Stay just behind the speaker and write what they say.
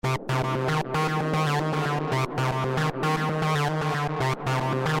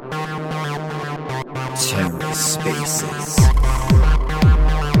TerraSpaces.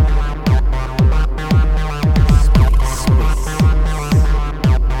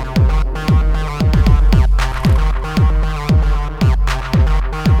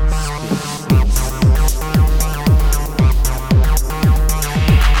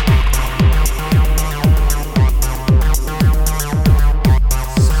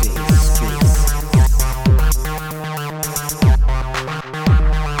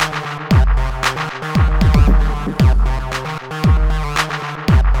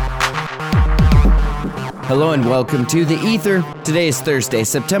 Hello and welcome to The Ether. Today is Thursday,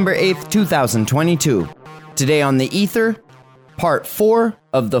 September 8th, 2022. Today on The Ether, part 4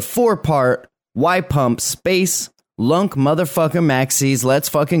 of the 4-part WhyPump Space Lunc Mtfker Maxis. Let's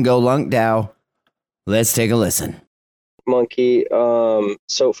fucking go, Lunc Dow. Let's take a listen. Monkey,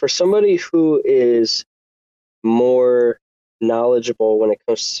 so for somebody who is more knowledgeable when it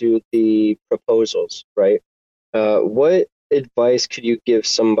comes to the proposals, right? What advice could you give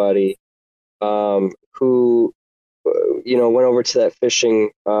somebody who, went over to that phishing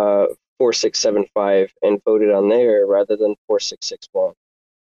 4675 and voted on there rather than 4661?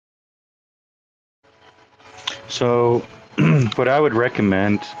 So what I would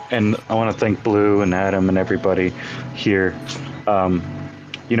recommend, and I want to thank Blue and Adam and everybody here,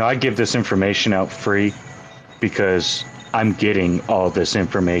 I give this information out free because I'm getting all this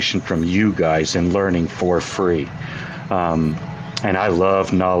information from you guys and learning for free. And I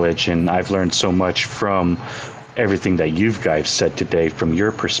love knowledge, and I've learned so much from everything that you guys said today from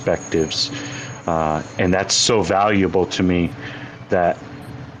your perspectives. And that's so valuable to me that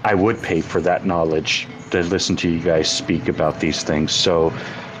I would pay for that knowledge to listen to you guys speak about these things. So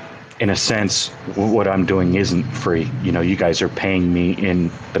in a sense, what I'm doing isn't free. You guys are paying me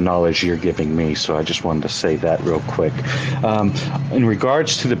in the knowledge you're giving me. So I just wanted to say that real quick. In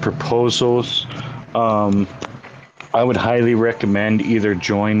regards to the proposals, I would highly recommend either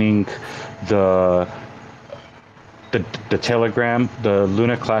joining the Telegram, the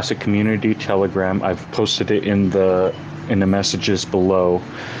Luna Classic Community Telegram. I've posted it in the messages below.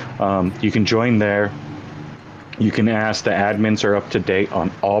 You can join there. You can ask. The admins are up to date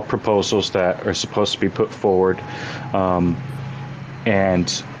on all proposals that are supposed to be put forward,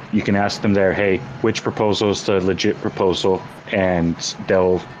 and you can ask them there, hey, which proposal is the legit proposal, and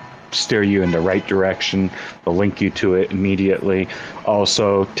they'll steer you in the right direction. They'll link you to it immediately.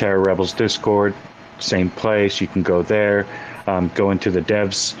 Also, Terra Rebels Discord, same place. You can go there, go into the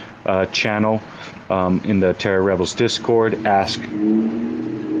devs channel in the Terra Rebels Discord, ask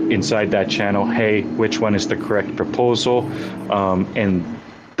inside that channel, hey, which one is the correct proposal? And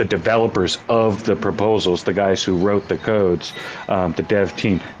the developers of the proposals, the guys who wrote the codes, the dev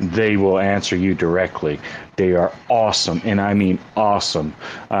team, they will answer you directly. They are awesome, and I mean awesome,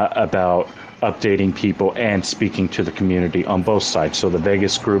 about updating people and speaking to the community on both sides. So the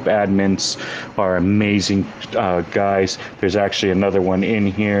Vegas group admins are amazing guys. There's actually another one in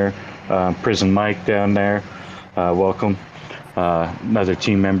here, Prison Mike down there. Welcome. Another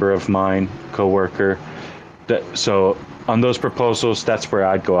team member of mine, co-worker. So on those proposals, that's where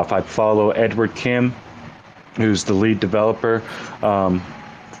I'd go off. I'd follow Edward Kim, who's the lead developer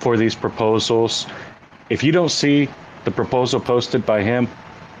for these proposals. If you don't see the proposal posted by him,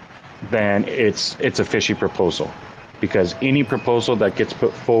 then it's a fishy proposal, because any proposal that gets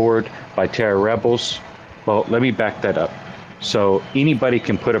put forward by Terra Rebels, well, let me back that up. So anybody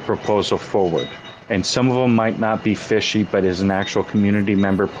can put a proposal forward, and some of them might not be fishy, but is an actual community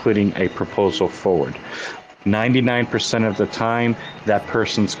member putting a proposal forward. 99% of the time, that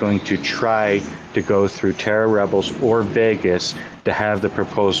person's going to try to go through Terra Rebels or Vegas to have the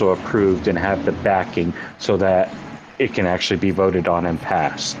proposal approved and have the backing so that it can actually be voted on and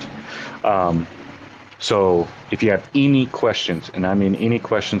passed. So if you have any questions, and I mean any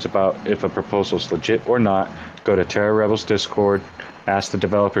questions about if a proposal is legit or not, go to Terra Rebels Discord, ask the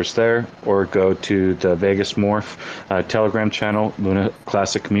developers there, or go to the Vegas Morph Telegram channel, Luna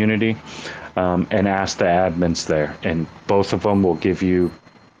Classic Community, and ask the admins there. And both of them will give you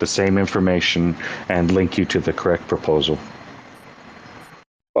the same information and link you to the correct proposal.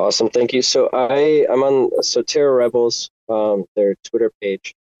 Awesome, thank you. So I'm on Terra Rebels, their Twitter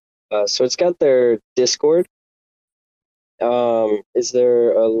page. So it's got their Discord. Is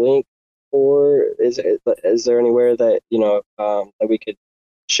there a link for? Is there anywhere that that we could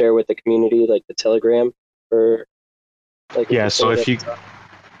share with the community, like the Telegram, or like? Yeah. So if you,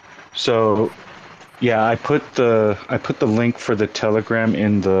 I put the link for the Telegram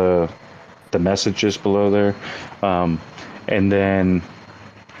in the messages below there, and then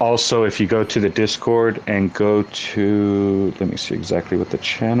Also, if you go to the Discord and go to, let me see exactly what the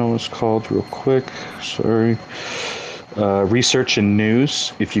channel is called real quick. Sorry. Research and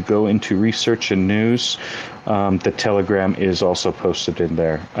News. If you go into Research and News, the Telegram is also posted in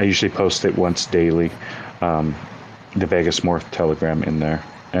there. I usually post it once daily, the Vegas Morph Telegram in there,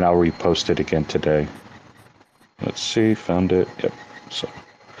 and I'll repost it again today. Let's see, found it. Yep.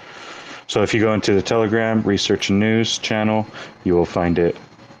 So if you go into the Telegram Research and News channel, you will find it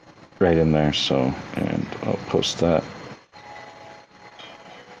right in there. So, and I'll post that.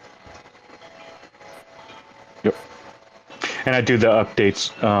 Yep. And I do the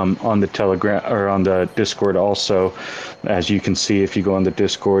updates on the Telegram or on the Discord also. As you can see, if you go on the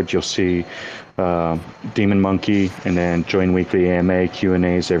Discord, you'll see Demon Monkey, and then join weekly AMA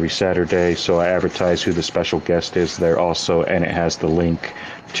Q&As every Saturday. So I advertise who the special guest is there also, and it has the link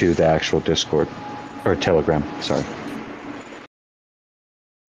to the actual Discord or Telegram. Sorry.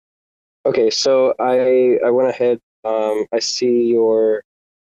 Okay, so I went ahead. I see your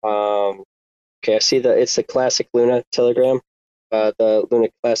okay. I see that it's the Classic Luna Telegram, the Luna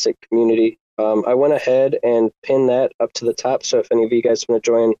Classic community. I went ahead and pinned that up to the top. So if any of you guys want to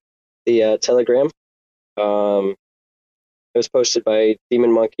join the Telegram, it was posted by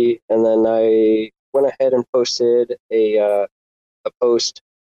Demon Monkey, and then I went ahead and posted a post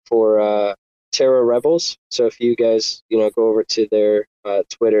for Terra Rebels. So if you guys go over to their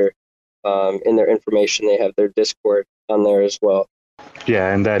Twitter, in their information, they have their Discord on there as well.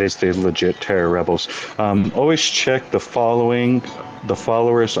 Yeah, and that is the legit Terra Rebels. Always check the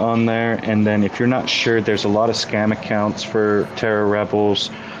followers on there, and then if you're not sure, there's a lot of scam accounts for Terra Rebels,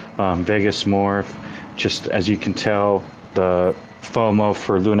 Vegas Morph. Just as you can tell, the FOMO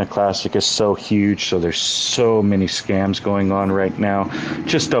for Luna Classic is so huge, so there's so many scams going on right now.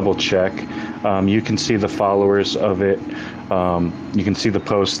 Just double check. You can see the followers of it. You can see the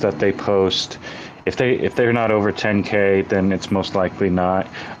posts that they post. If they're not over 10K, then it's most likely not.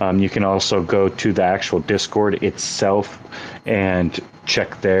 You can also go to the actual Discord itself and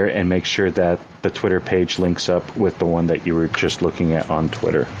check there and make sure that the Twitter page links up with the one that you were just looking at on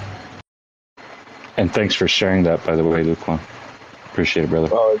Twitter. And thanks for sharing that, by the way, Luquan. Appreciate it, brother.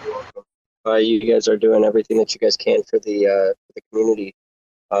 Oh, you're welcome. You guys are doing everything that you guys can for the community.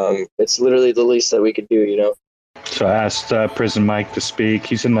 It's literally the least that we could do, So I asked Prison Mike to speak.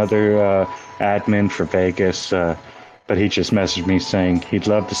 He's another admin for Vegas, but he just messaged me saying he'd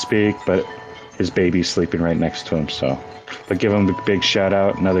love to speak, but his baby's sleeping right next to him. So, but give him a big shout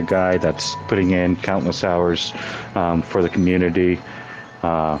out. Another guy that's putting in countless hours for the community,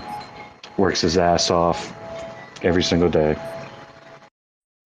 works his ass off every single day.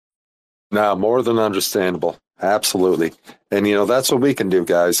 No, more than understandable. Absolutely. And, that's what we can do,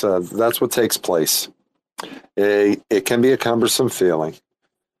 guys. That's what takes place. It can be a cumbersome feeling,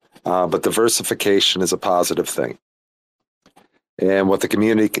 but diversification is a positive thing. And what the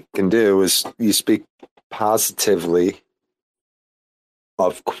community can do is you speak positively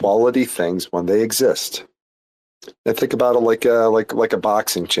of quality things when they exist. And think about it like a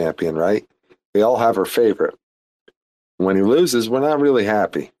boxing champion, right? We all have our favorite. When he loses, we're not really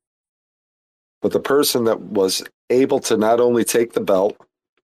happy. But the person that was able to not only take the belt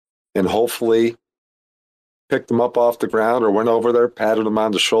and hopefully picked him up off the ground or went over there, patted him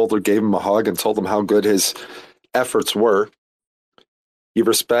on the shoulder, gave him a hug, and told him how good his efforts were, you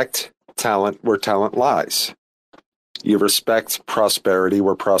respect talent where talent lies. You respect prosperity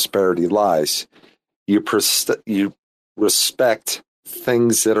where prosperity lies. You respect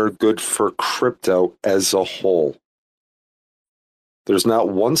things that are good for crypto as a whole. There's not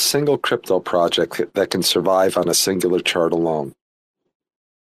one single crypto project that can survive on a singular chart alone.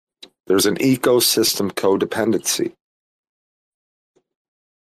 There's an ecosystem codependency.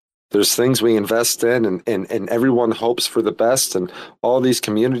 There's things we invest in, and everyone hopes for the best. And all these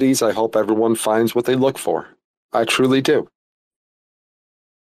communities, I hope everyone finds what they look for. I truly do.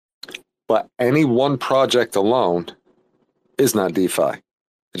 But any one project alone is not DeFi.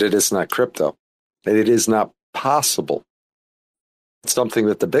 It is not crypto. And it is not possible. It's something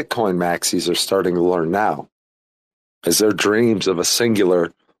that the Bitcoin maxis are starting to learn now, as their dreams of a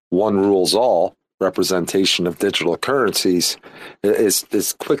singular one rules all representation of digital currencies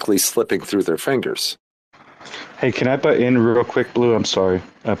is quickly slipping through their fingers. Hey, can I butt in real quick, Blue? I'm sorry.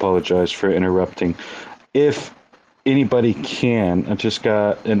 I apologize for interrupting. If anybody can, I just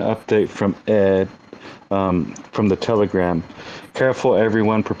got an update from Ed from the Telegram. Careful,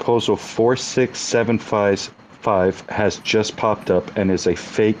 everyone. Proposal 4675 has just popped up and is a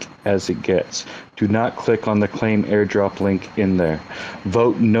fake as it gets. Do not click on the claim airdrop link in there.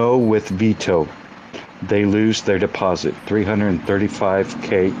 Vote no with veto. they lose their deposit,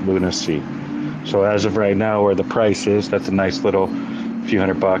 335K Luna C. So as of right now, where the price is, that's a nice little few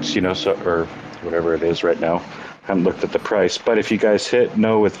 $100, you know, so, or whatever it is right now. I haven't looked at the price, but if you guys hit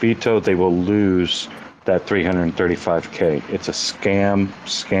no with veto, they will lose that 335K. It's a scam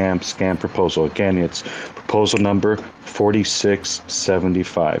proposal. Again, it's proposal number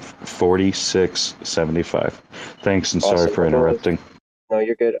 4675. 4675. Thanks, and sorry for interrupting. No,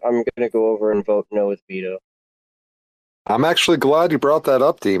 you're good. I'm going to go over and vote no with veto. I'm actually glad you brought that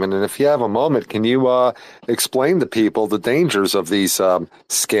up, Demon. And if you have a moment, can you explain to people the dangers of these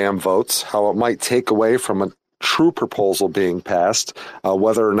scam votes, how it might take away from a true proposal being passed,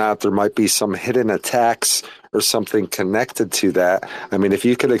 whether or not there might be some hidden attacks or something connected to that? I mean, if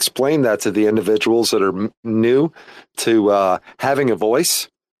you could explain that to the individuals that are new to having a voice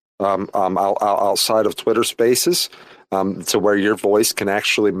outside of Twitter Spaces, to where your voice can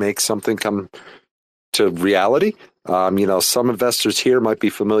actually make something come to reality. You know, some investors here might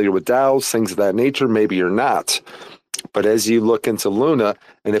be familiar with DAOs, things of that nature. Maybe you're not. But as you look into Luna,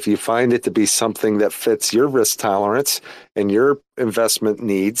 and if you find it to be something that fits your risk tolerance and your investment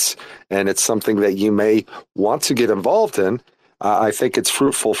needs, and it's something that you may want to get involved in, I think it's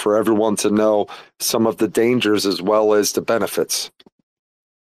fruitful for everyone to know some of the dangers as well as the benefits.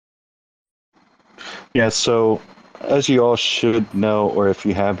 Yeah, so as you all should know, or if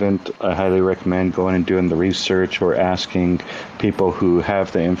you haven't, I highly recommend going and doing the research or asking people who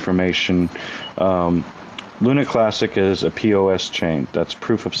have the information. Luna Classic is a POS chain. That's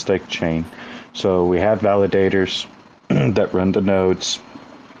proof of stake chain. So we have validators that run the nodes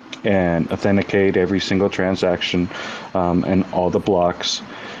and authenticate every single transaction and all the blocks.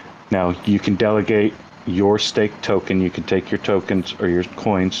 Now, you can delegate your stake token. You can take your tokens or your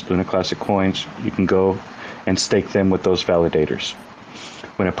coins, Luna Classic coins. You can go and stake them with those validators.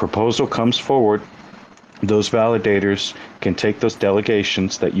 When a proposal comes forward, those validators can take those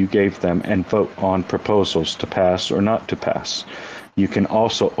delegations that you gave them and vote on proposals to pass or not to pass. You can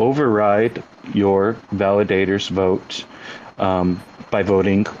also override your validators' vote by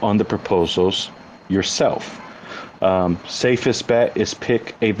voting on the proposals yourself. Safest bet is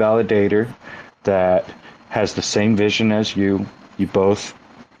pick a validator that has the same vision as you. You both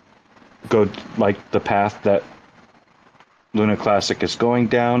go like the path that Luna Classic is going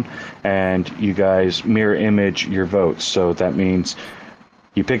down, and you guys mirror image your votes. So that means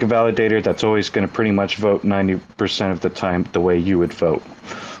you pick a validator that's always going to pretty much vote 90% of the time the way you would vote.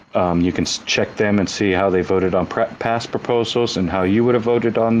 You can check them and see how they voted on past proposals and how you would have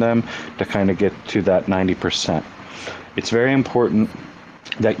voted on them to kind of get to that 90%. It's very important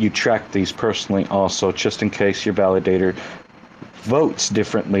that you track these personally also, just in case your validator votes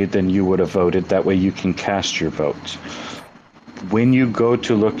differently than you would have voted. That way you can cast your votes. When you go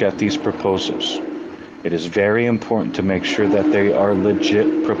to look at these proposals, it is very important to make sure that they are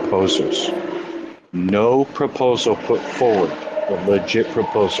legit proposals. No proposal put forward, a legit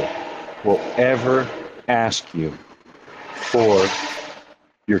proposal, will ever ask you for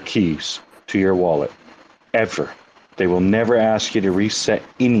your keys to your wallet. Ever. They will never ask you to reset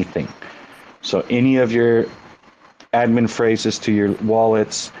anything. So any of your admin phrases to your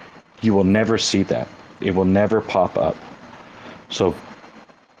wallets, you will never see that. It will never pop up. So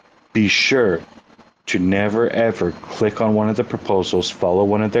be sure to never ever click on one of the proposals, follow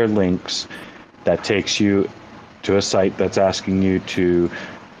one of their links that takes you to a site that's asking you to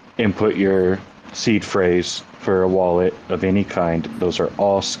input your seed phrase for a wallet of any kind. Those are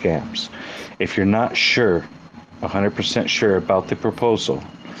all scams. If you're not sure, 100% sure about the proposal,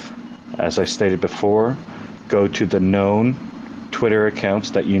 as I stated before, go to the known Twitter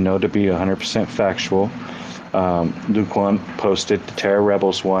accounts that you know to be 100% factual. Luke one posted the Terra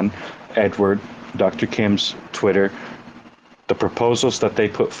Rebels one, Edward, Dr. Kim's Twitter. The proposals that they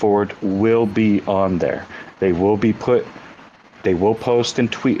put forward will be on there. They will post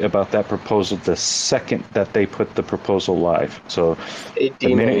and tweet about that proposal the second that they put the proposal live. So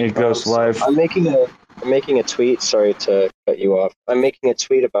the minute it goes live, I'm making a tweet. Sorry to cut you off. I'm making a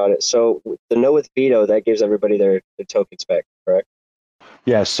tweet about it. So the no with veto, that gives everybody their tokens back, correct?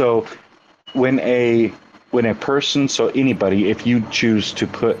 Yeah. So when a person, so anybody, if you choose to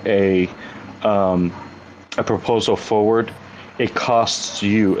put a proposal forward, it costs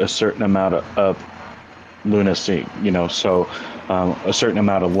you a certain amount of lunacy, so a certain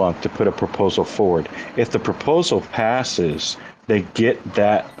amount of Lunc to put a proposal forward. If the proposal passes, they get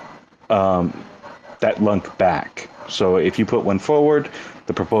that Lunc back. So if you put one forward,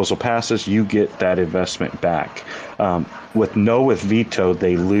 the proposal passes, you get that investment back. With veto,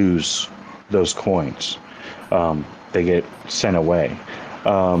 they lose those coins. They get sent away.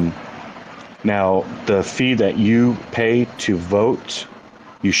 Now, the fee that you pay to vote,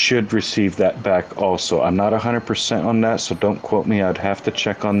 you should receive that back also. I'm not 100% on that, so don't quote me. I'd have to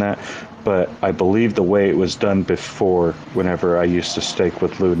check on that. But I believe the way it was done before, whenever I used to stake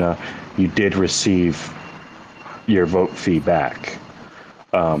with Luna, you did receive your vote fee back.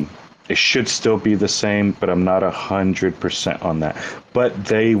 It should still be the same, but I'm not 100% on that. But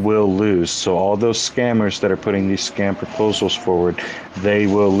they will lose. So all those scammers that are putting these scam proposals forward, they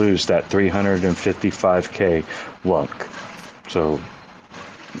will lose that 355K Lunc. So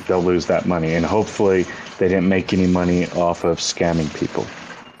they'll lose that money. And hopefully they didn't make any money off of scamming people.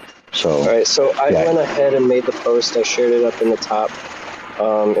 So, all right, so I went ahead and made the post. I shared it up in the top.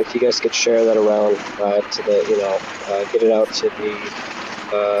 If you guys could share that around to the, get it out to the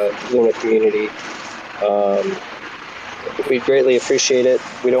Luna community, we'd greatly appreciate it.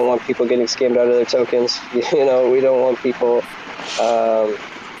 We don't want people getting scammed out of their tokens. We don't want people.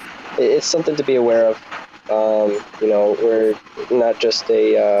 It's something to be aware of. We're not just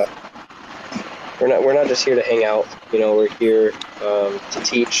we're not just here to hang out. We're here to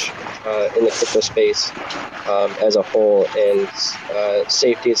teach in the crypto space as a whole, and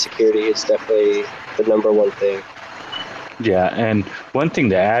safety and security is definitely the number one thing. Yeah, and one thing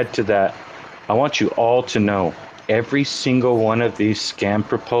to add to that, I want you all to know every single one of these scam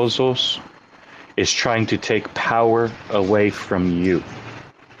proposals is trying to take power away from you.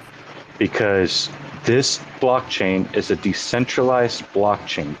 Because this blockchain is a decentralized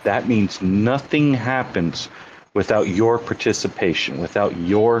blockchain. That means nothing happens without your participation, without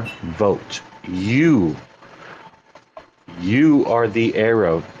your vote. You are the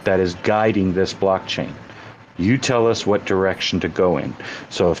arrow that is guiding this blockchain. You tell us what direction to go in.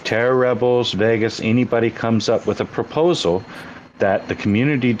 So if Terra Rebels, Vegas, anybody comes up with a proposal that the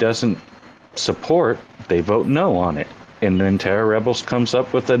community doesn't support, they vote no on it. And then Terra Rebels comes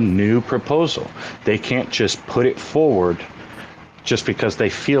up with a new proposal. They can't just put it forward just because they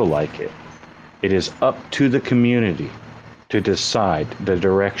feel like it. It is up to the community to decide the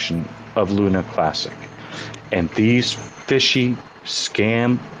direction of Luna Classic. And these fishy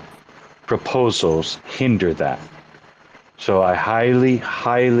scam proposals hinder that. So I highly,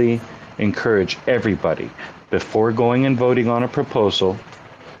 highly encourage everybody, before going and voting on a proposal,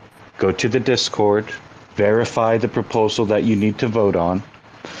 go to the Discord, verify the proposal that you need to vote on,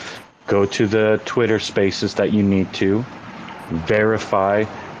 go to the Twitter spaces that you need to, verify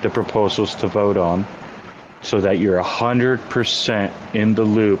the proposals to vote on, so that you're 100% in the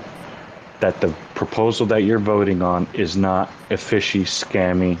loop that the proposal that you're voting on is not a fishy,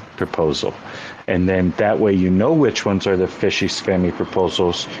 scammy proposal. And then that way you know which ones are the fishy, scammy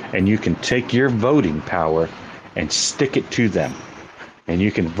proposals, and you can take your voting power and stick it to them. And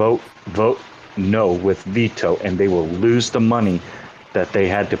you can vote no with veto, and they will lose the money that they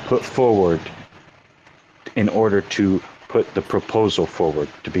had to put forward in order to put the proposal forward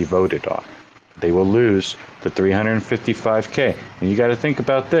to be voted on. They will lose the 355K. And you got to think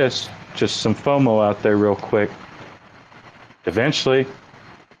about this. Just some FOMO out there real quick. Eventually,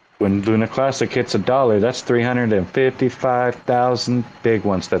 when Luna Classic hits $1, that's 355,000 big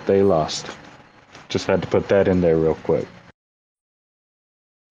ones that they lost. Just had to put that in there real quick.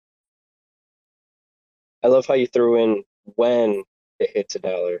 I love how you threw in when it hits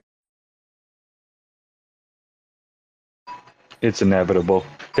 $1. It's inevitable.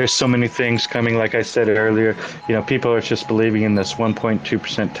 There's so many things coming. Like I said earlier, people are just believing in this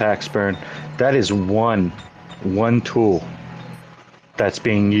 1.2% tax burn. That is one tool that's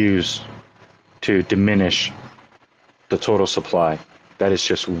being used to diminish the total supply. That is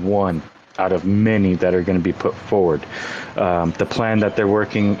just one out of many that are going to be put forward. The plan that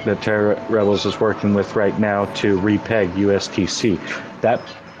Terra Rebels is working with right now to repeg USTC, that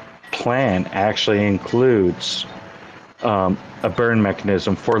plan actually includes a burn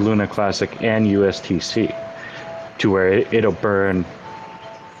mechanism for Luna Classic and USTC, to where it'll burn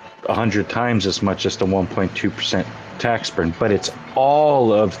 100 times as much as the 1.2% tax burn. But it's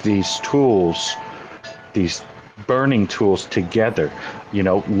all of these tools, these burning tools together,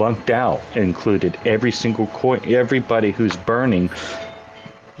 lunked out, included every single coin, everybody who's burning,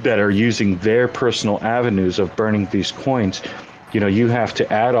 that are using their personal avenues of burning these coins. You have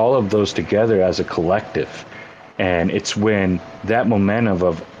to add all of those together as a collective. And it's when that momentum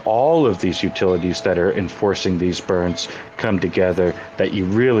of all of these utilities that are enforcing these burns come together that you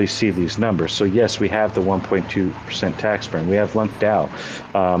really see these numbers. So yes, we have the 1.2% tax burn. We have lunked out.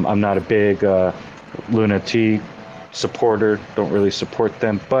 I'm not a big Luna T supporter, don't really support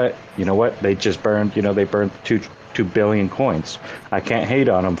them, but you know what? They just burned, they burned 2 billion coins. I can't hate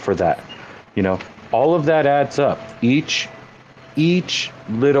on them for that. All of that adds up. Each Each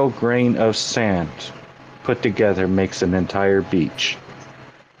little grain of sand put together makes an entire beach.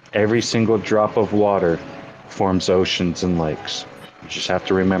 Every single drop of water forms oceans and lakes. You just have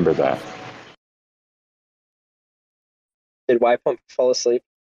to remember that. Did WhyPump fall asleep?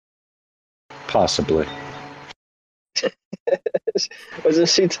 Possibly. Wasn't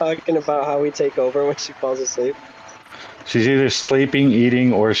she talking about how we take over when she falls asleep? She's either sleeping,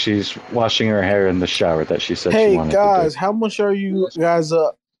 eating, or she's washing her hair in the shower that she said she wanted Hey guys, to how much are you guys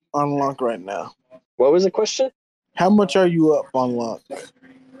up on Lunc right now? What was the question? How much are you up on Lunc?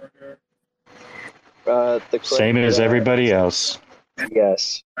 The Same as everybody else.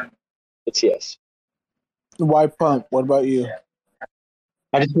 Yes. It's yes. WhyPump, what about you?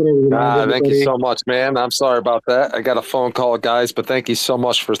 I just want to remind Thank you everybody. so much, man. I'm sorry about that. I got a phone call, guys, but thank you so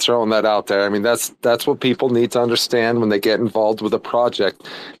much for throwing that out there. I mean, that's what people need to understand when they get involved with a project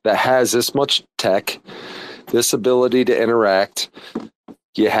that has this much tech, this ability to interact.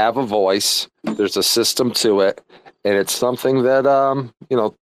 You have a voice. There's a system to it, and it's something that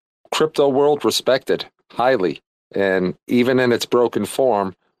crypto world respected highly. And even in its broken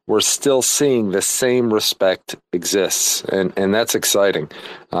form, we're still seeing the same respect exists, and that's exciting.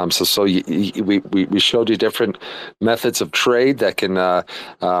 We showed you different methods of trade that can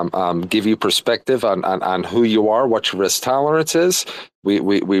give you perspective on who you are, what your risk tolerance is.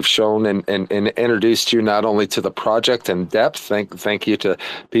 We've shown and introduced you not only to the project in depth. Thank you to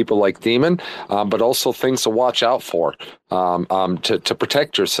people like Demon, but also things to watch out for, to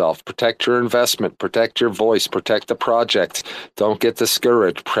protect yourself, protect your investment, protect your voice, protect the project. Don't get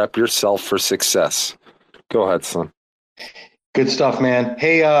discouraged. Prep yourself for success. Go ahead, son. Good stuff, man.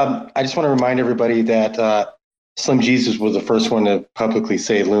 Hey, I just want to remind everybody that Slim Jesus was the first one to publicly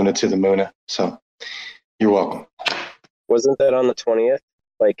say Luna to the Muna. So you're welcome. Wasn't that on the 20th?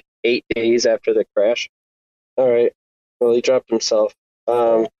 Like 8 days after the crash? All right. Well, he dropped himself.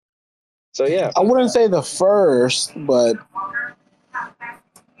 So, yeah. I wouldn't say the first, but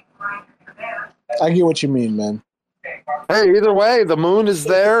I get what you mean, man. Hey, either way, the moon is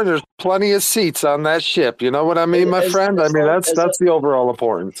there, and there's plenty of seats on that ship. You know what I mean, my friend? I mean, that's the overall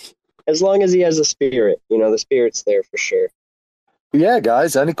importance. As long as he has a spirit, the spirit's there for sure. Yeah,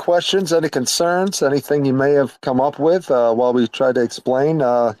 guys, any questions, any concerns, anything you may have come up with while we try to explain,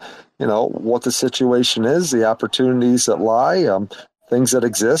 what the situation is, the opportunities that lie, things that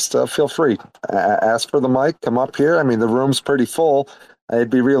exist, feel free. Ask for the mic, come up here. I mean, the room's pretty full. It'd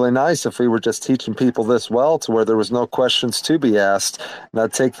be really nice if we were just teaching people this well to where there was no questions to be asked. And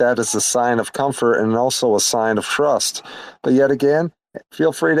I'd take that as a sign of comfort and also a sign of trust. But yet again,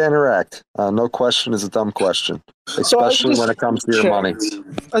 feel free to interact. No question is a dumb question, especially when it comes to your money.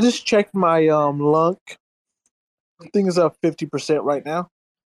 I just checked my Lunc. I think it's up 50% right now.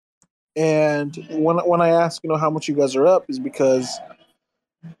 And when I ask, how much you guys are up, is because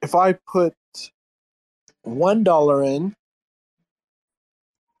if I put $1 in,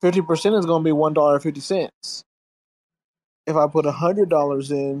 50% is going to be $1.50. If I put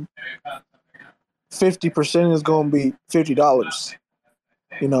 $100 in, 50% is going to be $50.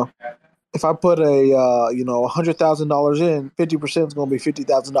 If I put $100,000 in, 50% is going to be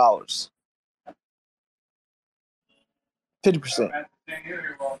 $50,000. 50%.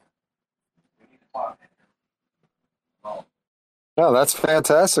 No, that's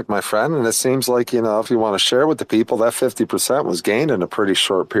fantastic, my friend. And it seems like, if you want to share with the people, that 50% was gained in a pretty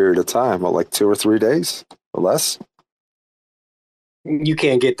short period of time, like 2 or 3 days or less. You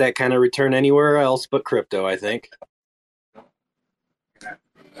can't get that kind of return anywhere else but crypto, I think.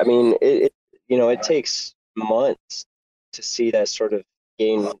 I mean, it takes months to see that sort of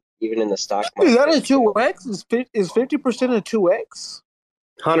gain, even in the stock market. Is that a 2x? Is 50% a 2x?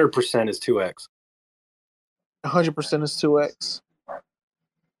 100% is 2x. 100% is 2x.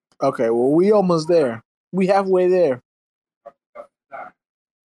 Okay, well, we almost there. We halfway there.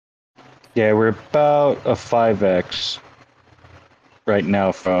 Yeah, we're about a 5x right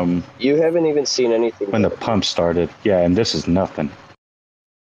now from... You haven't even seen anything when the pump started. Yeah, and this is nothing.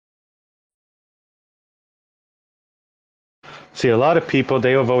 See, a lot of people,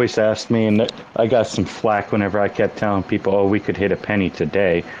 they have always asked me, and I got some flack whenever I kept telling people, oh, we could hit a penny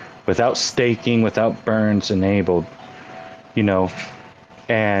today without staking, without burns enabled,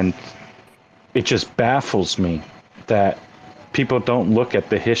 and it just baffles me that people don't look at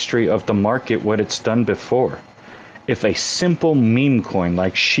the history of the market, what it's done before. If a simple meme coin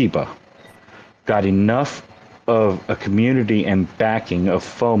like Shiba got enough of a community and backing of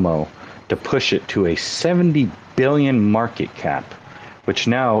FOMO to push it to a 70 billion market cap, which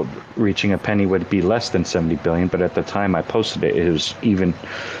now reaching a penny would be less than 70 billion, but at the time I posted it, it was even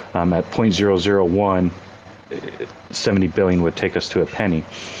at 0.001 70 billion would take us to a penny.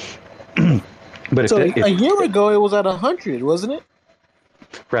 But So a year ago, it was at 100, wasn't it?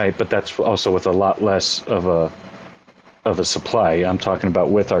 right, but that's also with a lot less of a supply. I'm talking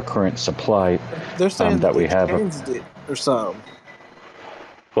about with our current supply. They're saying that we have. Changed it or something.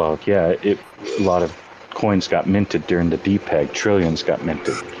 Well, yeah, a lot of coins got minted during the DPEG. Trillions got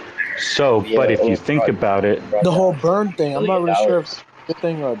minted. So, Yeah, but if you think about it, the whole burn thing, I'm not really sure if it's a good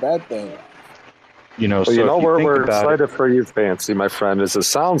thing or a bad thing. You know, Well, so you know, we're excited it, for you, Fancy, my friend. Is it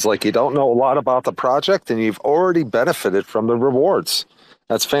sounds like you don't know a lot about the project, and you've already benefited from the rewards.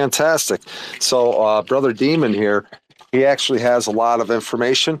 That's fantastic. So, Brother Demon here, he actually has a lot of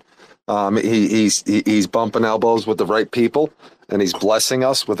information. He's bumping elbows with the right people, and he's blessing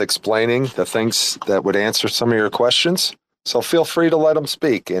us with explaining the things that would answer some of your questions. So feel free to let him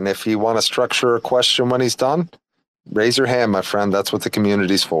speak. And if you want to structure a question when he's done, raise your hand, my friend. That's what the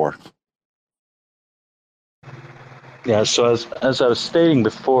community's for. Yeah, so as I was stating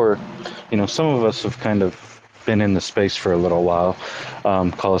before, you know, some of us have kind of been in the space for a little while.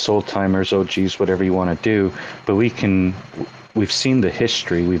 Call us old timers, OGs, whatever you want to do. But we've seen the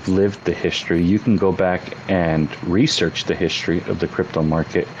history, we've lived the history. You can go back and research the history of the crypto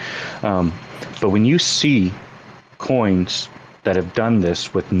market. But when you see coins that have done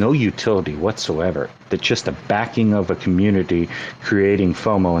this with no utility whatsoever, that just a backing of a community creating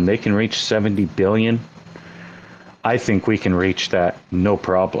FOMO, and they can reach 70 billion, I think we can reach that no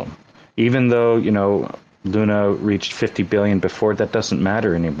problem. Even though, you know, Luna reached 50 billion before, that doesn't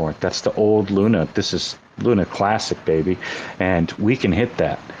matter anymore. That's the old Luna. This is Luna Classic, baby. And we can hit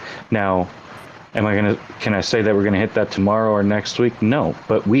that. Now, can I say that we're going to hit that tomorrow or next week? No,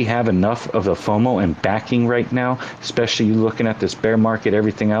 but we have enough of the FOMO and backing right now, especially you looking at this bear market,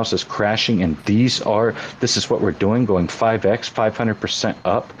 everything else is crashing, and this is what we're doing, going 5x, 500%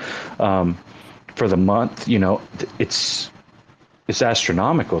 up. For the month, you know, it's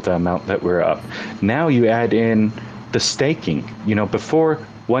astronomical, the amount that we're up. Now you add in the staking. You know, before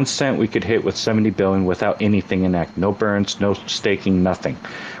 1 cent we could hit with 70 billion without anything in act, no burns, no staking, nothing.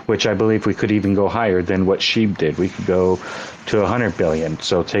 Which I believe we could even go higher than what Sheeb did. We could go to 100 billion.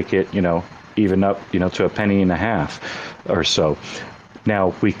 So take it, you know, even up, you know, to a penny and a half or so.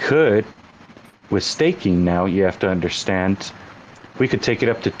 Now we could, with staking, now you have to understand, we could take it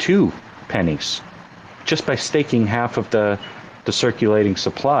up to 2 pennies. Just by staking half of the circulating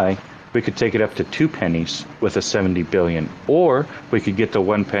supply, we could take it up to 2 pennies with a 70 billion, or we could get to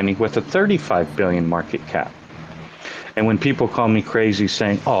 1 penny with a 35 billion market cap. And when people call me crazy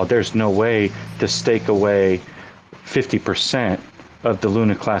saying, oh, there's no way to stake away 50% of the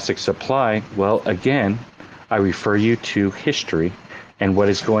Luna Classic supply, well, again, I refer you to history and what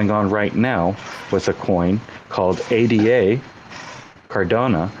is going on right now with a coin called ADA,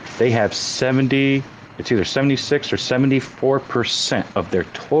 Cardano. They have it's either 76 or 74% of their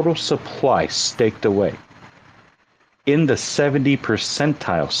total supply staked away. In the 70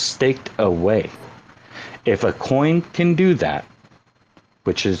 percentile, staked away. If a coin can do that,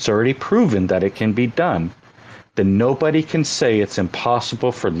 which is already proven that it can be done, then nobody can say it's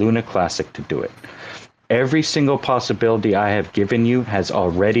impossible for Luna Classic to do it. Every single possibility I have given you has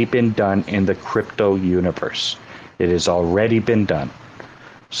already been done in the crypto universe. It has already been done.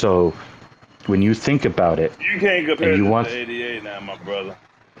 So when you think about it, you can't compare to 88 now, my brother.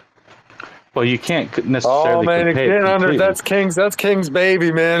 Well, you can't necessarily. Oh man, compare that's King's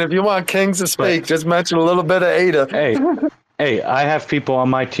baby, man. If you want Kings to speak, just mention a little bit of ADA. Hey, I have people on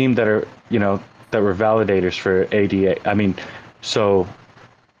my team that are, you know, that were validators for ADA. I mean, so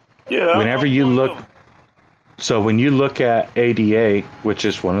yeah, whenever you look. So when you look at ADA, which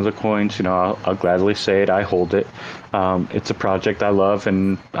is one of the coins, you know, I'll gladly say it, I hold it. It's a project I love,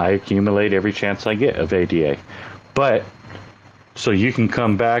 and I accumulate every chance I get of ADA. But, so you can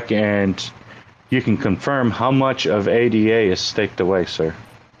come back and you can confirm how much of ADA is staked away, sir,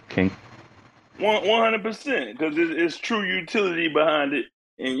 King? 100%, because it's true utility behind it.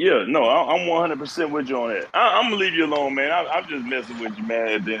 And yeah, no, I'm 100% with you on that. I'm gonna leave you alone, man. I'm just messing with you, man.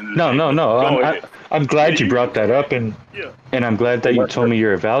 At the end of the day. No. I'm glad you brought that up, and I'm glad that you told me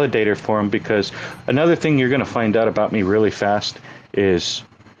you're a validator for him, because another thing you're gonna find out about me really fast is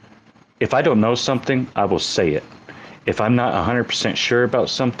if I don't know something, I will say it. If I'm not 100% sure about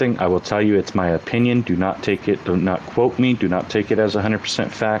something, I will tell you it's my opinion. Do not quote me. Do not take it as 100%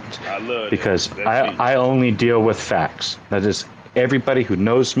 fact. I love because I only deal with facts. That is. Everybody who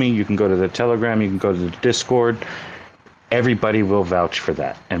knows me, you can go to the Telegram, you can go to the Discord. Everybody will vouch for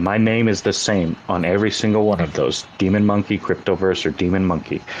that. And my name is the same on every single one of those. Demon Monkey, Cryptoverse, or Demon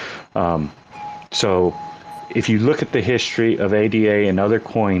Monkey. So if you look at the history of ADA and other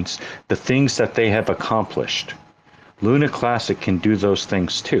coins, the things that they have accomplished, Luna Classic can do those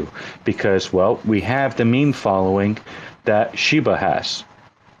things too, because, well, we have the meme following that Shiba has.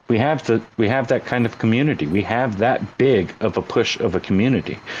 We have that kind of community. We have that big of a push of a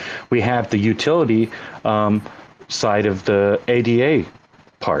community. We have the utility side of the ADA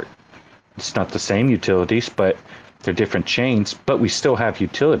part. It's not the same utilities, but they're different chains, but we still have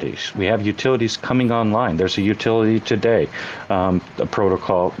utilities. We have utilities coming online. There's a utility today, a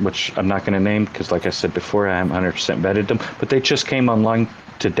protocol, which I'm not going to name because, like I said before, I haven't 100% vetted them, but they just came online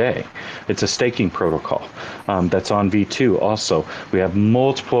today. It's a staking protocol that's on V2 also. We have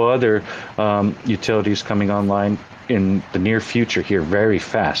multiple other utilities coming online in the near future here very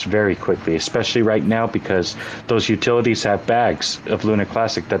fast, very quickly, especially right now because those utilities have bags of Luna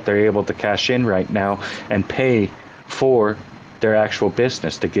Classic that they're able to cash in right now and pay for their actual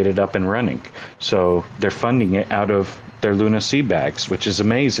business to get it up and running. So they're funding it out of their Luna C bags, which is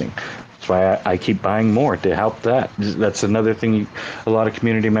amazing. That's why I keep buying more to help that. That's another thing a lot of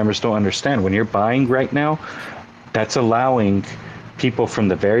community members don't understand. When you're buying right now, that's allowing people from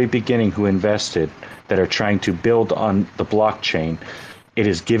the very beginning who invested that are trying to build on the blockchain, it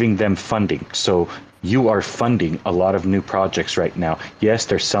is giving them funding. So you are funding a lot of new projects right now. Yes,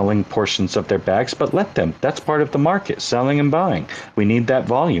 they're selling portions of their bags, but let them. That's part of the market, selling and buying. We need that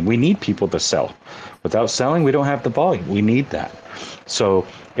volume. We need people to sell. Without selling, we don't have the volume. We need that. So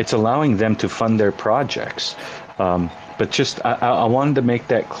it's allowing them to fund their projects. But just I wanted to make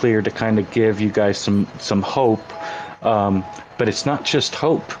that clear to kind of give you guys some hope. But it's not just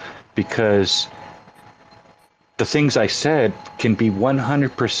hope, because the things I said can be 100%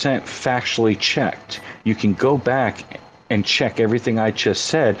 factually checked. You can go back and check everything I just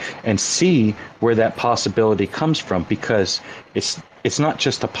said and see where that possibility comes from, because it's not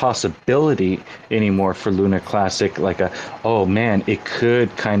just a possibility anymore for Luna Classic, like oh man, it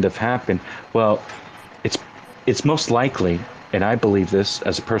could kind of happen. Well, it's most likely, and I believe this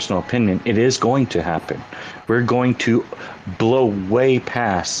as a personal opinion, it is going to happen. We're going to blow way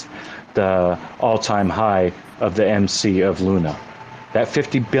past the all-time high of the MC of Luna. That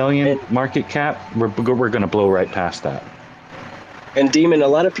 50 billion market cap, we're going to blow right past that. And Demon, a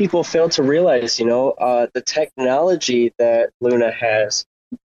lot of people fail to realize, the technology that Luna has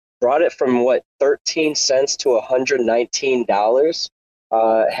brought it from 13 cents to $119.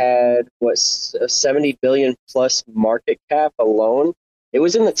 Had 70 billion plus market cap alone. It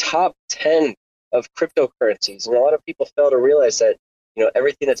was in the top 10 of cryptocurrencies, and a lot of people fail to realize that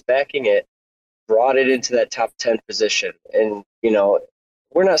everything that's backing it brought it into that top 10 position. And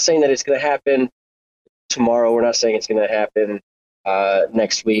we're not saying that it's going to happen tomorrow. We're not saying it's going to happen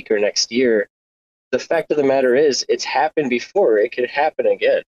next week or next year. The fact of the matter is, it's happened before. It could happen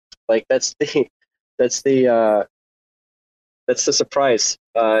again. Like that's the surprise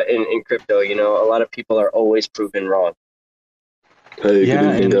in crypto. A lot of people are always proven wrong. Hey,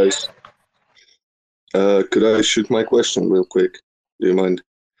 good evening, guys. Could I shoot my question real quick? Do you mind?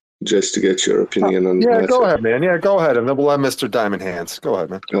 Just to get your opinion on Yeah, go ahead, man. Yeah, go ahead. And then we'll let Mr. Diamond Hands. Go ahead,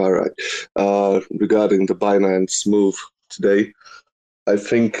 man. All right. Regarding the Binance move today, I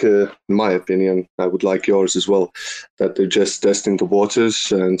think, in my opinion, I would like yours as well, that they're just testing the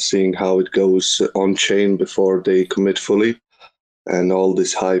waters and seeing how it goes on chain before they commit fully. And all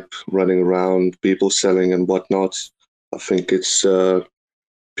this hype running around, people selling and whatnot, I think it's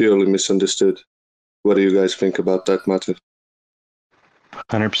purely misunderstood. What do you guys think about that matter?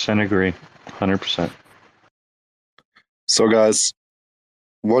 100% agree. 100%. So, guys,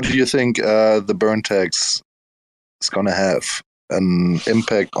 what do you think the burn tax is going to have an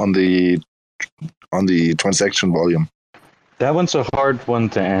impact on the transaction volume? That one's a hard one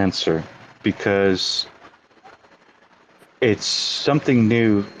to answer because it's something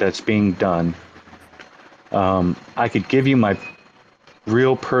new that's being done. I could give you my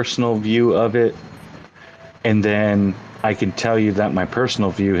real personal view of it, and then I can tell you that my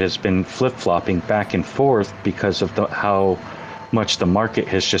personal view has been flip-flopping back and forth because of how much the market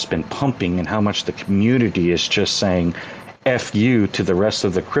has just been pumping and how much the community is just saying F you to the rest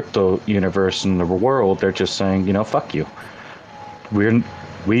of the crypto universe and the world. They're just saying, fuck you.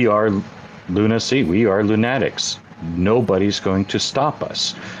 We are Luna C. We are lunatics. Nobody's going to stop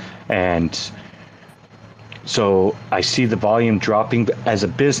us. And so I see the volume dropping as a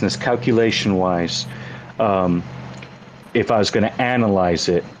business calculation-wise. If I was going to analyze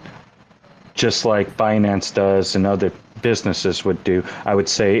it, just like Binance does and other businesses would do, I would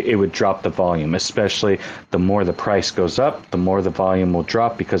say it would drop the volume, especially the more the price goes up, the more the volume will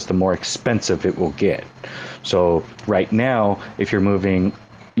drop because the more expensive it will get. So right now, if you're moving,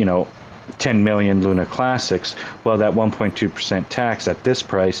 10 million Luna Classics. Well, that 1.2% tax at this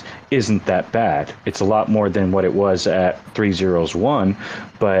price isn't that bad. It's a lot more than what it was at 301,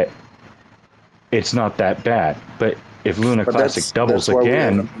 but it's not that bad. But if Luna Classic doubles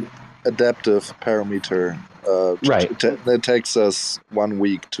again, adaptive parameter, right? It takes us 1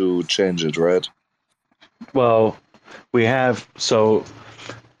 week to change it, right? Well, we have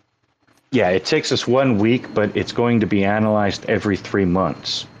yeah, it takes us 1 week, but it's going to be analyzed every 3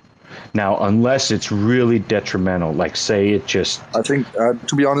 months. Now, unless it's really detrimental, like say it just, I think,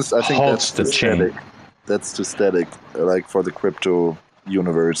 to be honest, I think halts that's the chain. That's too static, like for the crypto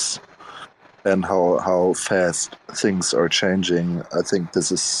universe and how fast things are changing. I think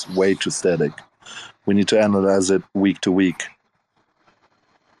this is way too static. We need to analyze it week to week.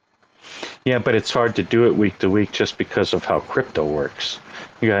 Yeah, but it's hard to do it week to week just because of how crypto works.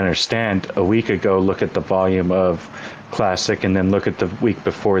 You gotta understand, a week ago, look at the volume of Classic, and then look at the week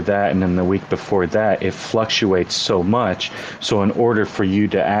before that, and then the week before that. It fluctuates so much. So in order for you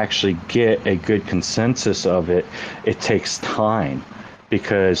to actually get a good consensus of it, it takes time.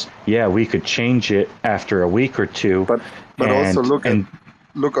 Because, yeah, we could change it after a week or two. But also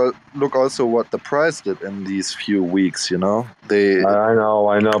look also what the price did in these few weeks, you know? I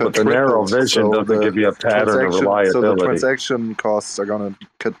know, but the narrow vision doesn't give you a pattern of reliability. So the transaction costs are going to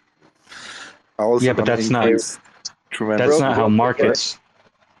cut. Yeah, but that's not how markets.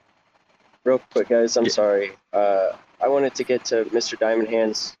 Real quick, guys, I'm sorry. I wanted to get to Mr. Diamond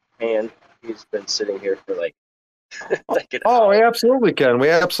Hand's hand. He's been sitting here for like we absolutely can. We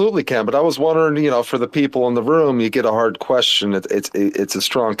absolutely can. But I was wondering, for the people in the room, you get a hard question. It's a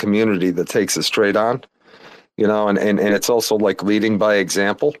strong community that takes it straight on, and it's also like leading by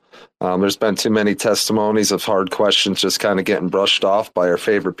example. There's been too many testimonies of hard questions just kind of getting brushed off by our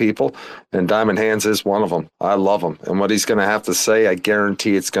favorite people, and Diamond Hands is one of them. I love him, and what he's going to have to say, I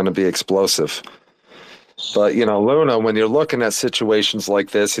guarantee it's going to be explosive. But, Luna, when you're looking at situations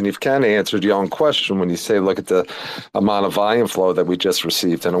like this, and you've kind of answered your own question when you say, look at the amount of volume flow that we just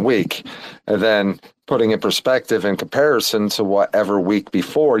received in a week, and then putting in perspective in comparison to whatever week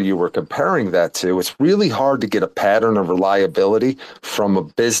before you were comparing that to, it's really hard to get a pattern of reliability from a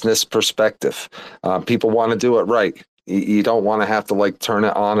business perspective. People want to do it right. You don't want to have to turn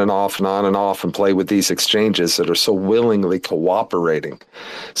it on and off and on and off and play with these exchanges that are so willingly cooperating.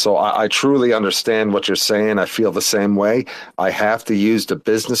 So I truly understand what you're saying. I feel the same way. I have to use the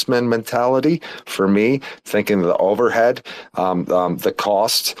businessman mentality for me, thinking of the overhead, the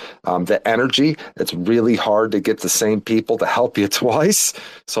cost, the energy. It's really hard to get the same people to help you twice.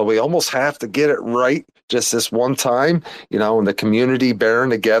 So we almost have to get it right just this one time, and the community bearing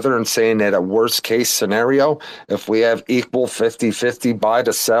together and saying that a worst case scenario, if we have equal 50-50 buy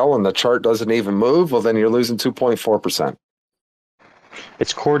to sell and the chart doesn't even move, well, then you're losing 2.4%.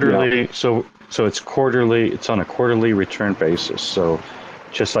 It's quarterly, so it's quarterly. It's on a quarterly return basis. So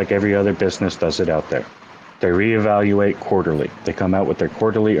just like every other business does it out there, they reevaluate quarterly. They come out with their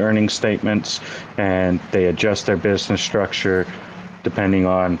quarterly earnings statements and they adjust their business structure depending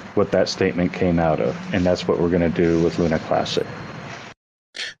on what that statement came out of. And that's what we're going to do with Luna Classic.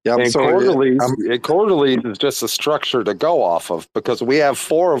 Yeah, quarterly is just a structure to go off of, because we have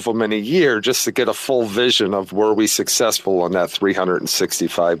 4 of them in a year just to get a full vision of were we successful in that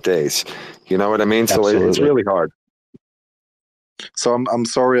 365 days. You know what I mean? Absolutely. So it's really hard. So I'm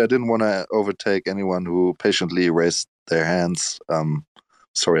sorry, I didn't want to overtake anyone who patiently raised their hands.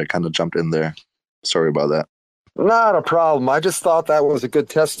 Sorry, I kind of jumped in there. Sorry about that. Not a problem. I just thought that was a good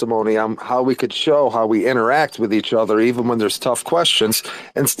testimony on how we could show how we interact with each other, even when there's tough questions,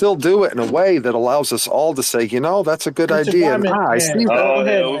 and still do it in a way that allows us all to say, that's a good idea. I see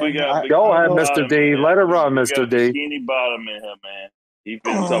that. Go ahead, Mr. D. Let it run, Mr. D. Bikini Bottom in here, man. He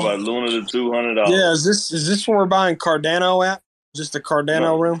finna talk about Luna the $200. Yeah, is this where we're buying Cardano at? Just the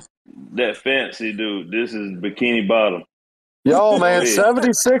Cardano room? That fancy dude. This is Bikini Bottom. Yo, man,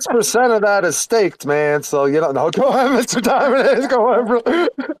 76% of that is staked, man. So, go ahead, Mr. Diamond. Go ahead,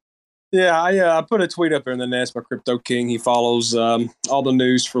 bro. Yeah, I put a tweet up there in the Nest by Crypto King. He follows all the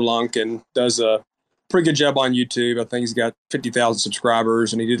news for Lunc and does a pretty good job on YouTube. I think he's got 50,000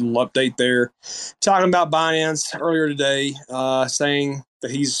 subscribers, and he did a little update there talking about Binance earlier today, saying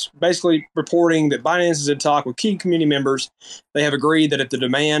that he's basically reporting that Binance is in talk with key community members. They have agreed that if the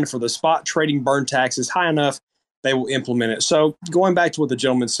demand for the spot trading burn tax is high enough, they will implement it. So going back to what the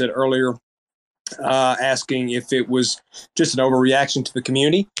gentleman said earlier, asking if it was just an overreaction to the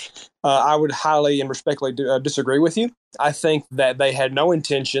community, I would highly and respectfully disagree with you. I think that they had no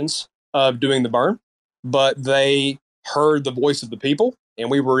intentions of doing the burn, but they heard the voice of the people,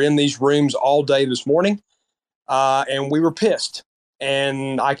 and we were in these rooms all day this morning, and we were pissed.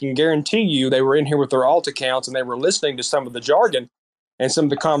 And I can guarantee you they were in here with their alt accounts and they were listening to some of the jargon and some of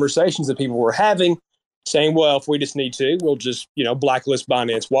the conversations that people were having, saying, well, if we just need to, we'll just, blacklist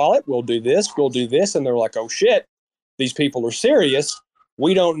Binance Wallet. We'll do this. We'll do this. And they're like, oh, shit, these people are serious.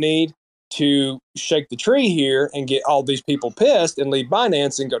 We don't need to shake the tree here and get all these people pissed and leave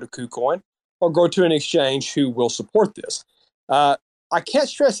Binance and go to KuCoin or go to an exchange who will support this. I can't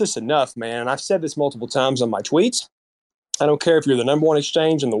stress this enough, man. And I've said this multiple times on my tweets. I don't care if you're the number one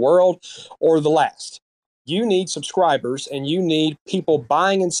exchange in the world or the last. You need subscribers and you need people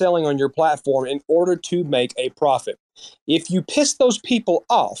buying and selling on your platform in order to make a profit. If you piss those people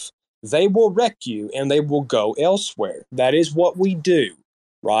off, they will wreck you and they will go elsewhere. That is what we do,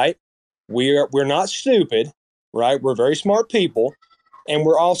 right? We're not stupid, right? We're very smart people, and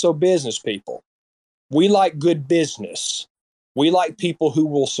we're also business people. We like good business. We like people who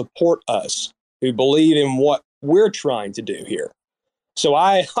will support us, who believe in what we're trying to do here. So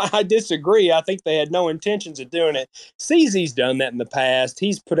I disagree. I think they had no intentions of doing it. CZ's done that in the past.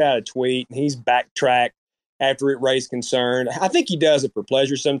 He's put out a tweet and he's backtracked after it raised concern. I think he does it for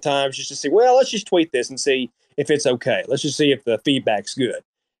pleasure sometimes, just to see, well, let's just tweet this and see if it's okay. Let's just see if the feedback's good.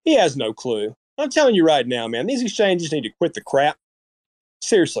 He has no clue. I'm telling you right now, man, these exchanges need to quit the crap.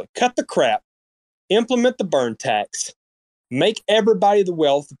 Seriously, cut the crap, implement the burn tax, make everybody the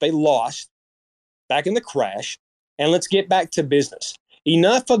wealth that they lost back in the crash, and let's get back to business.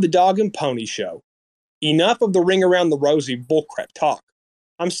 Enough of the dog and pony show. Enough of the ring around the rosy bullcrap talk.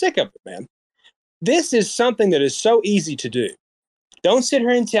 I'm sick of it, man. This is something that is so easy to do. Don't sit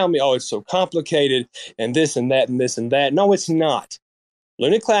here and tell me, oh, it's so complicated and this and that and this and that. No, it's not.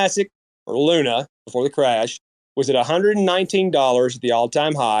 Luna Classic, or Luna, before the crash, was at $119 at the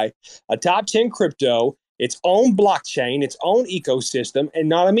all-time high, a top 10 crypto, its own blockchain, its own ecosystem, and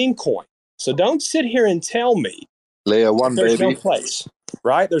not a meme coin. So don't sit here and tell me Layer 1, there's baby. no place,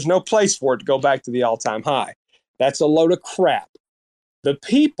 right? There's no place for it to go back to the all-time high. That's a load of crap. The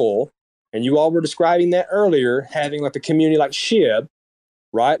people, and you all were describing that earlier, having like a community like SHIB,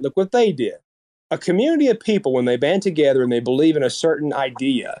 right? Look what they did. A community of people, when they band together and they believe in a certain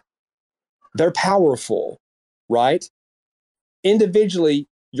idea, they're powerful, right? Individually,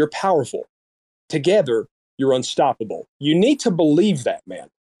 you're powerful. Together, you're unstoppable. You need to believe that, man.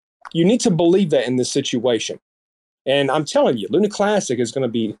 You need to believe that in this situation. And I'm telling you, Luna Classic is going to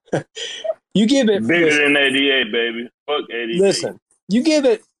be, you give it bigger than 88, baby. Fuck 88. Listen, you give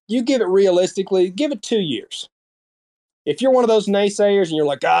it realistically, give it 2 years. If you're one of those naysayers and you're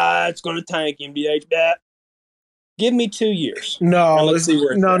like, it's going to tank MDH, give me 2 years. No, let's see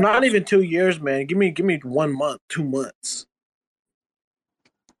where it's at. not even 2 years, man. Give me 1 month, 2 months.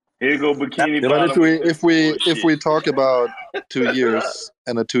 Here go bikini. Yeah, but if we talk about 2 years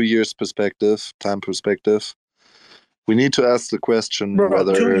and a 2 years time perspective, we need to ask the question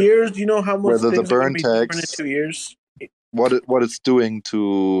whether 2 years. Do you know how much whether the burn tax in 2 years? What it's doing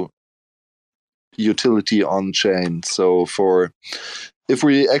to utility on chain. So if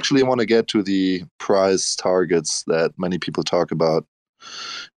we actually want to get to the price targets that many people talk about,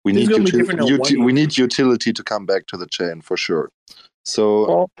 we need utility to come back to the chain for sure.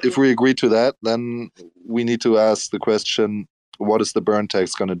 So if we agree to that, then we need to ask the question, what is the burn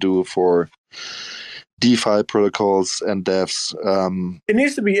tax going to do for DeFi protocols and devs? It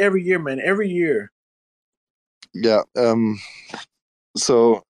needs to be every year, man. Every year. Yeah.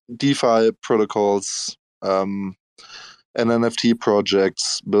 So DeFi protocols and NFT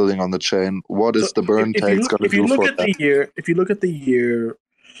projects building on the chain. What is the burn tax going to do for that? If you look at the year,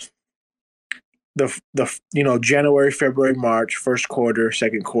 the January, February, March, first quarter,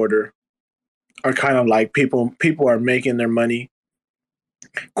 second quarter are kind of like people are making their money.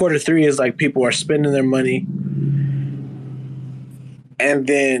 Quarter 3 is like people are spending their money. And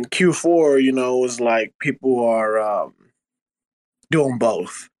then Q4, is like people are doing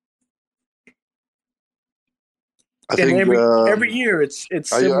both. I think every year it's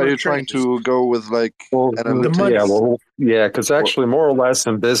are you trying to go with like the money? Because actually more or less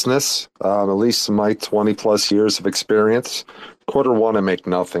in business, at least in my 20 plus years of experience, quarter 1 I make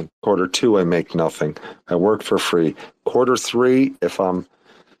nothing. Quarter 2 I make nothing. I work for free. Quarter 3, if I'm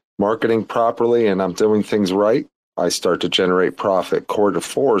marketing properly and I'm doing things right, I start to generate profit. Quarter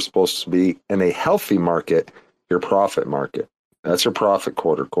 4 is supposed to be in a healthy market, your profit market. That's your profit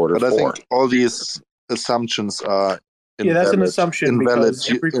quarter. Quarter 4. I think all these assumptions are that's an assumption invalid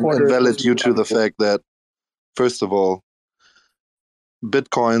due to the fact that, first of all,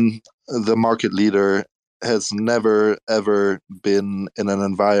 Bitcoin, the market leader, has never ever been in an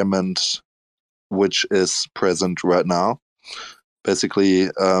environment which is present right now. Basically,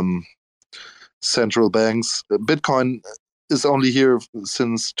 central banks, Bitcoin is only here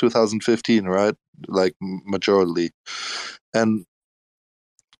since 2015, right? Like majorly. And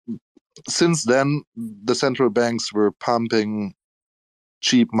since then, the central banks were pumping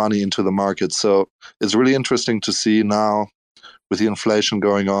cheap money into the market. So it's really interesting to see now, with the inflation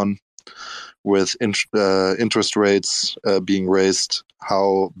going on, with interest rates being raised,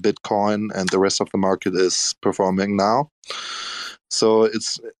 how Bitcoin and the rest of the market is performing now. So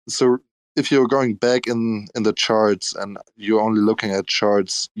if you're going back in the charts and you're only looking at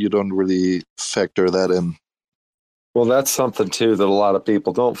charts, you don't really factor that in. Well, that's something too that a lot of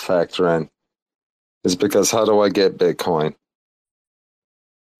people don't factor in, is because how do I get Bitcoin?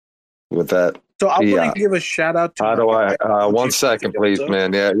 With that, So I want to give a shout out to. How do I? 1 second, please,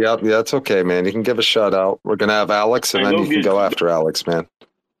 man. Yeah, it's okay, man. You can give a shout out. We're gonna have Alex, and then you can go after Alex, man.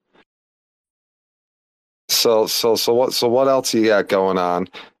 So what else you got going on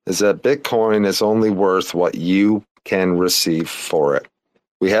is that Bitcoin is only worth what you can receive for it.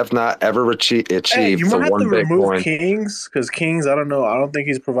 We have not ever achieved you might the have one to remove Bitcoin. Kings, because Kings, I don't know. I don't think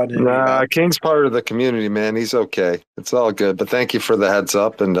he's providing any Nah, value. King's part of the community, man. He's okay. It's all good. But thank you for the heads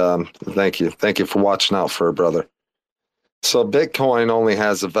up, and thank you for watching out for a brother. So Bitcoin only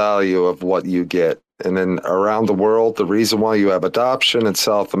has a value of what you get. And then around the world, the reason why you have adoption in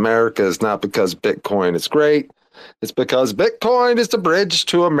South America is not because Bitcoin is great. It's because Bitcoin is the bridge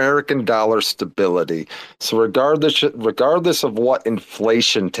to American dollar stability. So regardless of what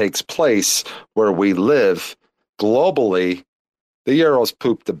inflation takes place where we live, globally, the euro's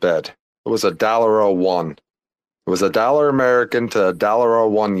pooped the bed. It was $1.01. It was $1 American to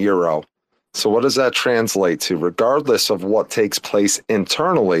 $1.01 euro. So what does that translate to? Regardless of what takes place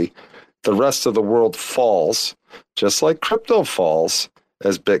internally, the rest of the world falls, just like crypto falls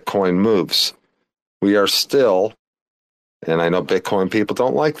as Bitcoin moves. We are still, and I know Bitcoin people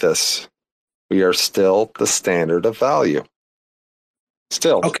don't like this, we are still the standard of value.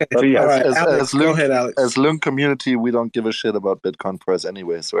 Still. Okay. But yes. All right. As Go ahead, Alex. As Lunc community, we don't give a shit about Bitcoin price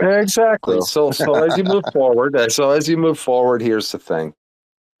anyways, right? Exactly. So as you move forward, here's the thing.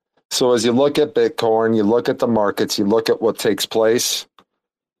 So as you look at Bitcoin, you look at the markets, you look at what takes place,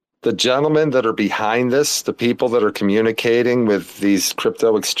 the gentlemen that are behind this, the people that are communicating with these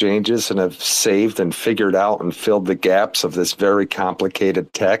crypto exchanges and have saved and figured out and filled the gaps of this very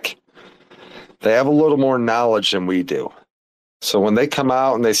complicated tech, they have a little more knowledge than we do. So when they come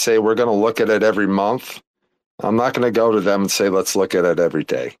out and they say, we're going to look at it every month, I'm not going to go to them and say, let's look at it every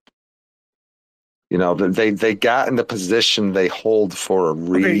day. You know, they got in the position they hold for a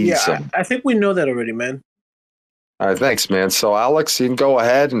reason. Okay, yeah, I think we know that already, man. All right, thanks, man. So, Alex, you can go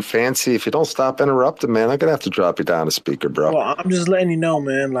ahead and Fancy. If you don't stop interrupting, man, I'm going to have to drop you down a speaker, bro. Well, I'm just letting you know,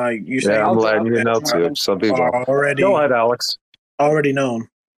 man. Like you say, I'm letting you know, too. So be well. Already, go ahead, Alex. Already known.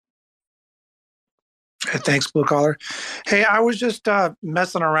 Hey, thanks, Blue Collar. Hey, I was just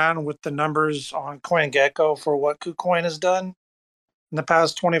messing around with the numbers on CoinGecko for what KuCoin has done in the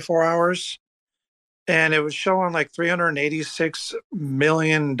past 24 hours. And it was showing like $386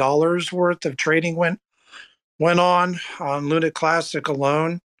 million worth of trading went on Luna Classic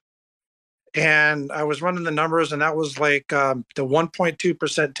alone. And I was running the numbers, and that was like the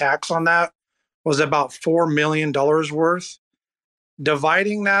 1.2% tax on that was about $4 million worth.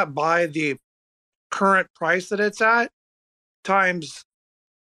 Dividing that by the current price that it's at times,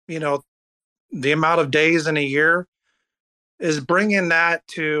 the amount of days in a year is bringing that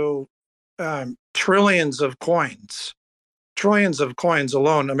to trillions of coins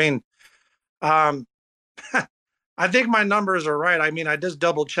alone. I mean, I think my numbers are right. I mean, I just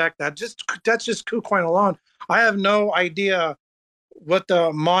double checked that. That's just KuCoin alone. I have no idea what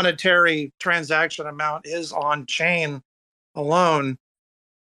the monetary transaction amount is on chain alone,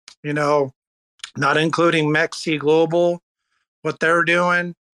 not including Maxis Global, what they're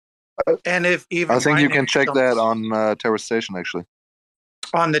doing. And if even I think you can check that on Terra Station, actually.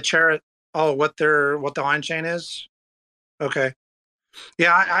 On the chair. Oh, what the on chain is? Okay.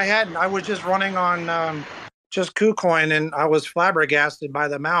 Yeah, I was just running on just KuCoin, and I was flabbergasted by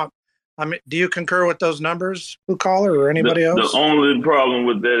the amount. I mean, do you concur with those numbers, Blue Collar, or anybody else? The only problem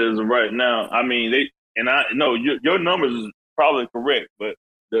with that is right now, I mean, I know your numbers is probably correct, but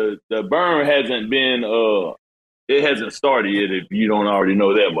the burn hasn't been it hasn't started yet. If you don't already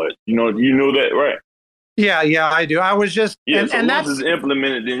know that much, you know that, right? Yeah, I do. I was just so once it's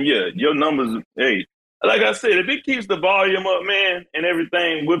implemented, then your numbers. Hey, like I said, if it keeps the volume up, man, and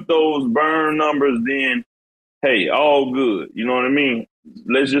everything with those burn numbers, then hey, all good. You know what I mean?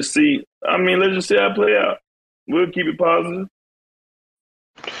 Let's just see. Let's just see how it play out. We'll keep it positive.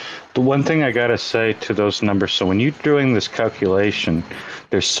 The one thing I got to say to those numbers, so when you're doing this calculation,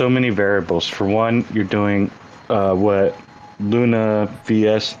 there's so many variables. For one, you're doing what Luna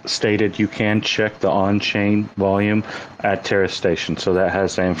VS stated you can check the on-chain volume at Terra Station, so that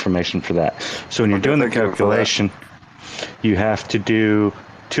has the information for that. So when you're doing the calculation, you have to do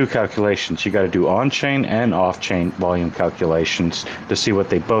two calculations. You got to do on-chain and off-chain volume calculations to see what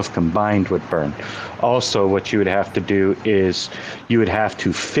they both combined would burn. Also, what you would have to do is you would have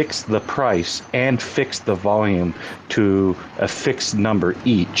to fix the price and fix the volume to a fixed number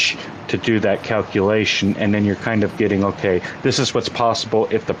each to do that calculation, and then you're kind of getting, okay, this is what's possible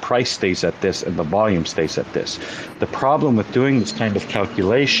if the price stays at this and the volume stays at this. The problem with doing this kind of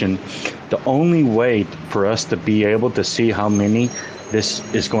calculation, the only way for us to be able to see how many this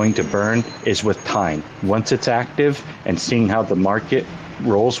is going to burn is with time. Once it's active and seeing how the market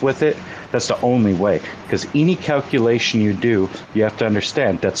rolls with it, that's the only way. Because any calculation you do, you have to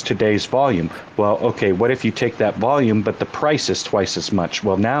understand that's today's volume. Well, okay, what if you take that volume, but the price is twice as much?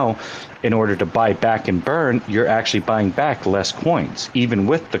 Well, now, in order to buy back and burn, you're actually buying back less coins, even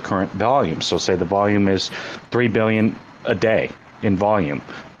with the current volume. So say the volume is 3 billion a day in volume.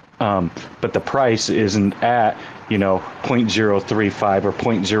 But the price isn't at, 0.035 or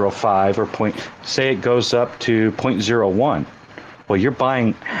 0.05 or say it goes up to 0.01. Well, you're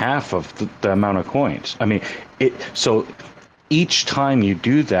buying half of the amount of coins. I mean, so each time you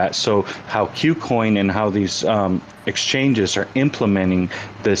do that, so how KuCoin and how these exchanges are implementing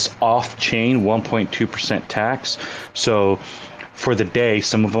this off-chain 1.2% tax. So for the day,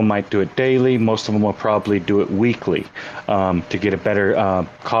 some of them might do it daily. Most of them will probably do it weekly to get a better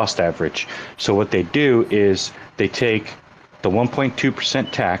cost average. So what they do is they take the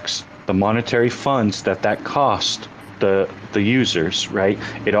 1.2% tax, the monetary funds that cost the users, right?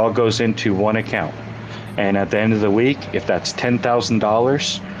 It all goes into one account. And at the end of the week, if that's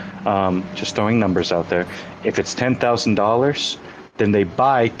 $10,000, just throwing numbers out there, if it's $10,000, then they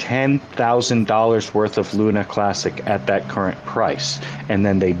buy $10,000 worth of Luna Classic at that current price. And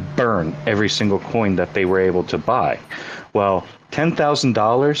then they burn every single coin that they were able to buy. Well,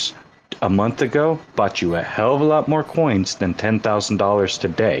 $10,000 a month ago bought you a hell of a lot more coins than $10,000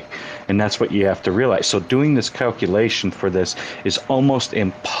 today. And that's what you have to realize. So doing this calculation for this is almost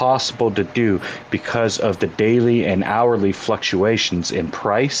impossible to do because of the daily and hourly fluctuations in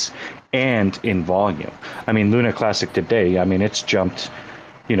price and in volume. I mean, Luna Classic today, I mean, it's jumped,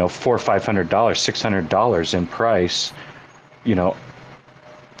 $400 or $500, $600 in price,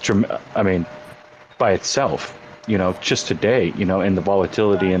 by itself. Just today, and the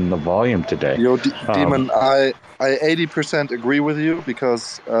volatility and the volume today. Demon, I 80% agree with you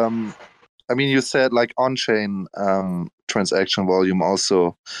because, you said like on-chain transaction volume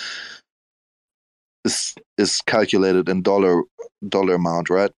also is calculated in dollar amount,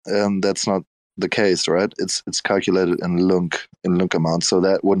 right? That's not the case, right? It's calculated in Lunc amount, so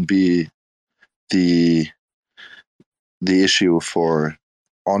that wouldn't be the issue for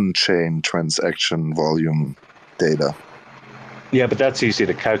on-chain transaction volume data. Yeah, but that's easy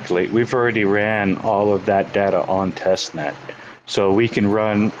to calculate. We've already ran all of that data on testnet. So we can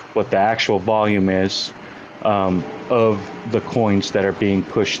run what the actual volume is of the coins that are being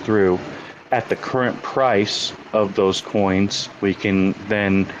pushed through. At the current price of those coins, we can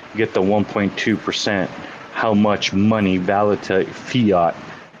then get the 1.2%, how much money validate fiat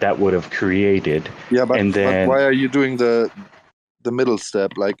that would have created. Yeah, but why are you doing the middle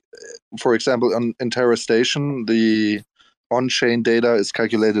step? Like, for example, in Terra Station, the on-chain data is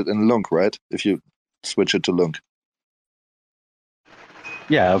calculated in Lunc, right? If you switch it to Lunc.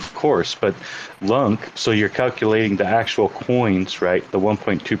 Yeah, of course, but Lunc, so you're calculating the actual coins, right? The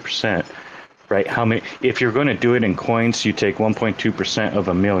 1.2%, right? How many? If you're going to do it in coins, you take 1.2% of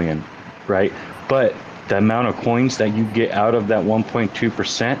a million, right? But the amount of coins that you get out of that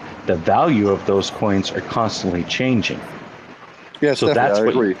 1.2%, the value of those coins are constantly changing. Yes, so I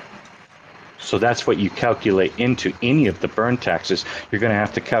agree. So that's what you calculate into any of the burn taxes. You're going to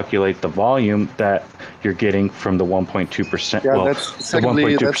have to calculate the volume that you're getting from the 1.2%. Yeah, well, that's the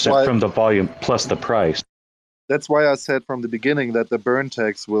 1.2% from the volume plus the price. That's why I said from the beginning that the burn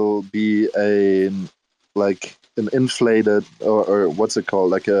tax will be an inflated or what's it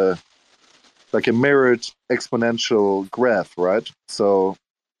called, like a mirrored exponential graph, right? So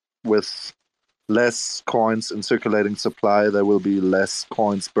with less coins in circulating supply, there will be less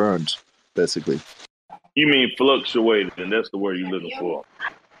coins burned, basically. You mean fluctuated, and that's the word you're looking for.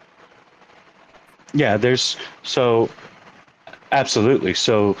 Yeah, absolutely.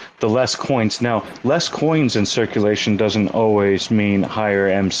 So the less coins. Now, less coins in circulation doesn't always mean higher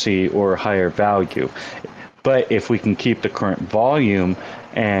MC or higher value. But if we can keep the current volume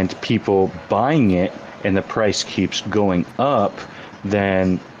and people buying it and the price keeps going up,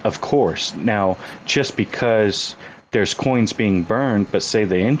 then of course. Now, just because there's coins being burned, but say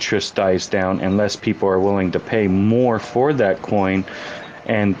the interest dies down and less people are willing to pay more for that coin.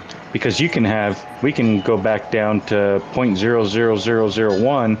 And because we can go back down to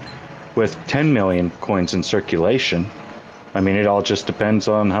 0.00001 with 10 million coins in circulation. I mean, it all just depends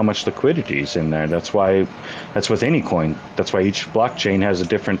on how much liquidity is in there. That's with any coin. That's why each blockchain has a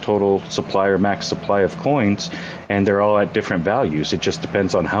different total supply or max supply of coins, and they're all at different values. It just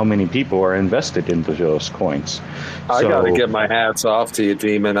depends on how many people are invested into those coins. I got to get my hats off to you,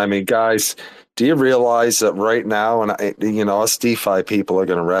 Demon. I mean, guys, do you realize that right now, and us DeFi people are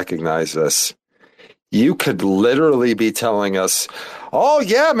going to recognize this, you could literally be telling us, oh,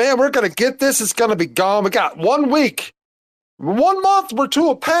 yeah, man, we're going to get this. It's going to be gone. We got 1 week. 1 month, we're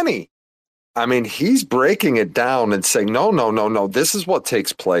to a penny. I mean, he's breaking it down and saying, no. This is what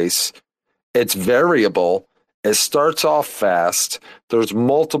takes place. It's variable. It starts off fast. There's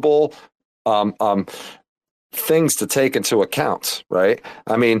multiple things to take into account, right?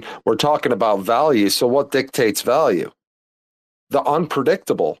 I mean, we're talking about value. So what dictates value? The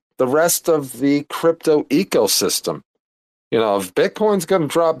unpredictable, the rest of the crypto ecosystem. If Bitcoin's going to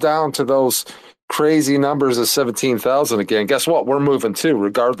drop down to those crazy numbers of 17,000 again, guess what? We're moving too,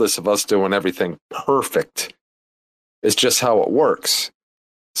 regardless of us doing everything perfect. It's just how it works.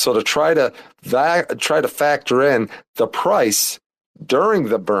 So to try to factor in the price during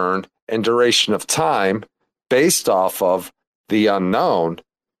the burn and duration of time based off of the unknown,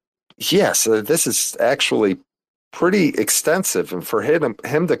 yes, this is actually pretty extensive. And for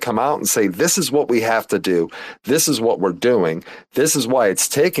him to come out and say, this is what we have to do, this is what we're doing, this is why it's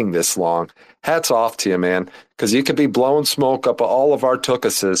taking this long, hats off to you, man, because you could be blowing smoke up all of our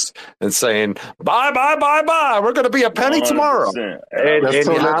tookuses and saying, bye, we're going to be a penny 100%. tomorrow. And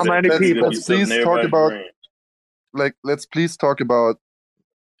how many people? Let's please talk about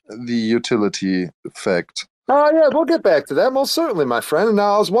the utility effect. Oh, yeah, we'll get back to that, most certainly, my friend. And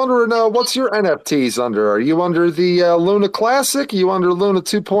now I was wondering, what's your NFTs under? Are you under the Luna Classic? Are you under Luna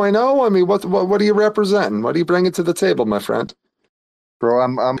 2.0? I mean, what are you representing? What are you bringing to the table, my friend? Bro,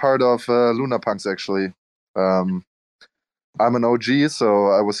 I'm part of Luna Punks, actually. I'm an OG, so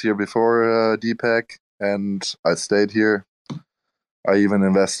I was here before DPEC, and I stayed here. I even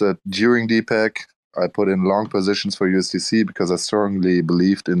invested during DPEC. I put in long positions for USDC because I strongly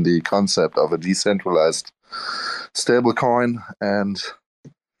believed in the concept of a decentralized stablecoin, and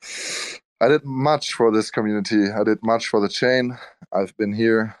I did much for this community. I did much for the chain. I've been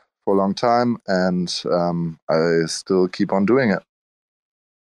here for a long time, and I still keep on doing it.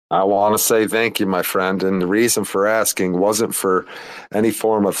 I want to say thank you, my friend. And the reason for asking wasn't for any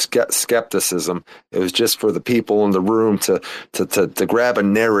form of skepticism. It was just for the people in the room to grab a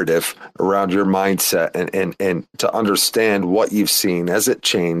narrative around your mindset and to understand what you've seen as it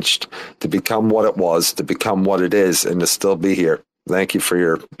changed to become what it was, to become what it is, and to still be here. Thank you for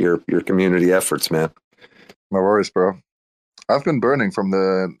your community efforts, man. No worries, bro. I've been burning from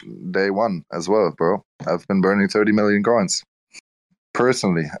the day one as well, bro. I've been burning 30 million coins.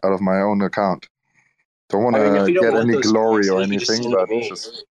 Personally, out of my own account. Don't want to get any glory or anything, but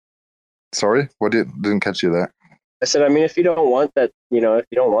just... Sorry? What didn't catch you there? I said, I mean, if you don't want that, if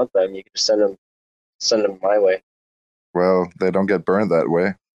you don't want them, you can just send them my way. Well, they don't get burned that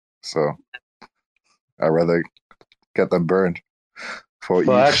way, so I'd rather get them burned.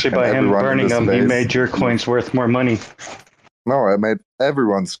 Actually, by him burning them, he made your coins worth more money. No, I made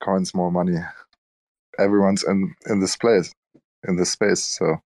everyone's coins more money. Everyone's in this place. In this space,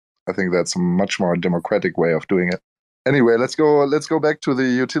 so I think that's a much more democratic way of doing it. Anyway, let's go back to the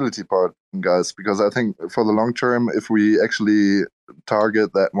utility part, guys, because I think for the long term, if we actually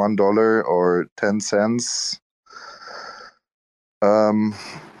target that $1 or 10 cents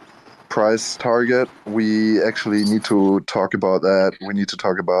price target, we actually need to talk about that. We need to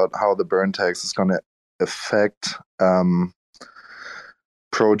talk about how the burn tax is going to affect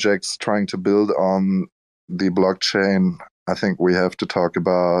projects trying to build on the blockchain. I think we have to talk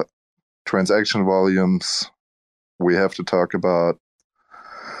about transaction volumes. We have to talk about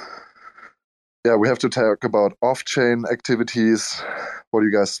off-chain activities. What do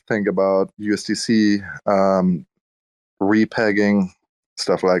you guys think about USDC, repegging,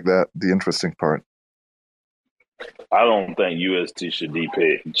 stuff like that? The interesting part. I don't think UST should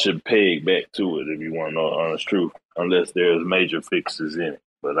peg back to it, if you want to know the honest truth, unless there's major fixes in it.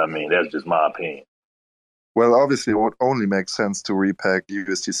 But I mean, that's just my opinion. Well, obviously, it would only make sense to repeg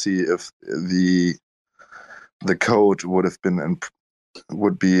USDC if the code would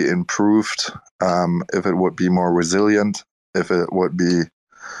be improved, if it would be more resilient, if it would be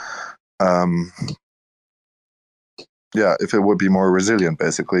Yeah, if it would be more resilient,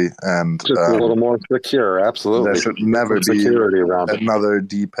 basically, and Just a little more secure. Absolutely. there should never Some be security around it. another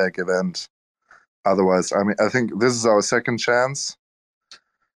DPEG event. Otherwise, I mean, I think this is our second chance.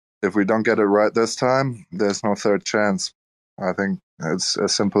 If we don't get it right this time, there's no third chance. I think it's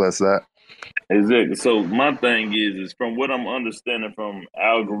as simple as that. Exactly. So my thing is from what I'm understanding from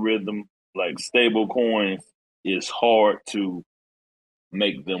algorithm, like stable coins, it's hard to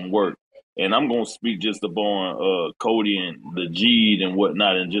make them work. And I'm gonna speak just upon Cody and the G'd and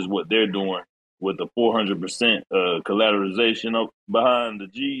whatnot, and just what they're doing with the 400% collateralization up behind the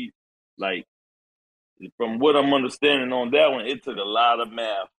G. Like from what I'm understanding on that one, it took a lot of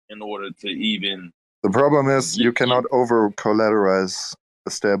math in order to even. The problem is you cannot over collateralize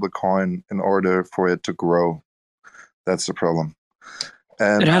a stable coin in order for it to grow. That's the problem.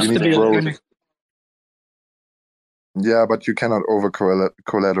 And It has you to need be growth. organic. Yeah, but you cannot over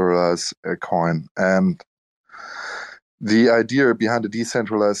collateralize a coin. And the idea behind a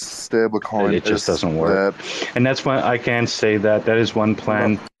decentralized stable coin It just doesn't work. And that's why I can say that is one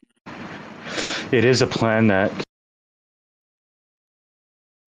plan. It is a plan that,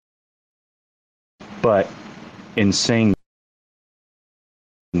 but in saying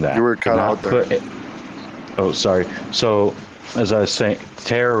that, you were cut out there. Oh, sorry. So, as I was saying,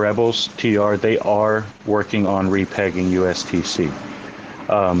 Terra Rebels, TR, they are working on repegging USTC.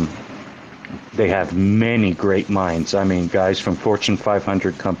 They have many great minds. I mean, guys from Fortune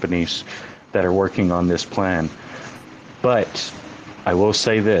 500 companies that are working on this plan. But I will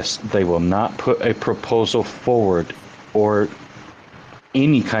say this, they will not put a proposal forward or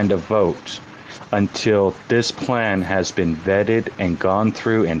any kind of vote until this plan has been vetted and gone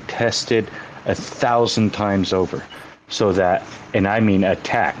through and tested 1,000 times over. So that, and I mean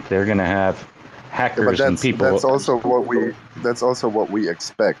attacked, they're going to have hackers and people. That's also what we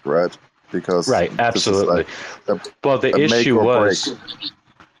expect, right? Because right, absolutely. Well, the issue was,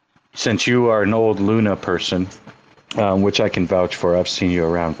 since you are an old Luna person, which I can vouch for, I've seen you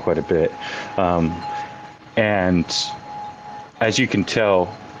around quite a bit, and as you can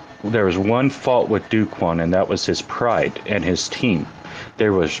tell, there was one fault with Duquan, and that was his pride and his team.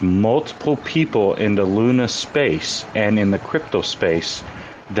 There was multiple people in the Luna space and in the crypto space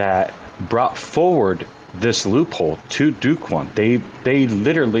that brought forward this loophole to Duquan. They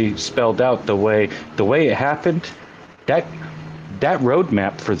literally spelled out the way it happened. That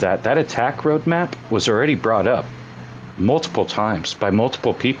roadmap for that attack roadmap was already brought up multiple times by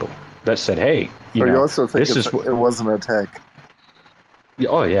multiple people that said, "Hey, you also think it was an attack?"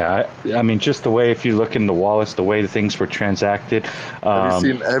 Oh yeah, I mean, just the way, if you look in the wallets, the way the things were transacted.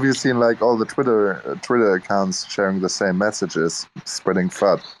 Have you seen like all the Twitter accounts sharing the same messages, spreading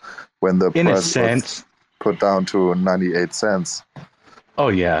FUD when the price was put down to 98 cents? Oh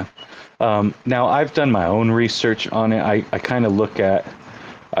yeah. Now I've done my own research on it. I kind of look at,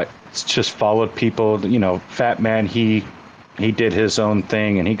 I just followed people. You know, Fat Man, he did his own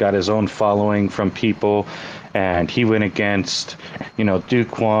thing and he got his own following from people. And he went against,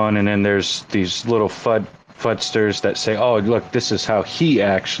 Duquan, and then there's these little fudsters that say, oh, look, this is how he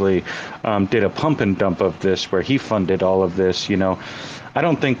actually did a pump and dump of this, where he funded all of this, I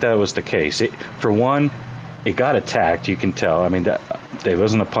don't think that was the case. For one, it got attacked, you can tell. I mean, it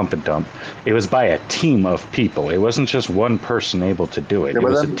wasn't a pump and dump. It was by a team of people. It wasn't just one person able to do it. It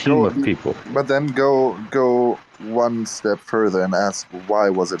was a team of people. But then go one step further and ask, why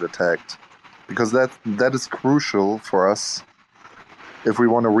was it attacked? Because that is crucial for us if we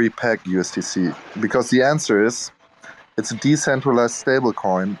want to repeg USTC. Because the answer is, it's a decentralized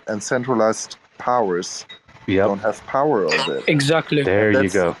stablecoin, and centralized powers don't have power over it. Exactly. There you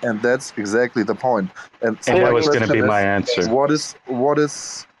go. And that's exactly the point. And that was going to be my answer. What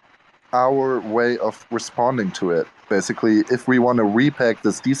is our way of responding to it? Basically, if we want to repeg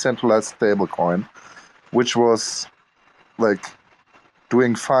this decentralized stablecoin, which was like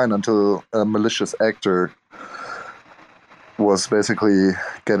doing fine until a malicious actor was basically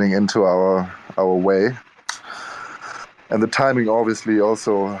getting into our way. And the timing obviously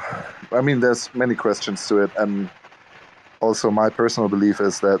also, I mean, there's many questions to it. And also my personal belief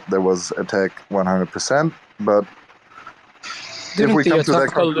is that there was attack 100%. But if we come to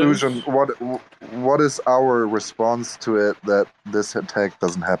that conclusion, what is our response to it that this attack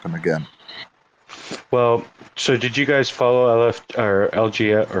doesn't happen again? Well, so did you guys follow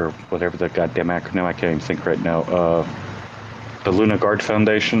LG or whatever the goddamn acronym? I can't even think right now. The Luna Guard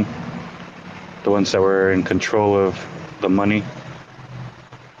Foundation, the ones that were in control of the money,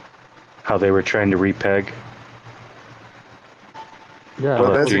 how they were trying to repeg. Yeah.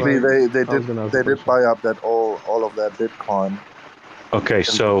 Well, basically, they did buy up that all of that Bitcoin. Okay,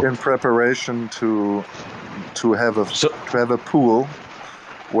 so in preparation to to have a pool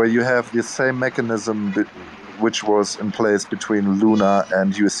where you have the same mechanism which was in place between Luna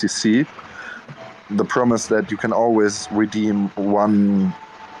and USDC. The promise that you can always redeem $1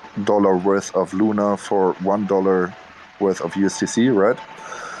 worth of Luna for $1 worth of USDC, right?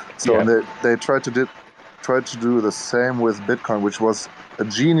 So they tried to do the same with Bitcoin, which was a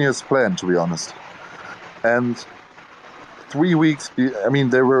genius plan, to be honest. And 3 weeks,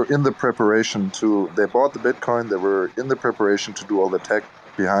 they were in the preparation they bought the Bitcoin, they were in the preparation to do all the tech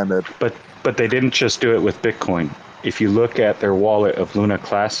behind it. But they didn't just do it with Bitcoin. If you look at their wallet of Luna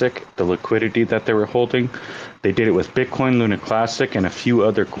Classic, the liquidity that they were holding, they did it with Bitcoin, Luna Classic, and a few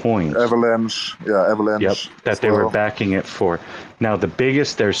other coins. Avalanche. Yep, that they were backing it for. Now,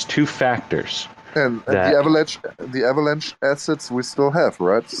 there's two factors. And the Avalanche assets we still have,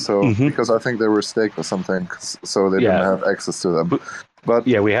 right? So because I think they were staked or something, so they didn't have access to them. But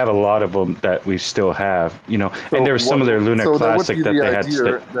yeah, we have a lot of them that we still have, and there was some of their Luna Classic that they had.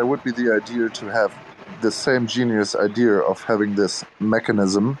 There would be the idea to have the same genius idea of having this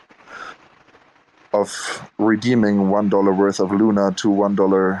mechanism of redeeming $1 worth of Luna to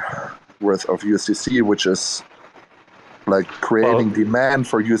 $1 worth of USDC, which is like creating demand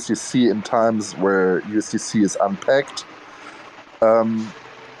for USDC in times where USDC is unpacked,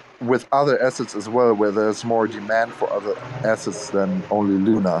 with other assets as well, where there's more demand for other assets than only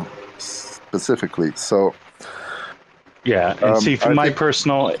Luna specifically. So yeah, and see, from my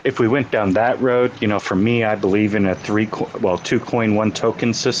personal, if we went down that road, for me, I believe in a 2 coin, 1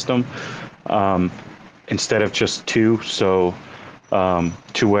 token system, instead of just 2. So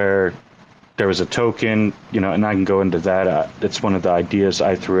to where there was a token, and I can go into that. That's one of the ideas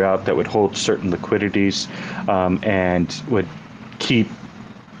I threw out that would hold certain liquidities, and would keep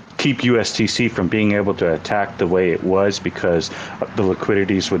USDC from being able to attack the way it was, because the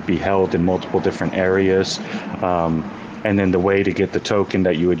liquidities would be held in multiple different areas. And then the way to get the token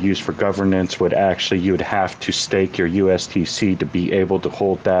that you would use for governance would you would have to stake your USDC to be able to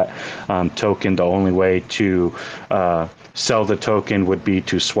hold that token. The only way to sell the token would be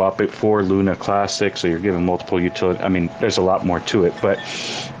to swap it for Luna Classic. So you're given multiple utility. There's a lot more to it, but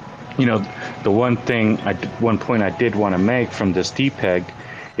the one point I did want to make from this DPEG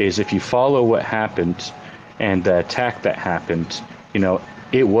is, if you follow what happened and the attack that happened,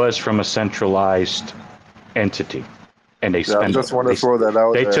 it was from a centralized entity. And they spent. I just want to throw that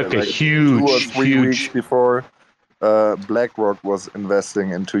out. They took a huge, 2 or 3 weeks before BlackRock was investing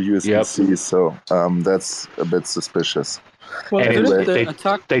into USDC, so that's a bit suspicious. Well, anyway,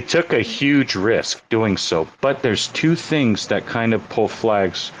 they took a huge risk doing so. But there's 2 things that kind of pull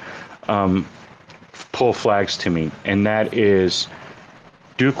flags to me, and that is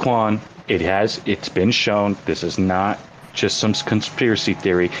Do Kwon. It's been shown. This is not just some conspiracy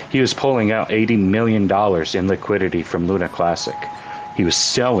theory. He was pulling out $80 million in liquidity from Luna Classic. He was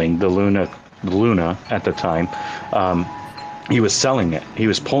selling the Luna at the time. He was selling it. He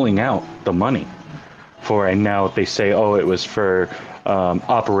was pulling out the money for, and now they say, it was for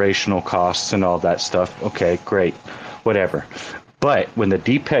operational costs and all that stuff. Okay, great, whatever. But when the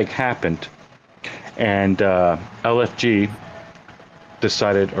DPEG happened and LFG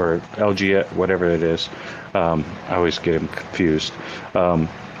decided, or LG, whatever it is, I always get them confused.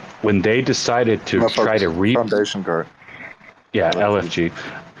 When they decided to try to Foundation Guard. Yeah, LFG.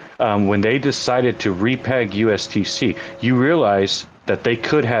 When they decided to repeg USDC, you realize that they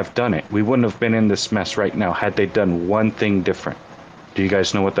could have done it. We wouldn't have been in this mess right now had they done one thing different. Do you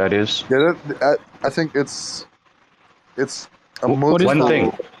guys know what that is? Yeah, I think it's a one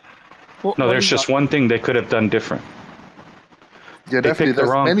thing. No, there's just one thing they could have done different. Yeah, definitely.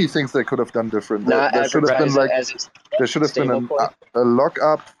 There's many things they could have done different. There should have been a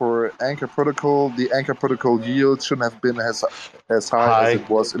lockup for Anchor Protocol. The Anchor Protocol yield shouldn't have been as high as it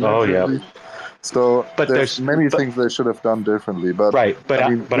was initially. So there's many things they should have done differently. But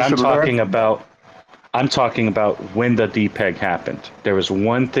I'm talking about when the DPEG happened. There was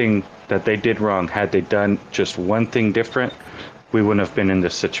one thing that they did wrong. Had they done just one thing different, we wouldn't have been in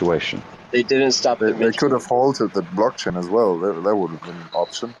this situation. They didn't stop it. They could have halted the blockchain as well. That would have been an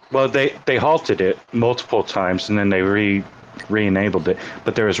option. Well, they halted it multiple times, and then they re-enabled it.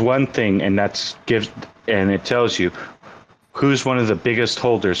 But there is one thing, and it tells you who's one of the biggest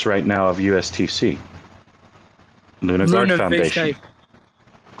holders right now of USTC. Luna Guard Foundation.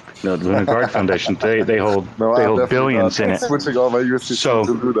 No, the Luna Guard Foundation. They hold billions in it. Switching all my USTC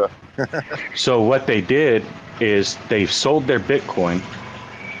to Luna. So what they did is they sold their Bitcoin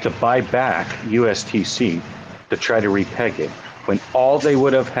to buy back USTC to try to repeg it, when all they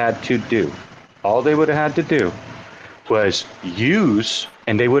would have had to do was use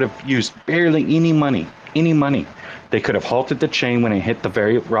and they would have used barely any money. They could have halted the chain when it hit the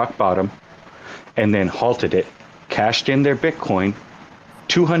very rock bottom, and then halted it, cashed in their Bitcoin,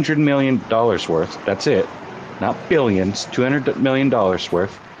 $200 million worth. That's it, not billions. $200 million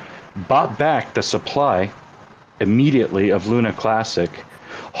worth. Bought back the supply immediately of Luna Classic,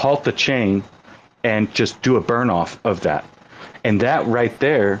 halt the chain, and just do a burn off of that. And that right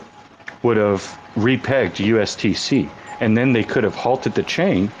there would have repegged USTC. And then they could have halted the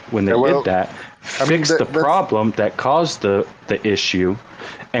chain when they did that, fixed the problem that caused the issue,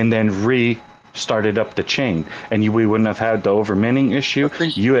 and then restarted up the chain. And we wouldn't have had the over-minting issue.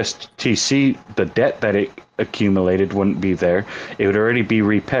 USTC, the debt that it accumulated wouldn't be there. It would already be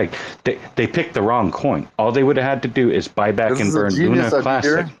repegged. They picked the wrong coin. All they would have had to do is buy back and burn Luna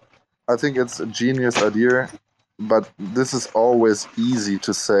Classic. I think it's a genius idea, but this is always easy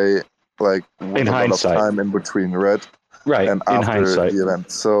to say, like, with in a hindsight. lot of time in between, right? Right, and in after hindsight. the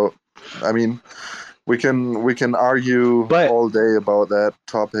event. So, I mean, we can argue all day about that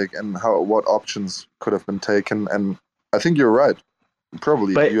topic and what options could have been taken. And I think you're right.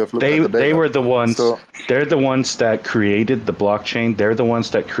 Probably, but you have looked at the data. They were the ones. They're the ones that created the blockchain. They're the ones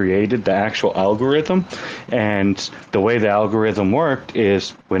that created the actual algorithm. And the way the algorithm worked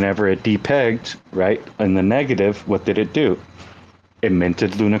is whenever it depegged, right, in the negative, what did it do? It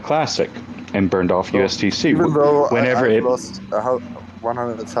minted Luna Classic and burned off USTC. Even though whenever I it lost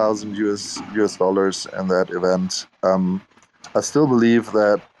 $100,000 US dollars in that event, I still believe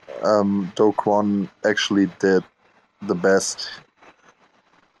that Do Kwon actually did the best.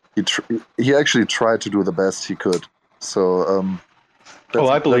 He actually tried to do the best he could. So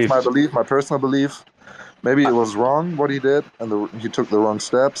I believe that's my belief, my personal belief. Maybe it was wrong what he did, and he took the wrong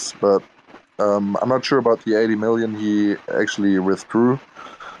steps, but I'm not sure about the 80 million he actually withdrew.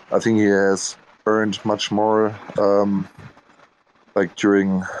 I think he has earned much more, from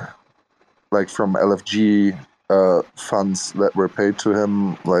LFG funds that were paid to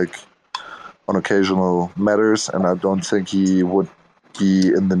him, like on occasional matters, and I don't think he would be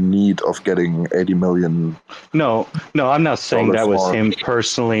in the need of getting 80 million. No, I'm not saying that was more. him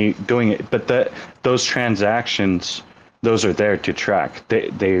personally doing it, but those transactions, those are there to track.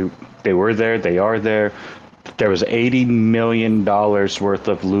 They were there. They are there. There was $80 million worth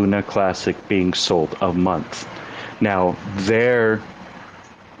of Luna Classic being sold a month. Now, their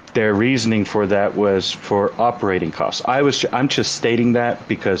reasoning for that was for operating costs. I'm just stating that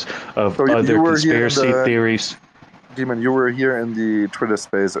because of other conspiracy theories. Demon, you were here in the Twitter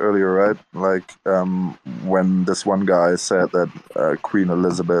space earlier, right? Like when this one guy said that Queen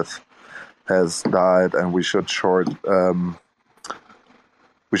Elizabeth has died and we should short.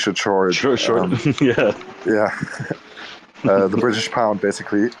 Short. Yeah. The British pound,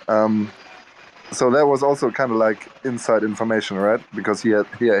 basically. So that was also kind of like inside information, right? Because he had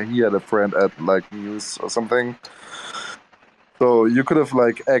a friend at like news or something. So you could have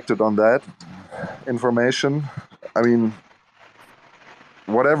like acted on that information. I mean,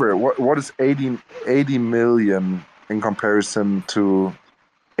 whatever. What is 80 million in comparison to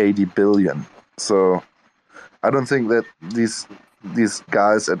 80 billion? So I don't think that these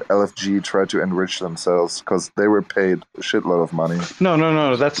guys at LFG try to enrich themselves because they were paid a shitload of money.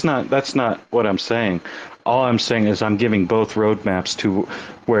 No. That's not what I'm saying. All I'm saying is I'm giving both roadmaps to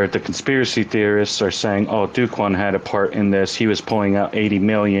where the conspiracy theorists are saying, oh, Do Kwon had a part in this. He was pulling out 80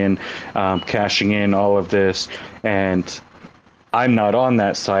 million, cashing in all of this. And I'm not on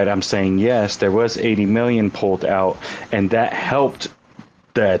that side. I'm saying, yes, there was 80 million pulled out, and that helped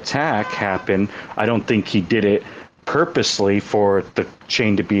the attack happen. I don't think he did it purposely for the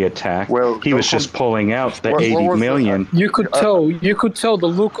chain to be attacked. Well, he was just pulling out the 80 million. You could tell the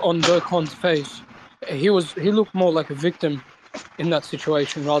look on Do Kwon's face. He looked more like a victim in that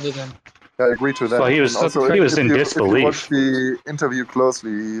situation rather than. I agree to that. Well, he was in disbelief. If you watch the interview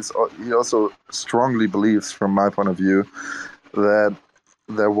closely, he also strongly believes, from my point of view, that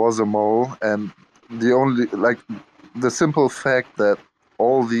there was a mole, and the simple fact that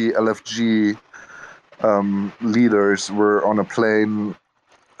all the LFG leaders were on a plane.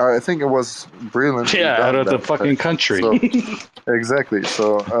 I think it was brilliant. Yeah, out of the fucking country. So, exactly.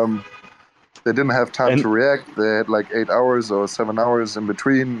 So they didn't have time to react. They had like 8 hours or 7 hours in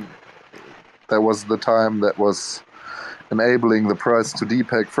between. That was the time that was enabling the price to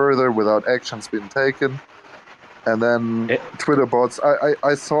depeg further without actions being taken. And then Twitter bots.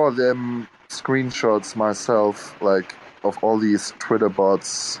 I saw them screenshots myself, like of all these Twitter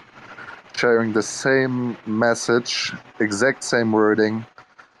bots sharing the same message, exact same wording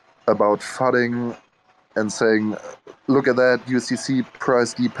about FUDing and saying, look at that, USDC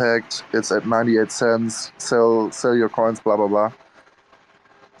price depegged, it's at 98 cents, sell your coins, blah, blah, blah.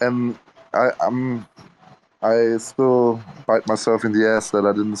 and I still bite myself in the ass that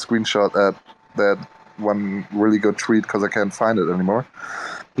I didn't screenshot that one really good tweet because I can't find it anymore.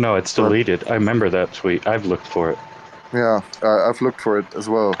 No, it's deleted. I remember that tweet. I've looked for it. Yeah, I've looked for it as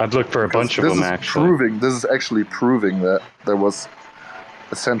well. I've looked for a bunch of them, actually. This is actually proving that there was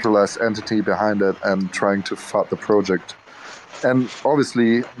a centralized entity behind it and trying to fund the project. And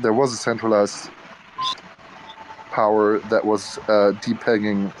obviously, there was a centralized power that was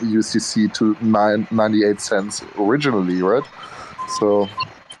depegging UCC to 98 cents originally, right? So,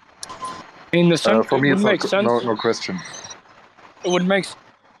 in the sense, for me, it would make sense. No question. It would make,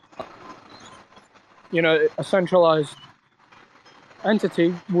 a centralized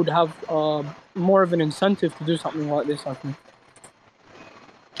entity would have more of an incentive to do something like this, I think.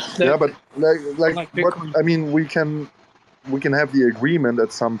 Yeah, but like what I mean, we can have the agreement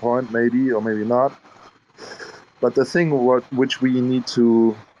at some point, maybe or maybe not. But the thing which we need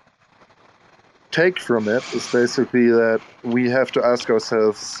to take from it is basically that we have to ask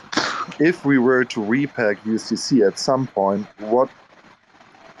ourselves, if we were to repeg UCC at some point, what?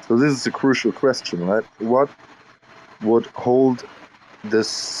 So this is a crucial question, right? What would hold this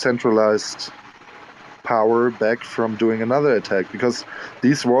centralized power back from doing another attack? Because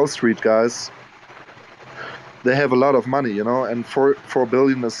these Wall Street guys, they have a lot of money, and 4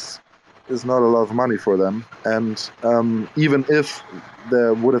 billion is not a lot of money for them. And even if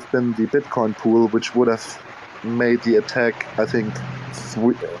there would have been the Bitcoin pool, which would have made the attack, I think,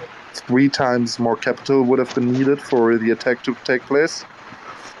 three times more capital would have been needed for the attack to take place.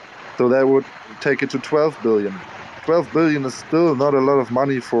 So that would take it to 12 billion. 12 billion is still not a lot of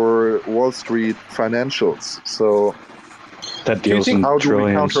money for Wall Street financials. So that deals in how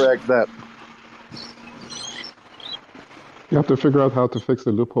trillions. Do we counteract that? You have to figure out how to fix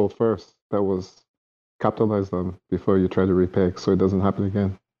the loophole first that was capitalized on before you try to repeg, so it doesn't happen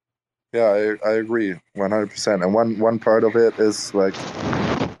again. Yeah, I agree 100%. And one part of it is like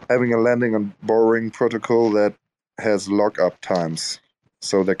having a lending and borrowing protocol that has lockup times,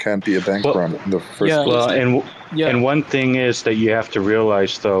 so there can't be a bank run in the first place. Well, and one thing is that you have to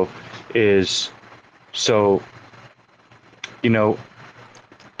realize, though, is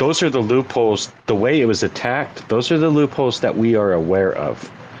those are the loopholes. The way it was attacked, those are the loopholes that we are aware of.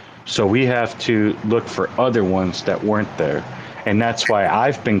 So we have to look for other ones that weren't there. And that's why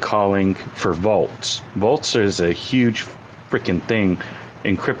I've been calling for vaults. Vaults is a huge freaking thing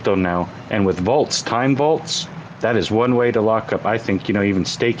in crypto now. And with vaults, time vaults, that is one way to lock up. I think, even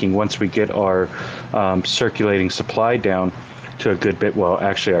staking, once we get our circulating supply down to a good bit, well,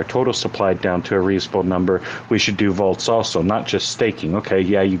 actually our total supply down to a reasonable number, we should do vaults also, not just staking. Okay,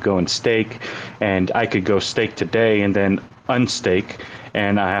 yeah, you go and stake, and I could go stake today and then unstake,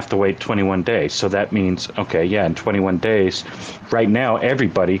 and I have to wait 21 days. So that means, okay, yeah, in 21 days, right now,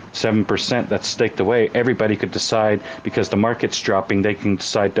 everybody, 7% that's staked away, everybody could decide, because the market's dropping, they can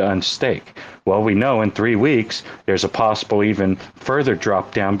decide to unstake. Well, we know in 3 weeks, there's a possible even further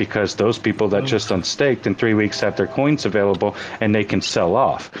drop down, because those people that just unstaked in 3 weeks have their coins available and they can sell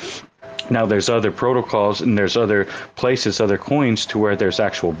off. Now, there's other protocols and there's other places, other coins to where there's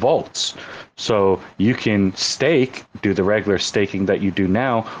actual vaults. So you can stake, do the regular staking that you do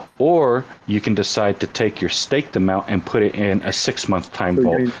now, or you can decide to take your staked amount and put it in a 6-month time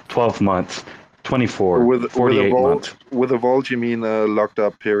vault, 12-month, 24, 48 month. With a vault, you mean a locked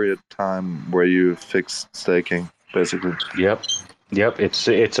up period time where you fix staking, basically. Yep, it's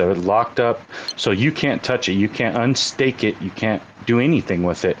a locked up, so you can't touch it, you can't unstake it, you can't do anything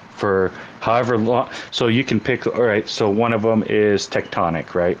with it for however long. So you can pick, all right, so one of them is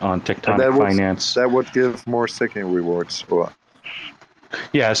Tectonic, right, on Tectonic Finance. That would give more staking rewards.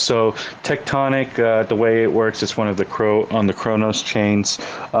 Yeah, so Tectonic, the way it works, it's one of the on the Kronos chains.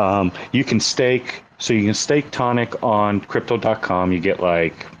 You can stake, so you can stake Tonic on Crypto.com. You get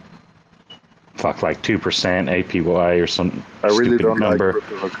like 2% APY or some I really don't number. like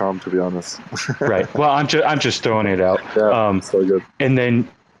Crypto.com, to be honest. Right. Well, I'm just throwing it out. Yeah, so good. And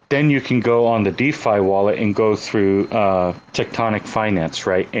then you can go on the DeFi wallet and go through Tectonic Finance,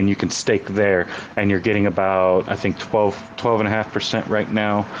 right? And you can stake there, and you're getting about, I think, 12.5% right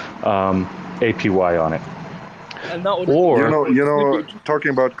now APY on it. And that would, talking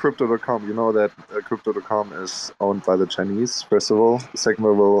about Crypto.com, you know that Crypto.com is owned by the Chinese, first of all. Second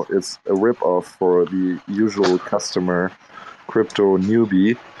of all, it's a rip-off for the usual customer crypto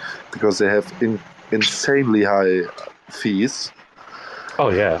newbie, because they have insanely high fees. Oh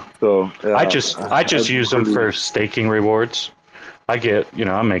yeah. So yeah, I just use them for staking rewards. I get,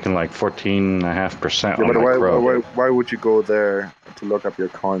 I'm making like 14.5% on my Crow. Why would you go there to lock up your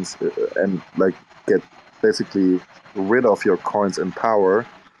coins and like get basically rid of your coins in power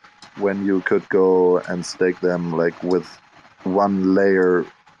when you could go and stake them like with one layer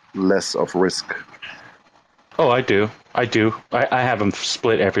less of risk? Oh, I do. I have them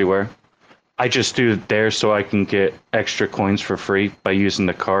split everywhere. I just do there so I can get extra coins for free by using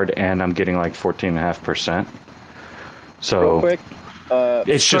the card, and I'm getting like 14.5%. So Real quick,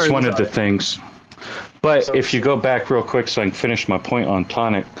 it's just one of the things. But So- if you go back real quick, so I can finish my point on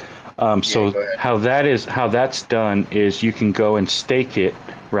tonic. So go ahead. how that's done is you can go and stake it,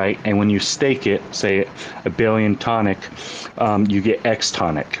 right? And when you stake it, say a billion tonic, you get X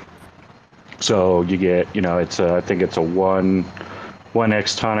tonic. So you get, I think it's a one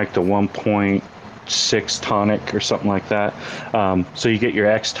X tonic to 1.6 tonic or something like that. So you get your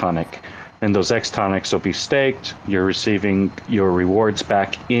X tonic, and those X tonics will be staked. You're receiving your rewards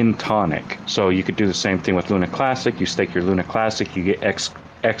back in tonic. So you could do the same thing with Luna Classic. You stake your Luna Classic, you get X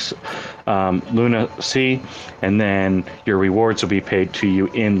Luna C, and then your rewards will be paid to you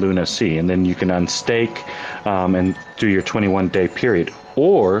in Luna C, and then you can unstake and do your 21-day period.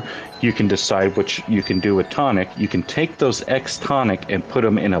 Or you can decide what you can do with tonic. You can take those X tonic and put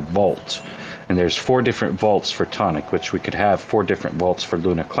them in a vault. And there's 4 different vaults for tonic, which we could have 4 different vaults for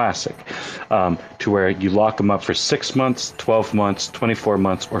Luna Classic, to where you lock them up for 6 months, 12 months, 24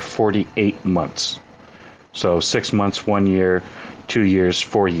 months, or 48 months. So 6 months, 1 year, 2 years,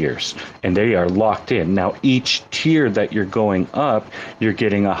 4 years, and they are locked in. Now, each tier that you're going up, you're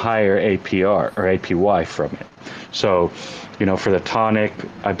getting a higher APR or APY from it. So, for the tonic,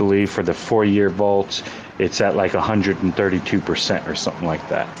 I believe for the 4-year vaults, it's at like 132% or something like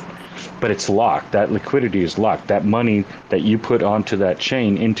that. But it's locked. That liquidity is locked. That money that you put onto that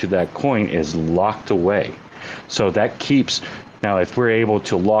chain, into that coin, is locked away. So that keeps, now if we're able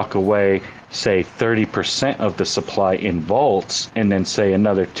to lock away, say 30% of the supply in vaults, and then say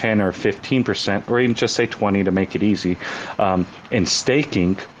another 10 or 15%, or even just say 20 to make it easy, in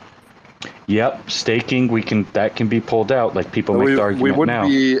staking. Yep, staking, that can be pulled out. Like people make the argument we wouldn't now.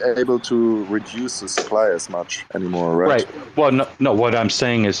 be able to reduce the supply as much anymore, right? Right. Well, no. What I'm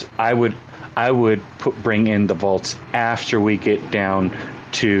saying is, I would bring in the vaults after we get down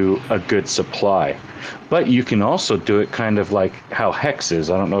to a good supply. But you can also do it kind of like how Hex is.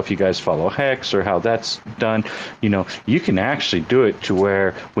 I don't know if you guys follow Hex or how that's done. You can actually do it to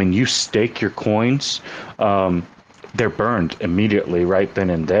where when you stake your coins, they're burned immediately right then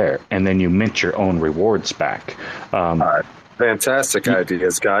and there, and then you mint your own rewards back. Fantastic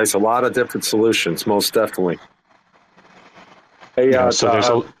ideas, guys. A lot of different solutions, most definitely. Hey,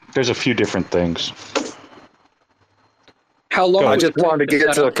 so there's a few different things. How long? I just wanted to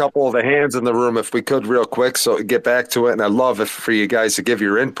get to a couple of the hands in the room, if we could, real quick, so get back to it. And I'd love for you guys to give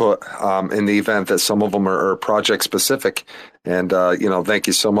your input in the event that some of them are project specific. And thank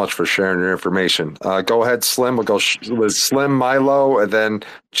you so much for sharing your information. Go ahead, Slim. We'll go with Slim, Milo, and then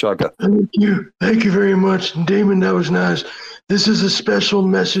Chugga. Thank you very much, Damon. That was nice. This is a special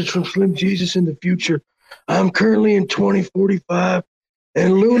message from Slim Jesus in the future. I'm currently in 2045,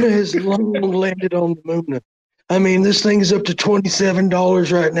 and Luna has long landed on the moon. I mean, this thing is up to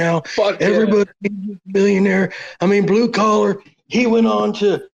 $27 right now. Everybody's a millionaire. I mean, blue collar, he went on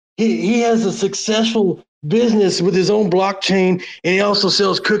to, he has a successful business with his own blockchain, and he also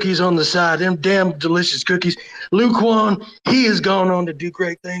sells cookies on the side, them damn delicious cookies. Luke Wan, he has gone on to do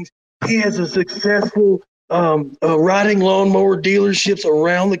great things. He has a successful riding lawnmower dealerships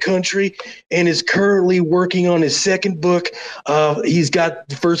around the country, and is currently working on his second book. He's got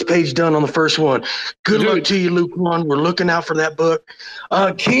the first page done on the first one. Good luck to you, Luke Wan. We're looking out for that book.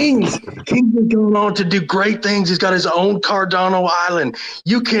 King's been going on to do great things. He's got his own Cardano island.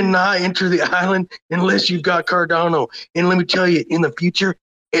 You cannot enter the island unless you've got Cardano. And let me tell you, in the future,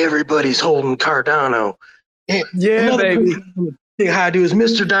 everybody's holding Cardano. Yeah, baby. Say hi to is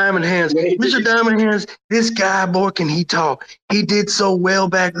Mr. Diamond Hands. Mr. Diamond Hands, this guy, boy, can he talk. He did so well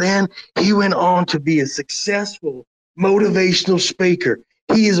back then. He went on to be a successful motivational speaker.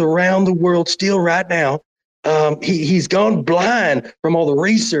 He is around the world still right now. He's gone blind from all the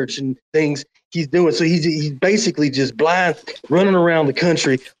research and things he's doing. So he's basically just blind, running around the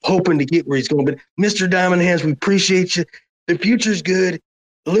country, hoping to get where he's going. But Mr. Diamond Hands, we appreciate you. The future's good.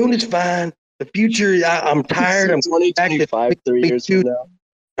 Luna's fine. The future, I'm tired. I'm 2025, 3 years from now.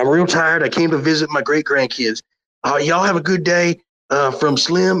 I'm real tired. I came to visit my great grandkids. Y'all have a good day. From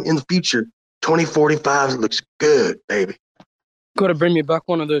Slim in the future. 2045 looks good, baby. Got to bring me back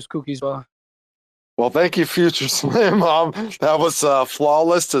one of those cookies, bar. Well, thank you, Future Slim. That was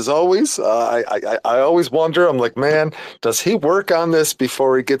flawless as always. I always wonder. I'm like, man, does he work on this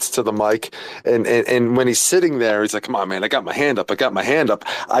before he gets to the mic? And when he's sitting there, he's like, come on, man, I got my hand up. I got my hand up.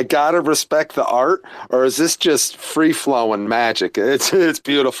 I gotta respect the art, or is this just free flowing magic? It's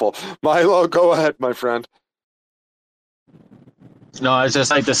beautiful. Milo, go ahead, my friend. No, I was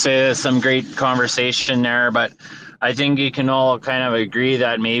just like to say there's some great conversation there, but I think you can all kind of agree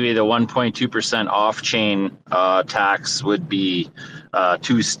that maybe the 1.2% off-chain tax would be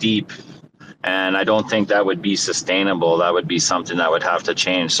too steep, and I don't think that would be sustainable. That would be something that would have to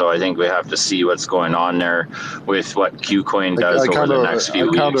change. So I think we have to see what's going on there with what KuCoin does over the next few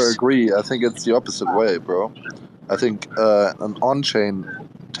weeks. I kind of agree. I think it's the opposite way, bro. I think an on-chain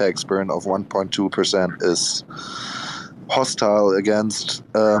tax burn of 1.2% is hostile against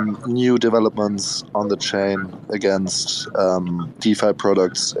new developments on the chain, against DeFi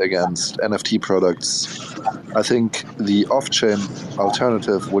products, against NFT products. I think the off-chain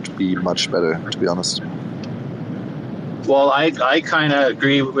alternative would be much better, to be honest. Well, I kind of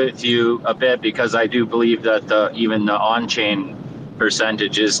agree with you a bit, because I do believe that even the on-chain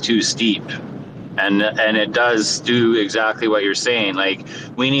percentage is too steep. And it does do exactly what you're saying. Like,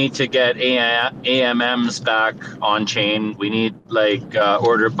 we need to get AMMs back on chain. We need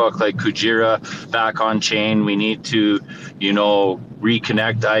order book like Kujira back on chain. We need to,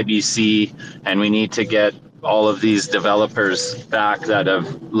 reconnect IBC, and we need to get all of these developers back that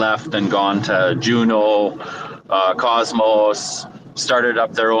have left and gone to Juno, Cosmos, started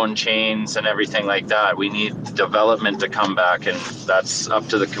up their own chains and everything like that. We need development to come back, and that's up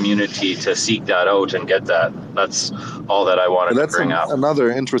to the community to seek that out and get that. That's all that I wanted to bring up. Another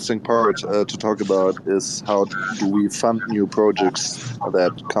interesting part to talk about is how do we fund new projects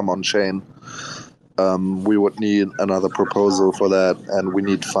that come on chain. We would need another proposal for that, and we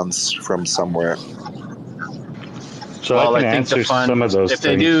need funds from somewhere. So I think the fund, some of those if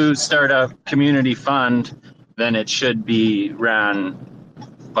they do start a community fund, then it should be ran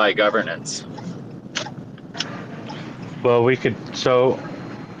by governance. Well, we could so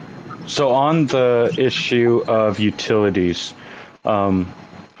on the issue of utilities,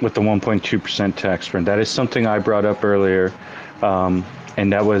 with the 1.2% tax burn, that is something I brought up earlier,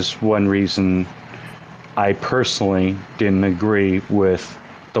 and that was one reason I personally didn't agree with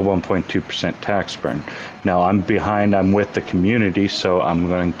the 1.2% tax burn. Now I'm with the community, so I'm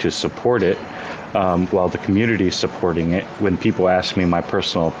going to support it. While the community is supporting it, when people ask me my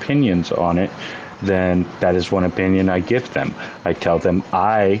personal opinions on it, then that is one opinion I give them. I tell them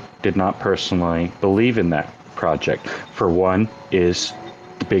I did not personally believe in that project. For one is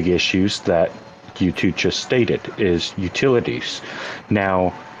the big issues that you two just stated, is utilities.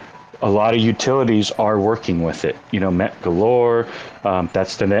 Now, a lot of utilities are working with it. Met Galore,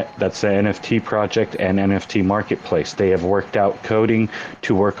 that's the NFT project and NFT marketplace. They have worked out coding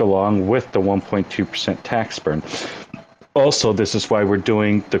to work along with the 1.2% tax burn. Also, this is why we're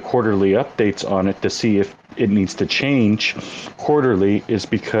doing the quarterly updates on it to see if it needs to change quarterly, is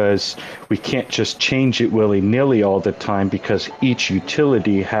because we can't just change it willy-nilly all the time, because each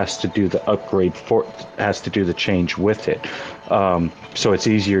utility has to do the upgrade has to do the change with it. So it's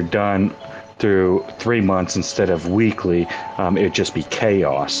easier done through 3 months instead of weekly. It'd just be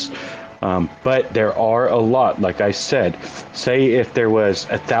chaos. But there are a lot, like I said, say if there was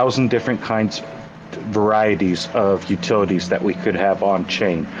 1,000 different varieties of utilities that we could have on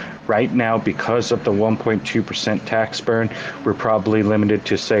chain. Right now, because of the 1.2% tax burn, we're probably limited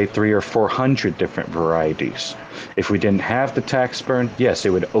to, say, 300 or 400 different varieties. If we didn't have the tax burn, yes,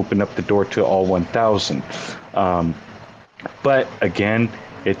 it would open up the door to all 1,000. But again,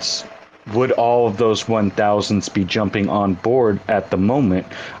 would all of those 1,000s be jumping on board at the moment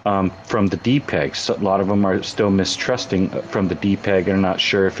from the DPEGs? A lot of them are still mistrusting from the DPEG and are not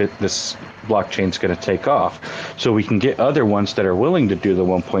sure if this blockchain's going to take off. So we can get other ones that are willing to do the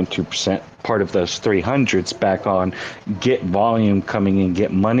 1.2%, part of those 300s back on, get volume coming in,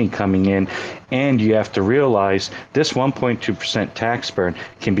 get money coming in. And you have to realize this 1.2% tax burn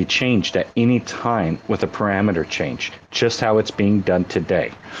can be changed at any time with a parameter change, just how it's being done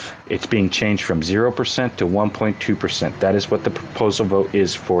today. It's being changed from 0% to 1.2%. That is what the proposal vote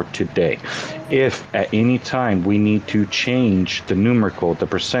is for today. If at any time we need to change the numerical, the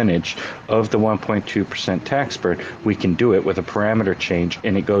percentage of the 1.2% tax burn, we can do it with a parameter change,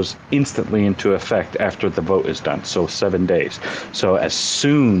 and it goes instantly into effect after the vote is done, so 7 days. So as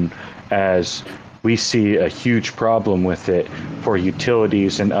soon as we see a huge problem with it for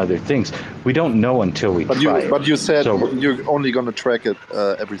utilities and other things. We don't know until we try it. But you said So, you're only going to track it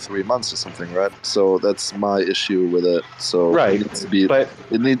every 3 months or something, right? So that's my issue with it. So right, it needs to be, but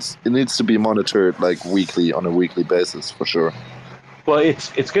it needs to be monitored like weekly, on a weekly basis for sure. well,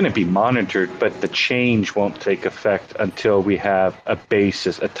 it's going to be monitored, but the change won't take effect until we have a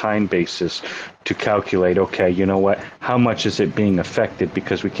basis, a time basis to calculate, okay, you know what, how much is it being affected?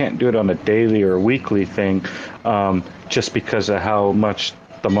 Because we can't do it on a daily or a weekly thing just because of how much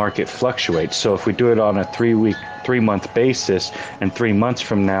the market fluctuates. So if we do it on a 3-month basis, and 3 months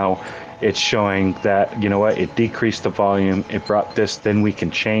from now, it's showing that, you know what, it decreased the volume, it brought this, then we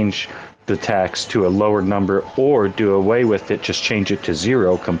can change the tax to a lower number or do away with it, just change it to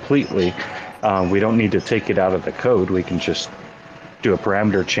 0 completely. We don't need to take it out of the code. We can just do a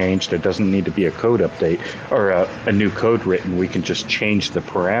parameter change. There doesn't need to be a code update or a new code written. We can just change the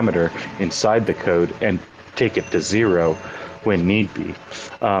parameter inside the code and take it to 0 when need be.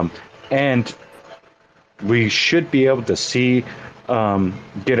 And we should be able to see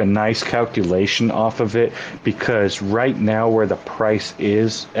get a nice calculation off of it, because right now where the price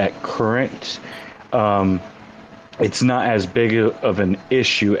is at current, it's not as big of an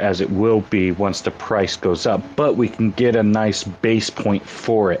issue as it will be once the price goes up, but we can get a nice base point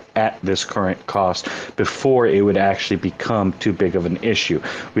for it at this current cost before it would actually become too big of an issue.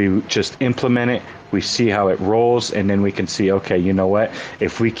 We just implement it, we see how it rolls, and then we can see, okay, you know what,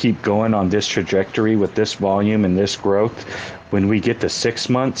 if we keep going on this trajectory with this volume and this growth, when we get to 6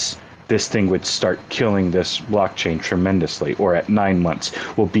 months, this thing would start killing this blockchain tremendously. Or at 9 months,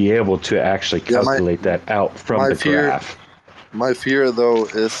 we'll be able to actually calculate that out from the graph. My fear, though,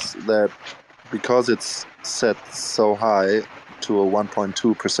 is that because it's set so high to a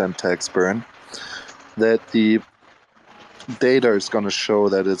 1.2% tax burn, that the data is going to show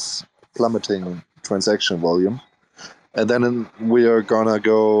that it's plummeting transaction volume, and then we are gonna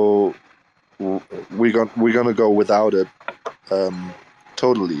go. We're gonna go without it.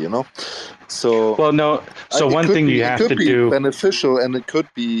 Totally, you know. So well, no. So one thing you have to do, it could be beneficial, and it could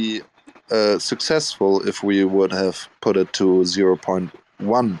be successful if we would have put it to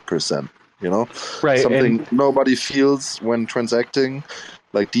 0.1%. You know, right? Something nobody feels when transacting,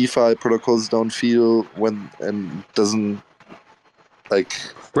 like DeFi protocols don't feel when, and doesn't like.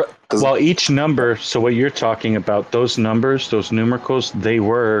 Well, each number. So what you're talking about, those numbers, those numericals, they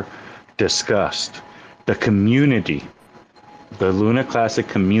were discussed. The community. The Luna Classic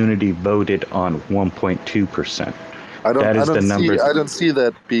community voted on 1.2%. I don't see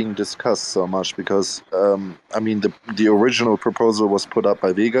that being discussed so much, because I mean the original proposal was put up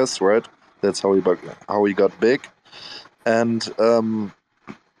by Vegas, right? That's how he got big, and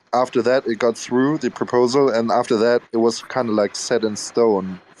after that it got through the proposal, and after that it was kind of like set in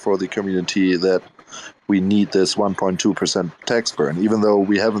stone for the community that we need this 1.2% tax burn, even though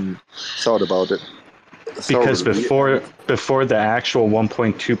we haven't thought about it. Because before the actual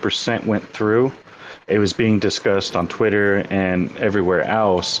 1.2% went through, it was being discussed on Twitter and everywhere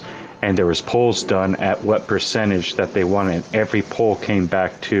else, and there was polls done at what percentage that they wanted. Every poll came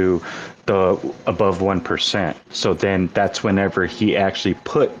back to the above 1%. So then that's whenever he actually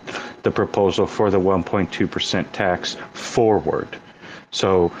put the proposal for the 1.2% tax forward.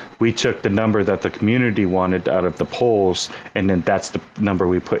 So we took the number that the community wanted out of the polls, and then that's the number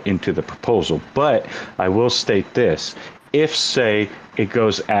we put into the proposal. But I will state this. If, say, it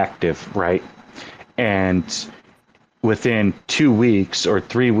goes active, right, and within 2 weeks or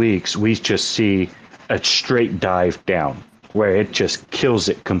 3 weeks, we just see a straight dive down, where it just kills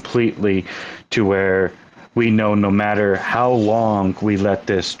it completely, to where we know no matter how long we let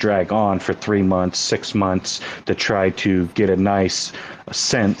this drag on for 3 months, 6 months, to try to get a nice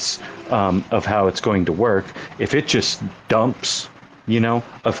sense of how it's going to work, if it just dumps, you know,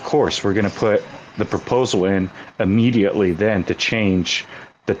 of course we're going to put the proposal in immediately then to change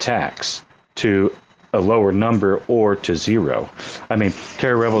the tax to a lower number or to 0. I mean,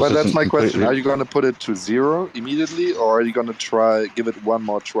 Terra Rebels. But that's my question. Are you going to put it to 0 immediately, or are you going to give it one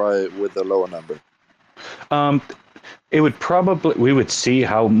more try with a lower number? It would probably, we would see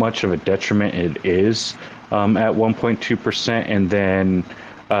how much of a detriment it is at 1.2%, and then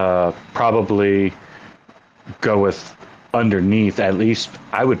probably go with underneath. At least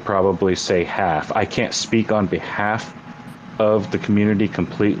I would probably say half. I can't speak on behalf of the community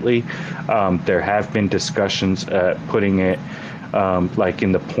completely. There have been discussions putting it like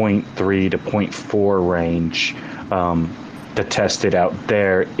in the 0.3 to 0.4 range to test it out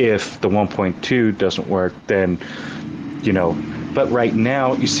there. If the 1.2 doesn't work, then, you know, but right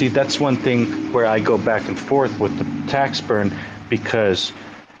now, you see, that's one thing where I go back and forth with the tax burn, because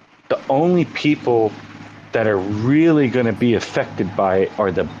the only people that are really going to be affected by it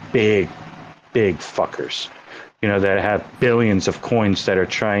are the big fuckers, that have billions of coins that are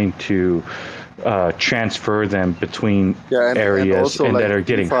trying to transfer them between areas and also that are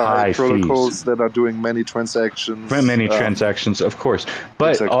getting DeFi high protocols fees. that are doing many transactions. Many transactions, of course.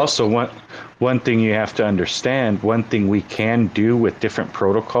 But exactly. also one thing you have to understand, one thing we can do with different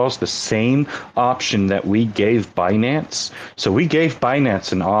protocols, the same option that we gave Binance. So we gave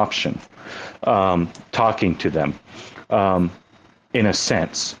Binance an option, talking to them, in a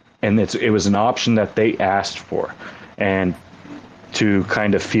sense. And it was an option that they asked for, and to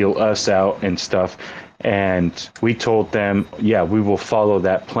kind of feel us out and stuff. And we told them, yeah, we will follow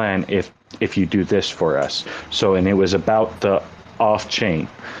that plan if you do this for us. So, and it was about the off-chain.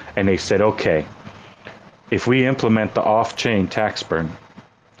 And they said, okay, if we implement the off-chain tax burn,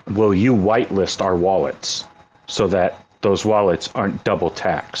 will you whitelist our wallets so that those wallets aren't double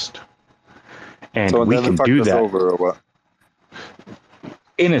taxed? And so we can do that. Over, or what?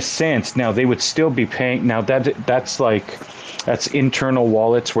 In a sense, now they would still be paying. Now that's internal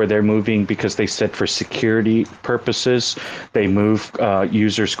wallets where they're moving, because they said for security purposes, they move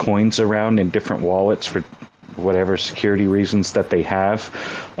users' coins around in different wallets for whatever security reasons that they have.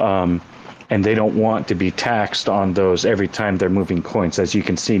 And they don't want to be taxed on those every time they're moving coins. As you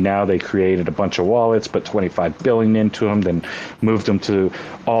can see now, they created a bunch of wallets, put 25 billion into them, then moved them to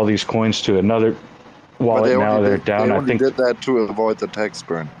all these coins to another wallet. Now they're down. They only did that to avoid the tax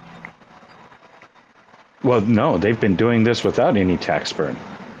burn. Well, no, they've been doing this without any tax burn.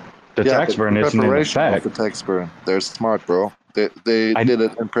 The tax burn isn't in effect. Of the tax burn. They're smart, bro. They did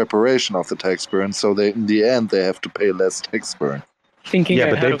it in preparation of the tax burn, so in the end they have to pay less tax burn.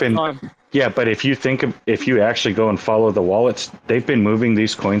 Yeah, but if you actually go and follow the wallets, they've been moving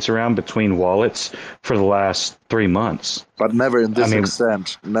these coins around between wallets for the last 3 months. But never in this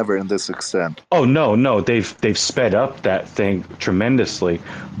extent. Never in this extent. Oh no, they've sped up that thing tremendously.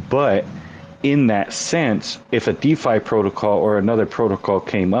 But in that sense, if a DeFi protocol or another protocol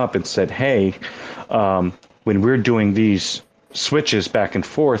came up and said, hey, when we're doing these switches back and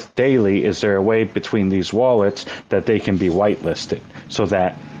forth daily, is there a way between these wallets that they can be whitelisted so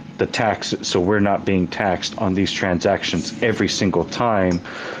that so we're not being taxed on these transactions every single time,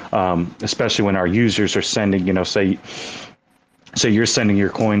 especially when our users are sending, say you're sending your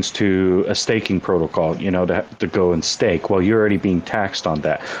coins to a staking protocol, to go and stake. Well, you're already being taxed on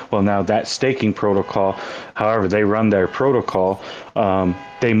that. Well, now that staking protocol, however they run their protocol,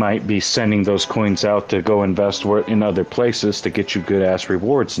 they might be sending those coins out to go invest in other places to get you good ass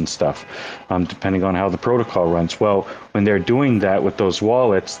rewards and stuff, depending on how the protocol runs. Well, when they're doing that with those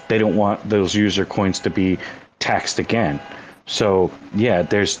wallets, they don't want those user coins to be taxed again. So yeah,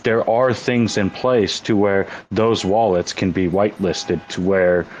 there are things in place to where those wallets can be whitelisted to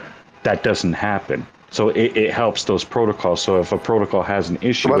where that doesn't happen. So it helps those protocols. So if a protocol has an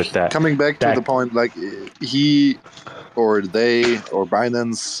issue with that, coming back to the point, like he or they or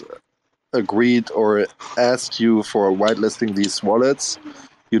Binance agreed or asked you for whitelisting these wallets,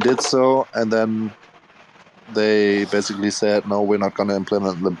 you did so, and then they basically said, no, we're not going to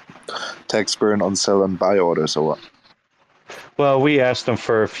implement the tax burn on sell and buy orders or what? Well, we asked them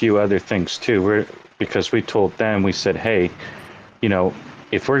for a few other things too. Because we told them, we said, hey,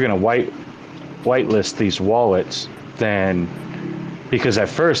 if we're going to whitelist these wallets, then, because at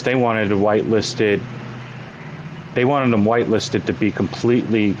first they wanted them whitelisted to be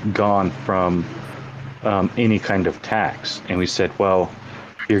completely gone from any kind of tax. And we said, well,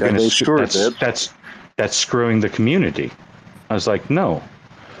 you're going to that's screwing the community. I was like, no.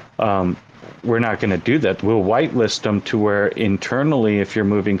 We're not going to do that. We'll whitelist them to where internally, if you're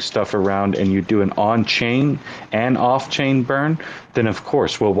moving stuff around and you do an on-chain and off-chain burn, then of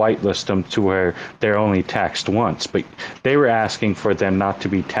course we'll whitelist them to where they're only taxed once. But they were asking for them not to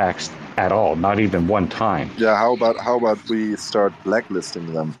be taxed at all, not even one time. Yeah, how about we start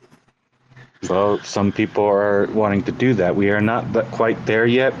blacklisting them? Well, some people are wanting to do that. We are not quite there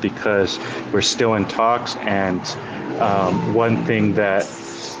yet because we're still in talks. And one thing that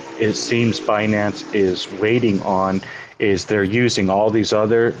it seems Binance is waiting on is they're using all these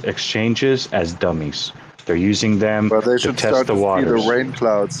other exchanges as dummies. They're using them to test the waters. See the rain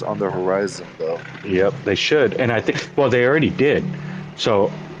clouds on the horizon, though. Yep, they should. And I think, well, they already did.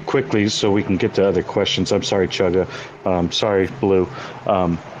 So quickly, so we can get to other questions. I'm sorry, Chugga. Sorry, Blue.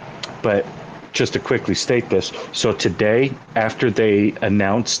 But just to quickly state this. So today, after they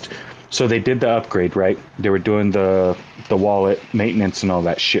announced, so they did the upgrade, right? They were doing the wallet maintenance and all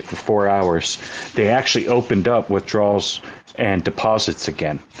that shit for 4 hours. They actually opened up withdrawals and deposits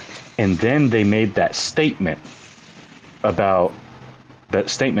again. And then they made that statement about that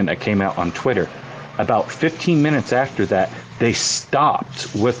statement that came out on Twitter. About 15 minutes after that, they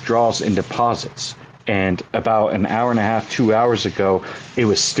stopped withdrawals and deposits. And about an hour and a half, 2 hours ago, it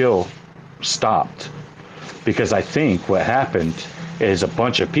was still stopped. Because I think what happened is a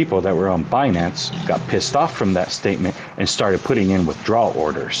bunch of people that were on Binance got pissed off from that statement and started putting in withdrawal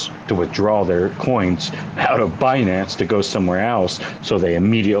orders to withdraw their coins out of Binance to go somewhere else. So they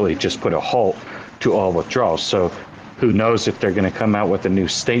immediately just put a halt to all withdrawals. So who knows if they're going to come out with a new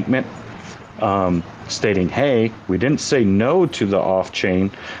statement stating, hey, we didn't say no to the off-chain.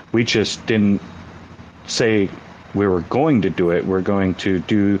 We just didn't say we were going to do it. We're going to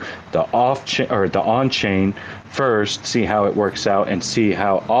do the off-chain or the on-chain first, see how it works out, and see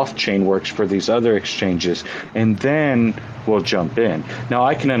how off-chain works for these other exchanges, and then we'll jump in. Now,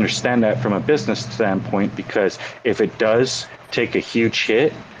 I can understand that from a business standpoint, because if it does take a huge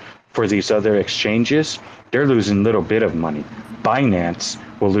hit for these other exchanges, they're losing a little bit of money. Binance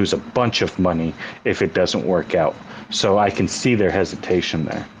will lose a bunch of money if it doesn't work out. So I can see their hesitation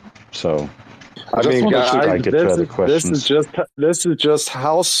there. So I mean, guys, this is just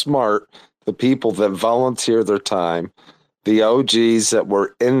how smart the people that volunteer their time, the OGs that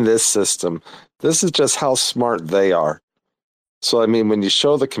were in this system, this is just how smart they are. So, I mean, when you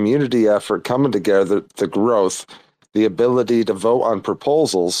show the community effort coming together, the growth, the ability to vote on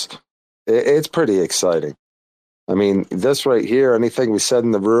proposals, it's pretty exciting. I mean, this right here, anything we said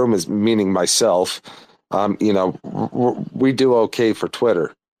in the room is meaning myself. You know, we do okay for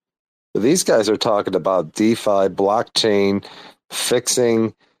Twitter. But these guys are talking about DeFi, blockchain,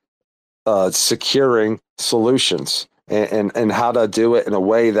 fixing, securing solutions, and how to do it in a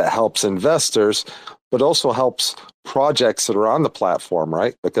way that helps investors, but also helps projects that are on the platform,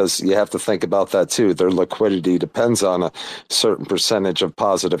 right? Because you have to think about that too. Their liquidity depends on a certain percentage of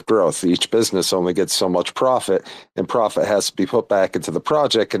positive growth. Each business only gets so much profit, and profit has to be put back into the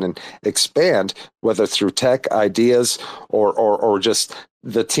project and then expand, whether through tech ideas or just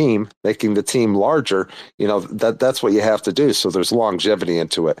the team, making the team larger. You know, that's what you have to do. So there's longevity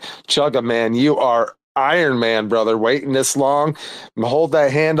into it. Chugga, man, you are Iron Man, brother. Waiting this long, hold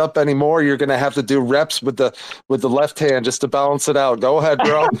that hand up anymore. You're gonna have to do reps with the left hand just to balance it out. Go ahead,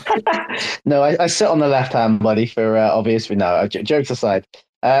 bro. No, I sit on the left hand, buddy, for obvious. No, jokes aside.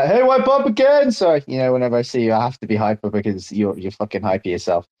 Hey, WhyPump again. So, you know, whenever I see you, I have to be hyper because you're fucking hyper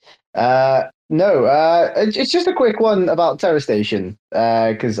yourself. It's just a quick one about Terra Station,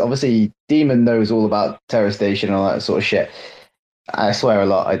 because obviously Demon knows all about Terra Station and all that sort of shit. I swear a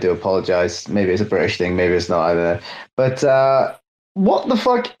lot. I do apologize. Maybe it's a British thing. Maybe it's not. I don't know. But what the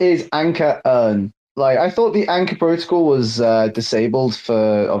fuck is Anchor Earn? Like, I thought the Anchor protocol was disabled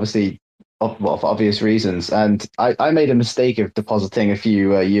for obviously for obvious reasons, and I made a mistake of depositing a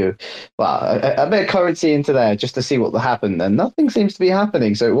few a bit of currency into there just to see what would happen, and nothing seems to be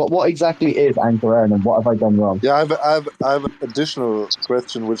happening. So what exactly is Anchor Earn, and what have I done wrong? Yeah, I have an additional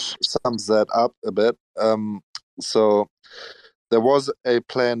question which sums that up a bit. So there was a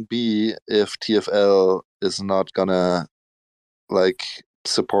plan B if TFL is not gonna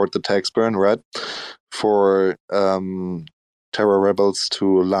support the tax burn, right? For Terra Rebels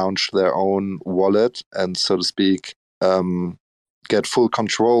to launch their own wallet and, so to speak, get full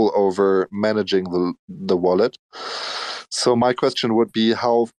control over managing the wallet. So my question would be,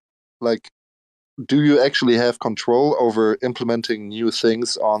 how, do you actually have control over implementing new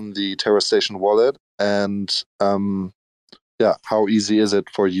things on the Terra Station wallet? And how easy is it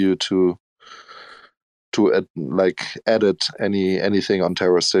for you to edit anything on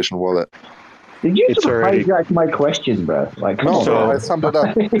Terra Station wallet? Did you hijack my question, bro? I summed it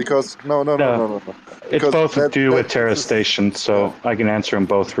up because no. It's both to do with Terra Station, so I can answer them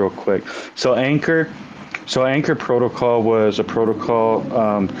both real quick. So Anchor Protocol was a protocol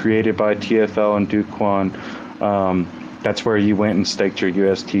created by TFL and Duquan. That's where you went and staked your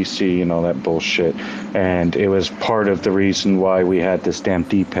USTC and all that bullshit. And it was part of the reason why we had this damn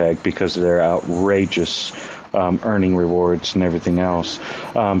DPEG, because of their outrageous earning rewards and everything else.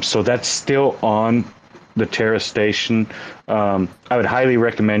 So that's still on the Terra Station. I would highly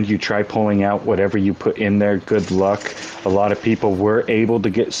recommend you try pulling out whatever you put in there. Good luck. A lot of people were able to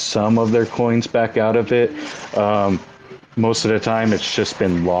get some of their coins back out of it. Most of the time it's just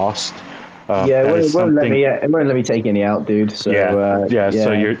been lost. It won't let me take any out, dude. So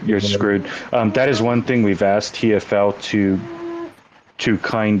so you're screwed. That is one thing we've asked TFL to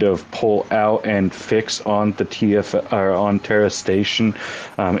kind of pull out and fix on the on Terra Station.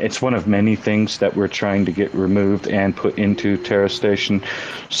 It's one of many things that we're trying to get removed and put into Terra Station.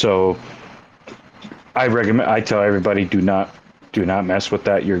 So I tell everybody, do not mess with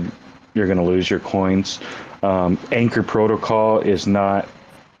that. You're going to lose your coins. Anchor protocol is not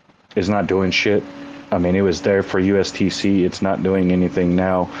doing shit. I mean, it was there for USTC. It's not doing anything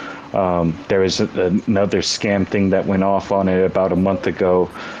now. There is another scam thing that went off on it about a month ago.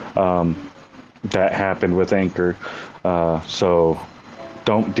 That happened with Anchor. So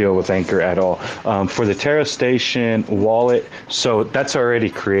don't deal with Anchor at all. For the Terra Station wallet, so that's already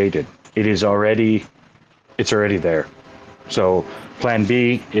created. It's already there. So Plan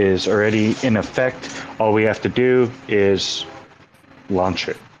B is already in effect. All we have to do is launch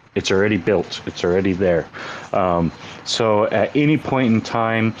it. It's already built. It's already there. So at any point in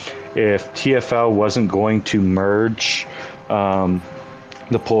time, if TFL wasn't going to merge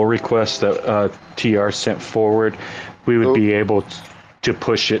the pull request that TR sent forward, we would be able to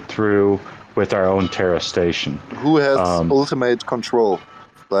push it through with our own Terra Station. Who has ultimate control?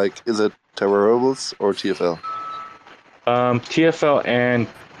 Like, is it Terra Rebels or TFL? TFL and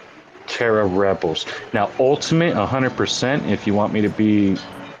Terra Rebels. Now, ultimate 100%, if you want me to be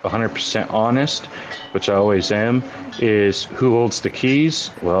 100% honest, which I always am, is who holds the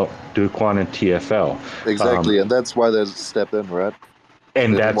keys? Well, Duquan and TFL. Exactly, and that's why they stepped in, right?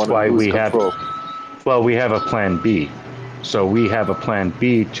 And that's why we have a plan B. So we have a plan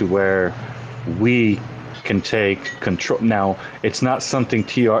B to where we can take control. Now, it's not something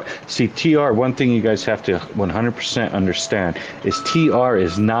TR... See, TR, one thing you guys have to 100% understand is TR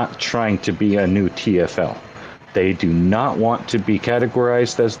is not trying to be a new TFL. They do not want to be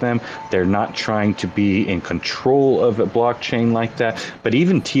categorized as them. They're not trying to be in control of a blockchain like that. But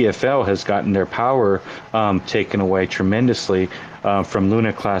even TFL has gotten their power taken away tremendously from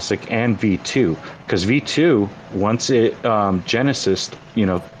Luna Classic and V2. Because V2, once it genesis,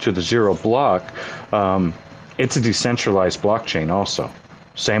 to the zero block, it's a decentralized blockchain also.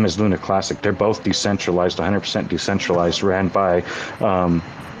 Same as Luna Classic. They're both decentralized, 100% decentralized, ran by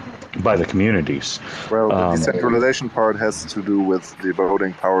the communities. Well, the decentralization part has to do with the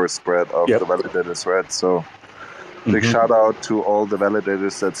voting power spread of the validators, right? So big shout out to all the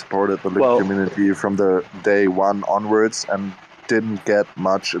validators that supported the Link community from the day one onwards and didn't get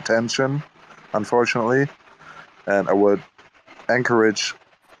much attention, unfortunately. And I would encourage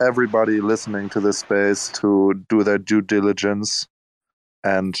everybody listening to this space to do their due diligence.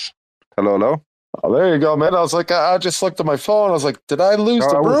 And hello? Oh, there you go, man. I was like, I just looked at my phone. I was like, did I lose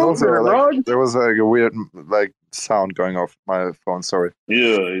the room? There was like a weird sound going off my phone. Sorry.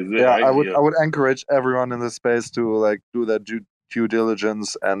 Yeah, exactly. Yeah, I would encourage everyone in this space to do their due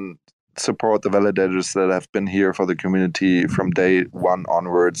diligence and support the validators that have been here for the community from day one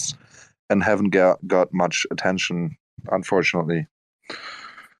onwards and haven't got much attention, unfortunately.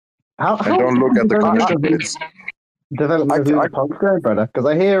 How don't look at the comments. Development of Mtfker, brother, because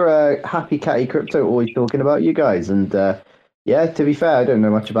I hear Happy Catty Crypto always talking about you guys, and to be fair, I don't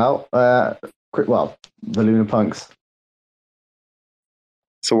know much about the Luna Punks.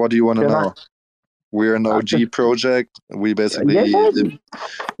 So what do you want to know? We're an OG project. We basically the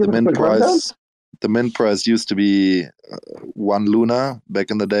mint price. The mint price used to be 1 Luna back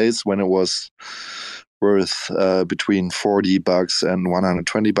in the days when it was worth between $40 and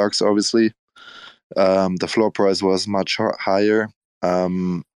 $120, obviously. The floor price was much higher.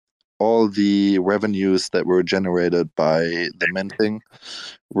 All the revenues that were generated by the minting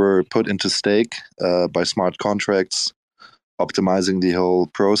were put into stake by smart contracts, optimizing the whole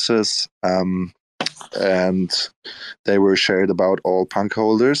process. And they were shared about all punk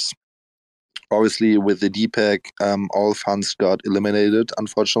holders. Obviously, with the DPEG, all funds got eliminated,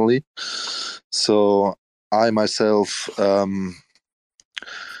 unfortunately. So I myself, I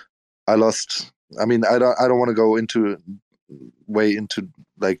lost. I mean, I don't want to go into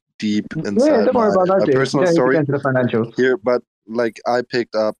deep inside my personal story here, but I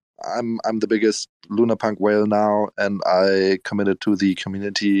picked up. I'm the biggest Luna Punk whale now, and I committed to the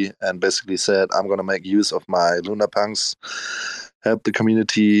community and basically said I'm going to make use of my Luna Punks, help the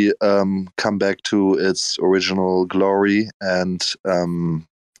community come back to its original glory, and I'm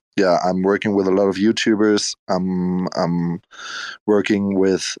working with a lot of YouTubers. I'm working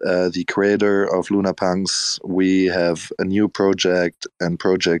with the creator of Luna Punks. We have a new project and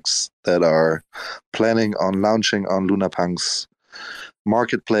projects that are planning on launching on Luna Punks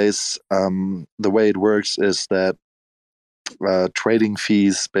marketplace. The way it works is that trading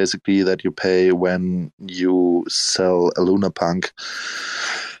fees basically that you pay when you sell a Luna Punk,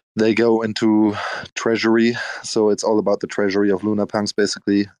 they go into treasury. So it's all about the treasury of Luna Punks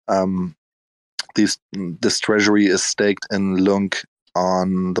basically. This treasury is staked in Lunc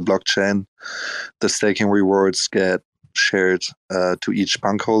on the blockchain. The staking rewards get shared to each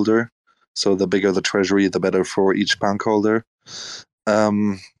punk holder. So the bigger the treasury, the better for each punk holder.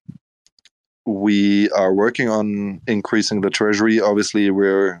 we are working on increasing the treasury. Obviously,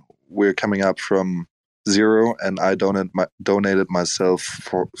 we're coming up from zero, and I donated myself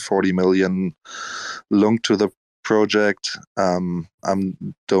for 40 million Lunc to the project. I'm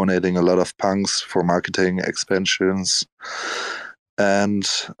donating a lot of punks for marketing expansions. And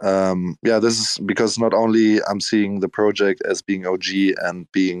this is because not only I'm seeing the project as being OG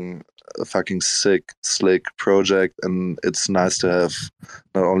and being a fucking sick, slick project, and it's nice to have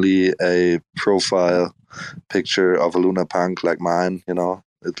not only a profile picture of a Luna punk like mine,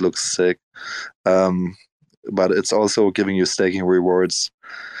 it looks sick, but it's also giving you staking rewards.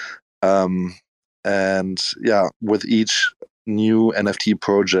 With each new NFT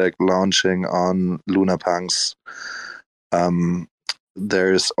project launching on Luna punks,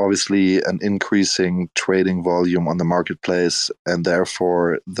 there's obviously an increasing trading volume on the marketplace, and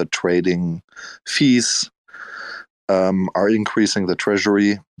therefore the trading fees are increasing the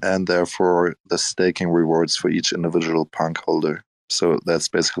treasury, and therefore the staking rewards for each individual punk holder. So that's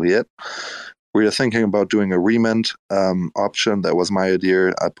basically it. We are thinking about doing a remint option. That was my idea.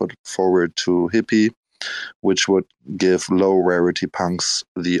 I put forward to Hippie, which would give low rarity punks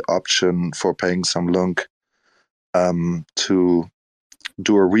the option for paying some Lunc to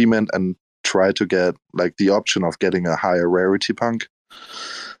do a remint and try to get the option of getting a higher rarity punk.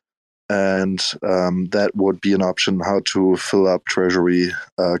 And that would be an option how to fill up treasury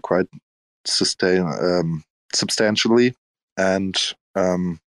quite substantially. And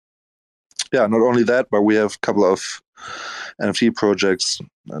not only that, but we have a couple of NFT projects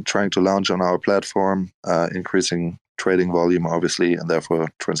trying to launch on our platform, increasing trading volume, obviously, and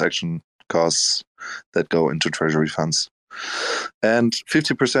therefore transaction costs that go into treasury funds. And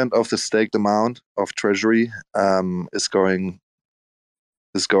 50% of the staked amount of treasury is going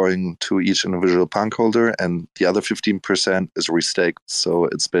to each individual punk holder, and the other 15% is restaked. So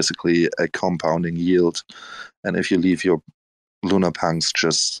it's basically a compounding yield. And if you leave your Luna punks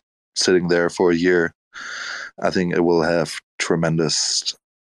just sitting there for a year, I think it will have tremendous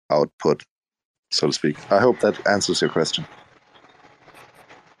output, so to speak. I hope that answers your question.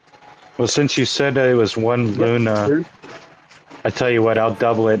 Well, since you said it was one Luna, I tell you what, I'll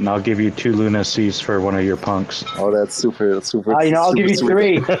double it and I'll give you 2 Luna Cs for one of your punks. Oh, that's super. I'll give you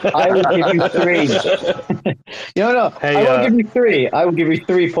 3. I will give you 3. Hey, I won't give you 3. I will give you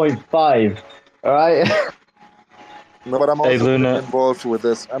 3.5. All right. No, but I'm also Luna, involved with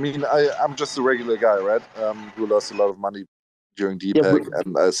this. I mean, I'm just a regular guy, right? Who lost a lot of money during DPEG,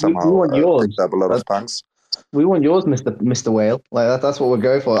 and I somehow picked up a lot of punks. We want yours, Mr. Whale. That's what we're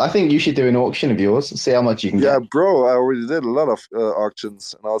going for. I think you should do an auction of yours and see how much you can get. Yeah, bro, I already did a lot of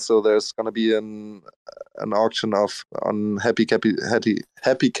auctions, and also there's gonna be an auction on Happy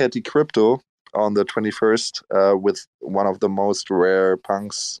Catty Crypto on the 21st with one of the most rare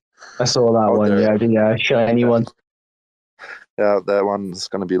punks. I saw that one. There. Yeah, shiny one. Yeah, that one's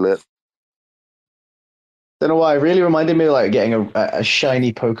gonna be lit. Don't know why. It really reminded me of getting a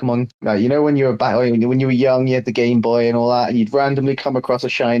shiny Pokemon. When you were when you were young, you had the Game Boy and all that, and you'd randomly come across a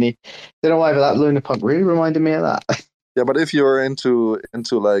shiny. Don't know why, but that Luna Punk really reminded me of that. Yeah, but if you're into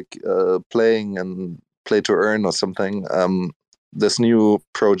playing and play to earn or something, this new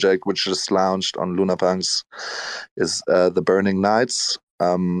project which just launched on Luna Punks is the Burning Knights.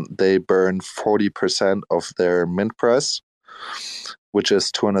 They burn 40% of their mint price, which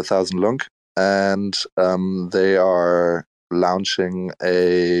is 200,000 Lunc. And they are launching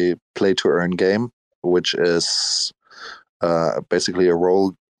a play-to-earn game, which is basically a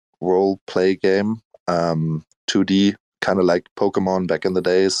role play game, 2D, kind of like Pokemon back in the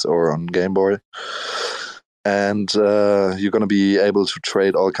days or on Game Boy. And you're going to be able to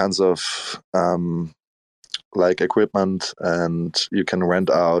trade all kinds of equipment, and you can rent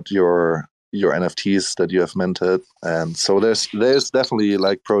out your NFTs that you have minted. And so there's definitely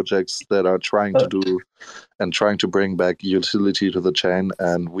projects that are trying to do and trying to bring back utility to the chain,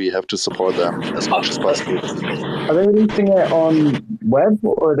 and we have to support them as much as possible. Are they releasing it on web,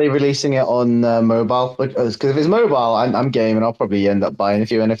 or are they releasing it on mobile? Because if it's mobile, I'm game, and I'll probably end up buying a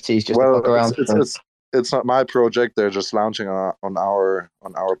few NFTs just to fuck around. It's not my project. They're just launching on our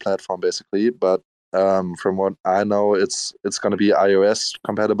platform basically, but from what I know, it's going to be iOS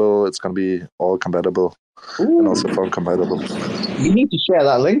compatible. It's going to be all compatible. Ooh. And also phone compatible. You need to share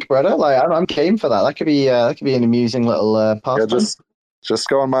that link, brother. I'm game for that. That could be an amusing little pastime. Yeah, just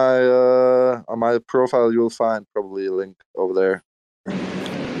go on my profile. You'll find probably a link over there.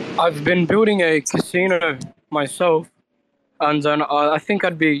 I've been building a casino myself, and I think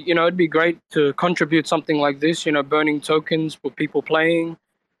it'd be great to contribute something like this. Burning tokens for people playing.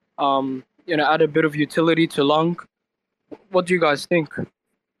 Add a bit of utility to Lunc. What do you guys think?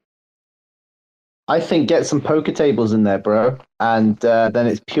 I think get some poker tables in there, bro, and then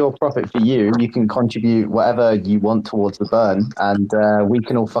it's pure profit for you. You can contribute whatever you want towards the burn, and we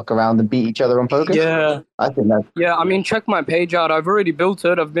can all fuck around and beat each other on poker. Yeah. I think that. Yeah, I mean, check my page out. I've already built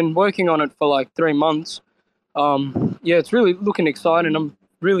it. I've been working on it for like 3 months. Yeah, it's really looking exciting. I'm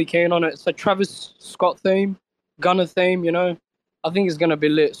really keen on it. It's a Travis Scott theme, Gunner theme. You know, I think it's gonna be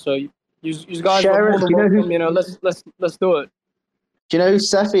lit. So you guys are more than welcome. You know, let's do it. Do you know who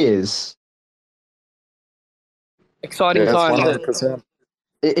Sephi is? Exciting Yes, times. 100%.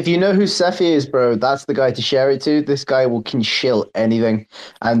 If you know who Sephi is, bro, that's the guy to share it to. This guy can shill anything,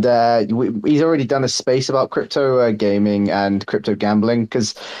 and he's already done a space about crypto gaming and crypto gambling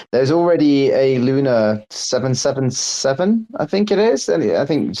because there's already a Luna 777, I think it is, and I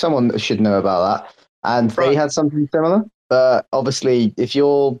think someone should know about that. And they had something similar, but obviously, if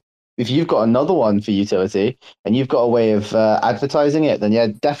you've got another one for utility and you've got a way of advertising it, then yeah,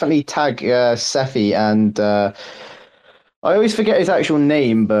 definitely tag Sephi and. I always forget his actual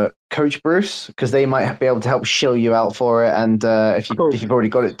name, but Coach Bruce, because they might be able to help shill you out for it. And if you've already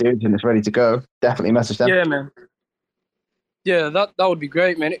got it, dude, and it's ready to go, definitely message them. Yeah, man. Yeah, that would be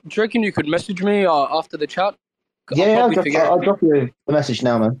great, man. Do you reckon you could message me after the chat? I'll drop you a message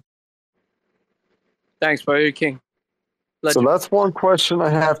now, man. Thanks, bro. You're king. So that's one question I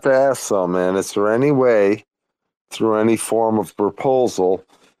have to ask, though, man. Is there any way, through any form of proposal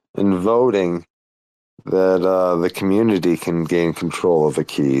in voting, that the community can gain control of the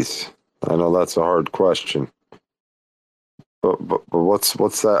keys? I know that's a hard question, but what's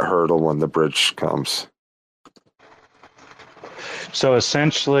that hurdle when the bridge comes? So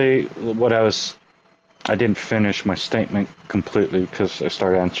essentially, I didn't finish my statement completely because I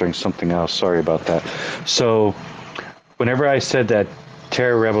started answering something else. Sorry about that. So whenever I said that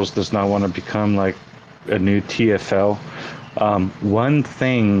Terra Rebels does not want to become like a new TFL, one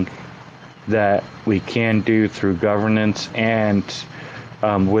thing that we can do through governance and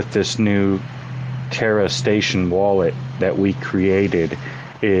with this new Terra Station wallet that we created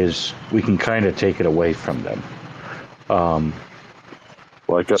is we can kind of take it away from them.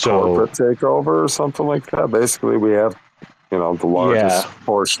 Like a corporate takeover or something like that? Basically, we have, the largest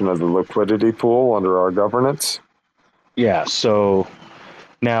portion of the liquidity pool under our governance. Yeah, so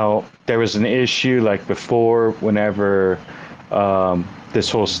now there was an issue like before whenever this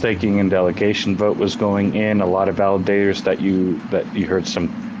whole staking and delegation vote was going in. A lot of validators that you heard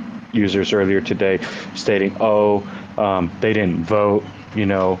some users earlier today stating, they didn't vote,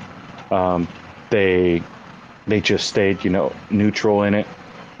 they just stayed, neutral in it.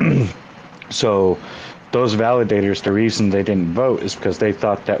 So those validators, the reason they didn't vote is because they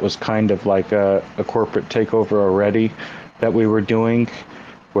thought that was kind of like a corporate takeover already that we were doing,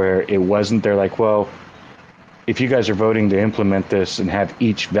 where it wasn't. They're like, well, if you guys are voting to implement this and have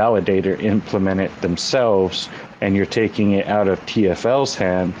each validator implement it themselves, and you're taking it out of TFL's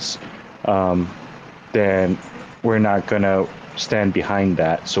hands, then we're not going to stand behind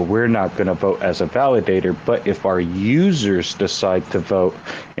that. So we're not going to vote as a validator. But if our users decide to vote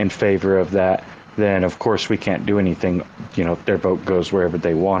in favor of that, then of course we can't do anything. Their vote goes wherever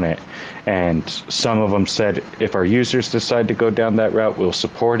they want it. And some of them said, if our users decide to go down that route, we'll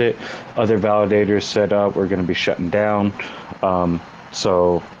support it. Other validators said, we're going to be shutting down.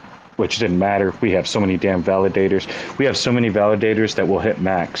 Which didn't matter. We have so many damn validators. We have so many validators that will hit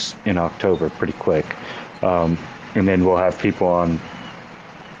max in October pretty quick. And then we'll have people on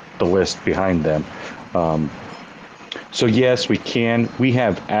the list behind them. So yes, we can. We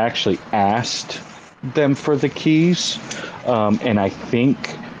have actually asked them for the keys. And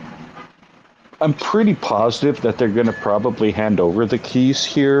I'm pretty positive that they're going to probably hand over the keys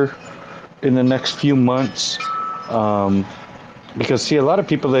here in the next few months. Because, see, a lot of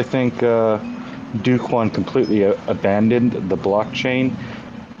people, they think Duquan completely abandoned the blockchain.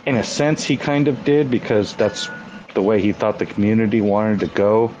 In a sense, he kind of did, because that's the way he thought the community wanted to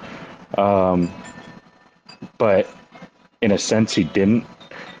go. But in a sense, he didn't,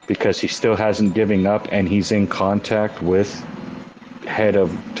 because he still hasn't given up, and he's in contact with head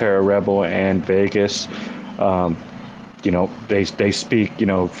of Terra Rebel and Vegas. They speak,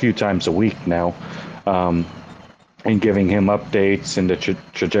 a few times a week now. And giving him updates and the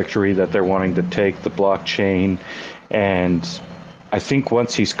trajectory that they're wanting to take the blockchain. And I think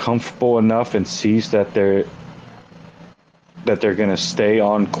once he's comfortable enough and sees that they're going to stay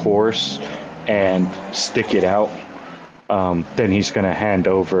on course and stick it out, then he's going to hand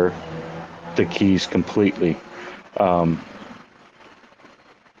over the keys completely.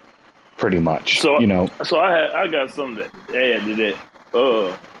 Pretty much. So I got something to add to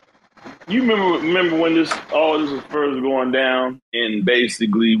that. You remember when all this was first going down, and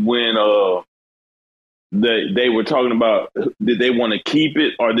basically when they were talking about, did they want to keep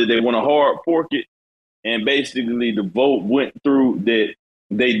it or did they want to hard fork it? And basically the vote went through that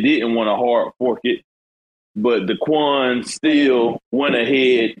they didn't want to hard fork it, but the Quan still went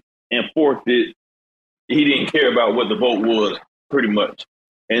ahead and forked it. He didn't care about what the vote was, pretty much.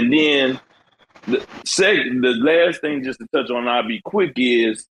 And then the last thing just to touch on, I'll be quick,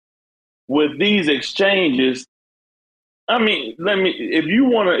 is with these exchanges, I mean, if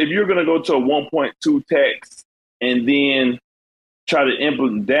you're gonna go to a 1.2 tax and then try to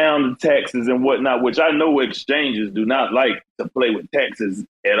implement down the taxes and whatnot, which I know exchanges do not like to play with taxes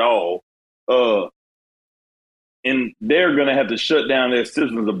at all. And they're going to have to shut down their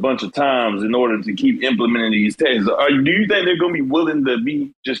systems a bunch of times in order to keep implementing these taxes. Do you think they're going to be willing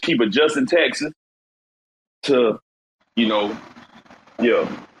to just keep adjusting taxes to, yeah.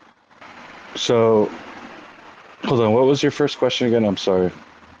 So, hold on. What was your first question again? I'm sorry.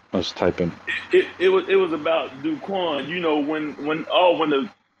 I was typing. It was about Duquan. When the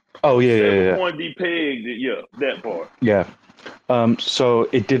Quan depegged it, yeah, that part. Yeah. So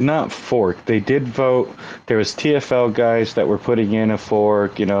it did not fork. They did vote. There was TFL guys that were putting in a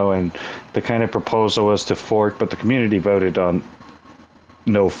fork, and the kind of proposal was to fork, but the community voted on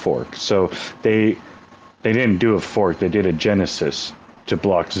no fork. So they didn't do a fork. They did a genesis to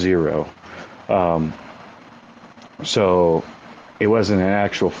block 0. So it wasn't an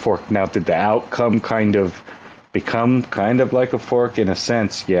actual fork. Now, did the outcome kind of become like a fork in a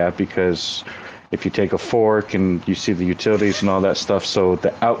sense? Yeah, because if you take a fork and you see the utilities and all that stuff, so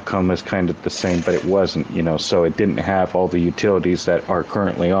the outcome is kind of the same, but it wasn't, so it didn't have all the utilities that are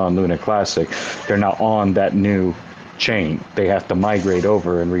currently on Luna Classic. They're not on that new chain. They have to migrate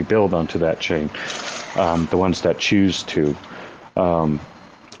over and rebuild onto that chain, the ones that choose to.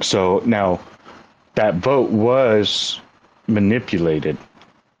 So now that vote was manipulated,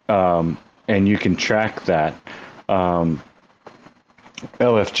 and you can track that.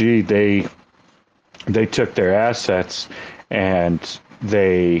 LFG, they took their assets and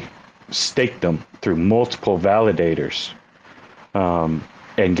they staked them through multiple validators,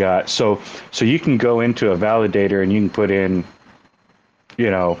 and got so you can go into a validator and you can put in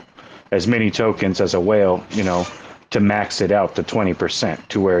as many tokens as a whale to max it out to 20%,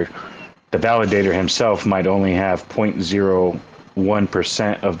 to where the validator himself might only have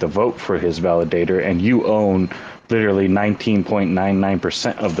 0.01% of the vote for his validator, and you own literally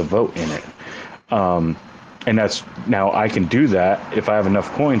 19.99% of the vote in it. And that's, now I can do that. If I have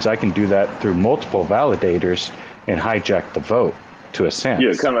enough coins, I can do that through multiple validators and hijack the vote to a sense.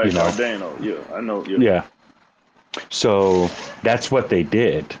 Yeah, kind of like Cardano. Yeah, I know. Yeah. So that's what they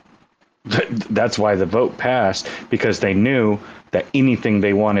did. That's why the vote passed, because they knew that anything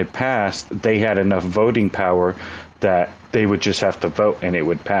they wanted passed, they had enough voting power that they would just have to vote and it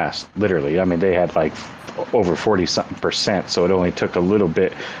would pass. Literally. I mean, they had like over 40-something%, so it only took a little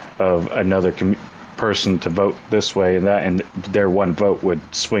bit of another person to vote this way and that, and their one vote would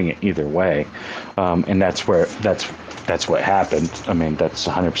swing it either way. And that's what happened. I mean, that's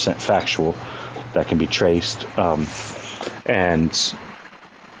 100% factual. That can be traced. And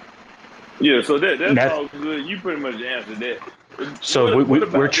yeah, so that's all good. You pretty much answered that. So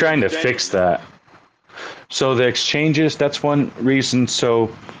we're trying to fix that. So the exchanges, that's one reason. So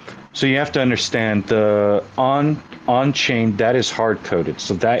you have to understand the on-chain, that is hard-coded.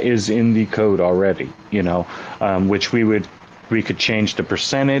 So that is in the code already, which we could change the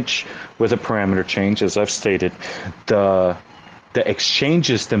percentage with a parameter change, as I've stated. The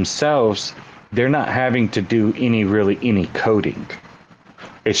exchanges themselves, they're not having to do any coding.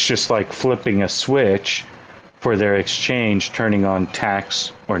 It's just like flipping a switch for their exchange, turning on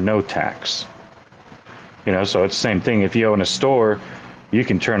tax or no tax. So it's the same thing. If you own a store, you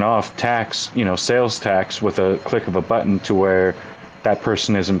can turn off tax, sales tax with a click of a button, to where that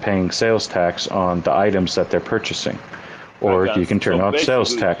person isn't paying sales tax on the items that they're purchasing. Or you can turn off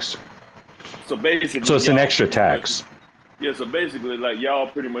sales tax. So basically, so it's an extra tax. Yeah, so basically, like, y'all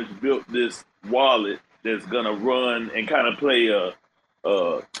pretty much built this wallet that's gonna run and kind of play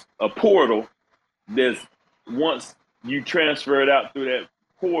a portal. That's, once you transfer it out through that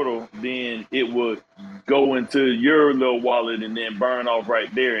portal, then it would go into your little wallet and then burn off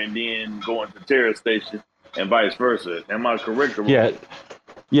right there, and then go into Terra Station and vice versa. Am I correct or wrong?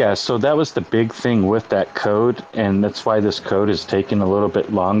 Yeah. So that was the big thing with that code, and that's why this code is taking a little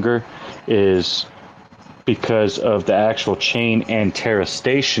bit longer, is because of the actual chain and Terra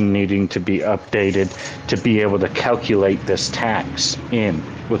Station needing to be updated to be able to calculate this tax in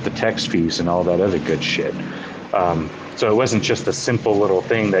with the text fees and all that other good shit. So it wasn't just a simple little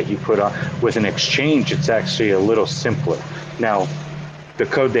thing that you put on. With an exchange, it's actually a little simpler. Now, the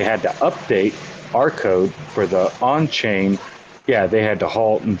code they had to update our code for the on-chain, yeah, they had to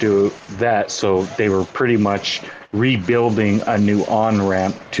halt and do that. So they were pretty much rebuilding a new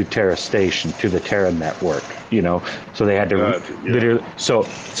on-ramp to Terra Station, to the Terra network, you know. So they had to literally, so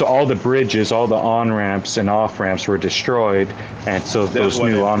all the bridges, all the on-ramps and off-ramps were destroyed, and so those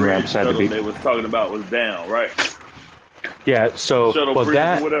new on-ramps had to be. They was talking about was down, right? Yeah, so Shuttle bridge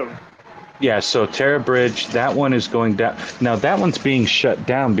or whatever. Yeah, so Terra Bridge, that one is going down. Now that one's being shut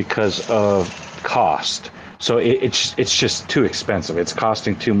down because of cost. So it's just too expensive. It's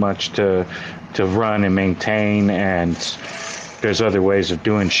costing too much to run and maintain, and there's other ways of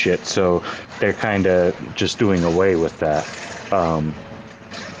doing shit. So they're kind of just doing away with that.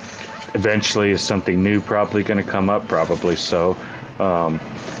 Eventually, is something new probably going to come up? Probably so.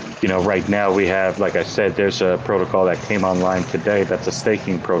 You know, right now we have, like I said, there's a protocol that came online today that's a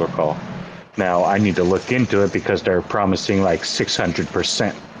staking protocol. Now, I need to look into it because they're promising like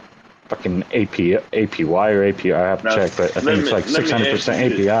 600% fucking APY or API. I have to check, but I think it's like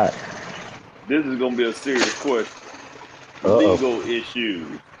 600% API. This is going to be a serious question. Legal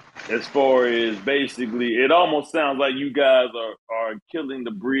issues. As far as basically, it almost sounds like you guys are killing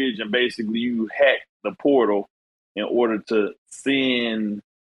the bridge and basically you hack the portal in order to send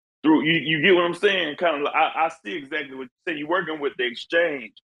through. You get what I'm saying? Kind of, I see exactly what you say. You're working with the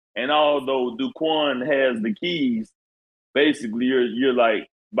exchange. And although Duquan has the keys, basically you're like,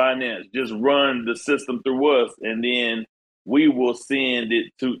 Binance, just run the system through us, and then we will send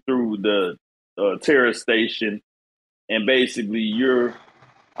it through the Terra station. And basically,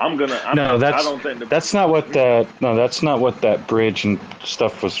 that's not what that bridge and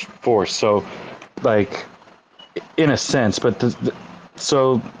stuff was for. So, like, in a sense, but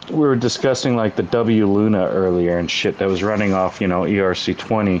so we were discussing like the W Luna earlier and shit that was running off, you know,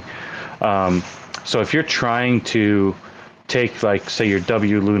 ERC20. So if you're trying to take, like, say your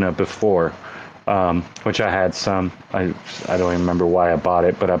W Luna before, which I had some, I don't even remember why I bought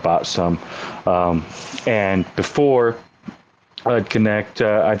it, but I bought some. And before I'd connect,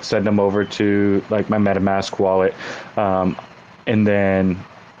 I'd send them over to like my MetaMask wallet, and then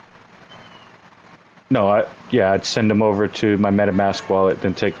I'd send them over to my MetaMask wallet,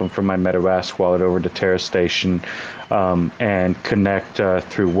 then take them from my MetaMask wallet over to Terra Station, and connect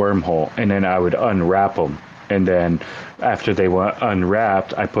through Wormhole, and then I would unwrap them, and then after they were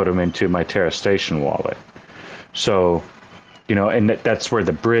unwrapped, I put them into my Terra Station wallet. So, you know, and that's where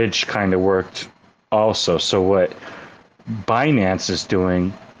the bridge kind of worked also. So what Binance is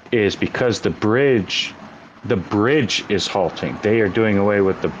doing is, because the bridge is halting, they are doing away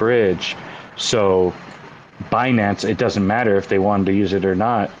with the bridge. So Binance, it doesn't matter if they wanted to use it or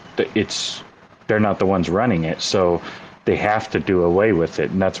not, they're not the ones running it, so they have to do away with it.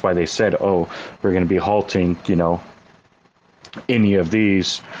 And that's why they said, oh, we're going to be halting, you know, any of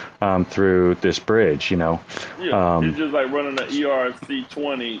these through this bridge, you know. It's just like running an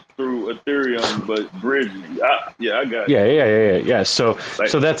ERC20 through Ethereum, but bridging. I got it. Yeah. So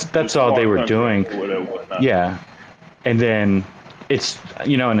that's all they were doing. Yeah. And then it's,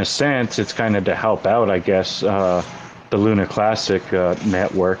 you know, in a sense, it's kind of to help out, I guess, the Luna Classic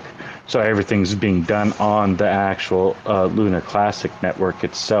network. So everything's being done on the actual Luna Classic network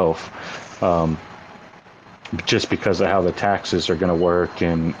itself, just because of how the taxes are going to work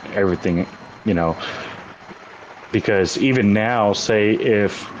and everything, you know. Because even now, say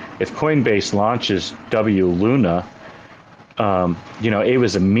if Coinbase launches W Luna, you know, it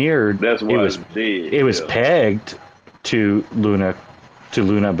was a mirrored. That's why it was pegged to Luna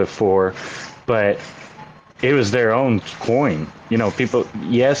before, but it was their own coin. You know, people,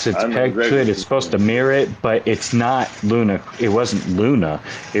 yes, it's pegged to it, it's supposed to mirror it, but it's not Luna. It wasn't Luna.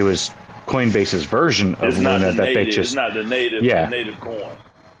 It was Coinbase's version of Luna that they just. It's not the native coin.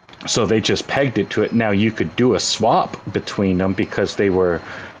 So they just pegged it to it. Now you could do a swap between them because they were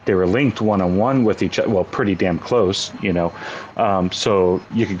linked one-on-one with each other. Well, pretty damn close, you know. So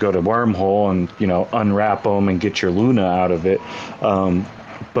you could go to Wormhole and, you know, unwrap them and get your Luna out of it.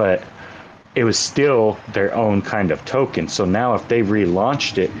 But it was still their own kind of token. So now if they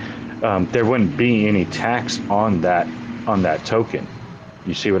relaunched it, there wouldn't be any tax on that token.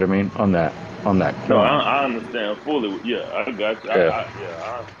 You see what I mean? On that coin. No, I understand fully. Yeah, I got you.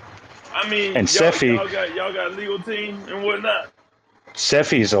 I mean, and Cephii, y'all got legal team and whatnot.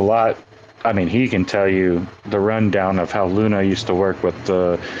 Cephii's a lot. I mean, he can tell you the rundown of how Luna used to work with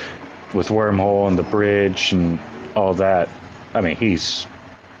Wormhole and the bridge and all that. I mean, he's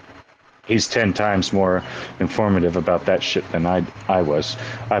 10 times more informative about that shit than I was.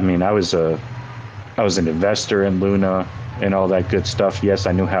 I mean, I was an investor in Luna and all that good stuff. Yes,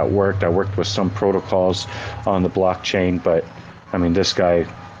 I knew how it worked. I worked with some protocols on the blockchain, but I mean, this guy,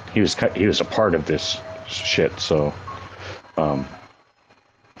 he was a part of this shit. So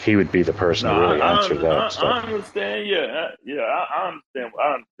he would be the person No, to really answer that I stuff. understand. Yeah, I understand.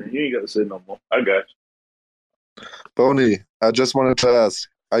 I understand. You ain't got to say no more. I got you. Boney, I just wanted to ask,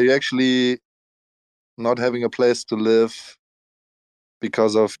 are you actually not having a place to live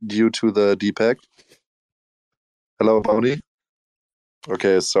due to the DPEG? Hello, Boney?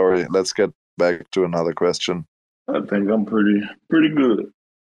 Okay, sorry. Let's get back to another question. I think I'm pretty good.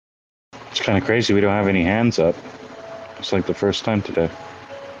 It's kind of crazy. We don't have any hands up. It's like the first time today.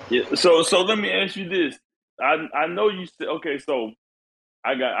 Yeah. So let me ask you this. I know you said okay. So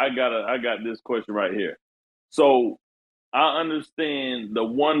I got this question right here. So I understand the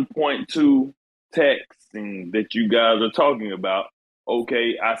 1.2 taxing that you guys are talking about.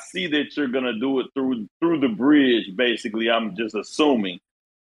 Okay, I see that you're gonna do it through the bridge. Basically, I'm just assuming,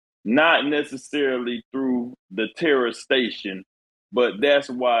 not necessarily through the terror station, but that's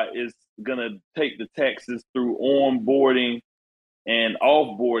why it's gonna take the taxes through onboarding and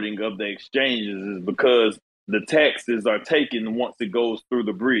offboarding of the exchanges, is because the taxes are taken once it goes through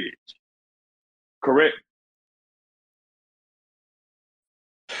the bridge. Correct?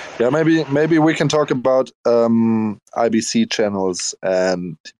 Yeah, maybe we can talk about IBC channels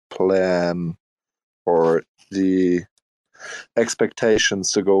and plan or the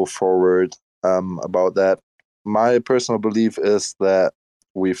expectations to go forward about that. My personal belief is that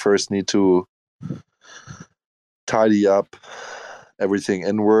we first need to tidy up everything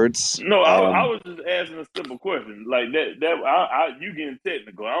inwards. No, I was just asking a simple question like that. You getting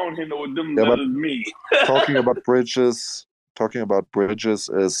technical? I don't even know what them letters mean. talking about bridges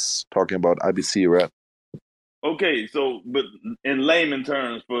is talking about IBC, right? Okay, so but in layman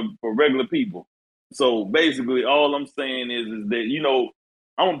terms for regular people. So basically, all I'm saying is that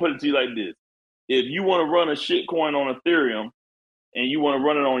I'm gonna put it to you like this: if you want to run a shit coin on Ethereum and you want to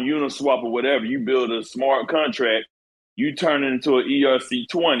run it on Uniswap or whatever, you build a smart contract, you turn it into an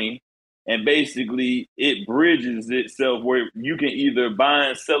ERC20, and basically it bridges itself where you can either buy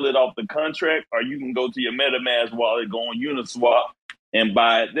and sell it off the contract, or you can go to your MetaMask wallet, go on Uniswap, and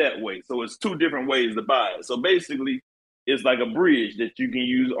buy it that way. So it's two different ways to buy it. So basically, it's like a bridge that you can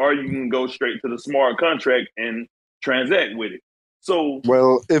use, or you can go straight to the smart contract and transact with it. So,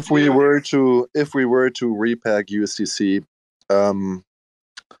 well, if we were to repack USDC,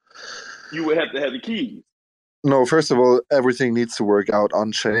 you would have to have the keys. No, first of all, everything needs to work out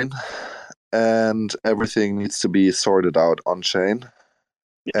on chain, and everything needs to be sorted out on chain.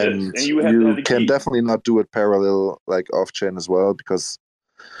 Yes, and you have to have the can keys. definitely not do it parallel like off chain as well, because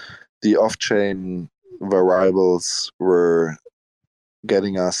the off chain variables were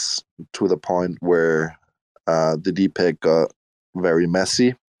getting us to the point where the DPEG got very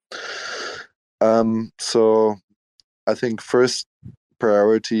messy. So I think first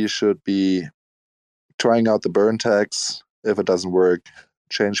priority should be trying out the burn tags. If it doesn't work,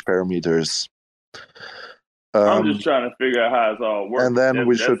 change parameters. I'm just trying to figure out how it's all working. And then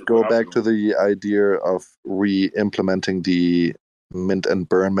we should go back to the idea of re-implementing the mint and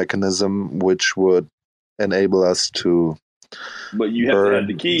burn mechanism, which would enable us to But you have to have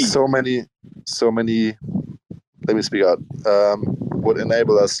the keys. so many. Let me speak out. Would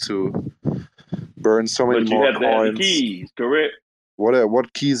enable us to burn so many more coins. But you have to have the keys, correct?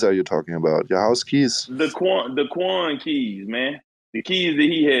 What keys are you talking about? Your house keys? The Quan keys, man. The keys that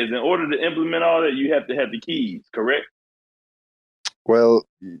he has. In order to implement all that, you have to have the keys, correct? Well,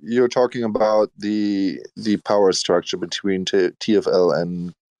 you're talking about the power structure between TFL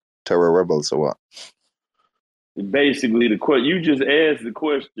and Terra Rebels, or what? Basically, you just asked the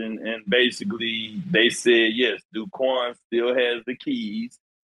question, and basically they said yes. Do Quan still has the keys,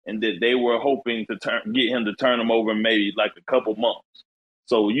 and that they were hoping to get him to turn them over in maybe like a couple months.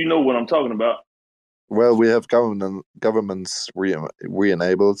 So you know what I'm talking about. Well, we have governments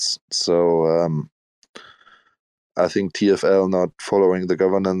re-enabled, so I think TFL not following the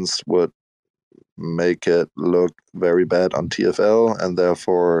governance would make it look very bad on TFL, and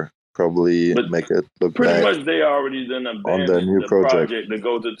therefore probably make it look pretty bad much they already done on their new the project. to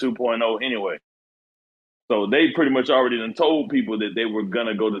go to 2.0 anyway. So they pretty much already done told people that they were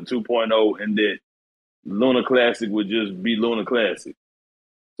gonna go to 2.0 and that Luna Classic would just be Luna Classic.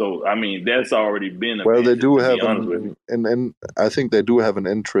 So I mean that's already been well, they do have and I think they do have an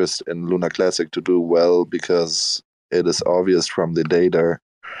interest in Luna Classic to do well, because it is obvious from the data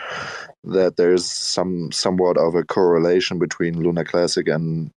that there's somewhat of a correlation between Luna Classic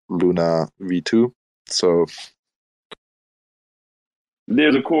and Luna V2. So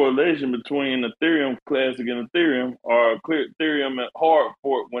there's a correlation between Ethereum Classic and Ethereum, or Ethereum and hard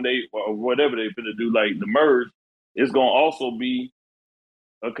fork when they or whatever they're going to do, like the merge. It's going to also be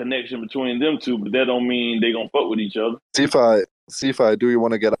a connection between them two, but that don't mean they gonna fuck with each other. C5, do you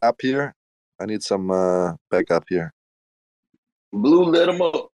want to get up here? I need some backup here. Blue, let him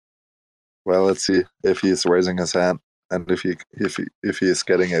up. Well, let's see if he's raising his hand and if he is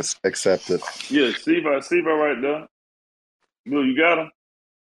getting accepted. Yeah, C5 right there. Blue, you got him?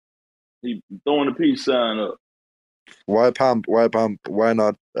 He throwing the peace sign up. WhyPump? Why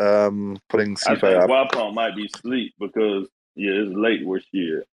not putting C5 I think up? WhyPump might be asleep because it's late where she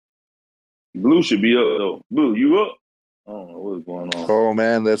is. Blue should be up though. Blue, you up? I don't know what's going on. Oh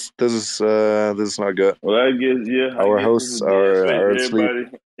man, this is not good. Well, I guess our hosts are asleep.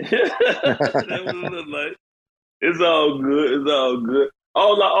 That's what it look like. It's all good. It's all good.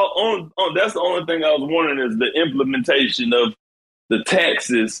 That's the only thing I was wondering is the implementation of the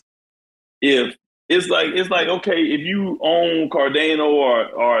taxes. If it's like okay, if you own Cardano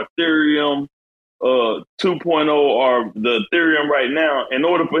or Ethereum 2.0 or the Ethereum right now, in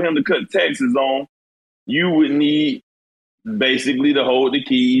order for him to cut taxes on, you would need basically to hold the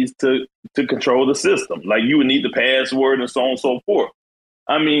keys to control the system. Like you would need the password and so on and so forth.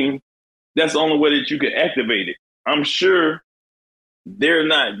 I mean, that's the only way that you can activate it. I'm sure they're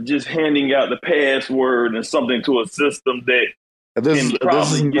not just handing out the password and something to a system that this is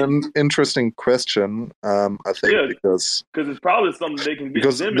an interesting question. I think because it's probably something they can get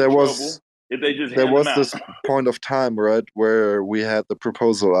because them there in was trouble if they just there hand was them this out. point of time, right, where we had the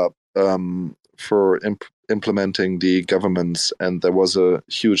proposal up for implementing the governments, and there was a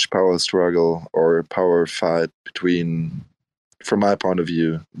huge power struggle or power fight between, from my point of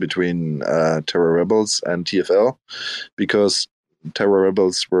view, between terror rebels and TFL, because terror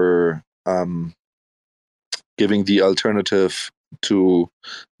rebels were giving the alternative to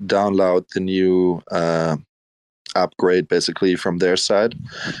download the new upgrade basically from their side,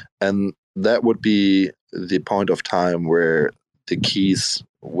 and that would be the point of time where the keys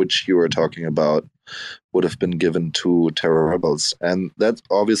which you were talking about would have been given to terror rebels, and that's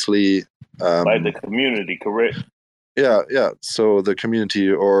obviously By the community, correct? Yeah. So the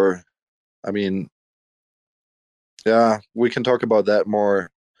community, or I mean, yeah, we can talk about that more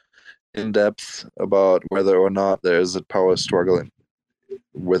in depth about whether or not there is a power struggle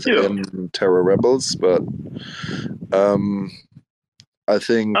within terror rebels, but I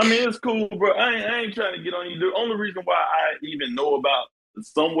think. I mean, it's cool, bro. I ain't trying to get on you. The only reason why I even know about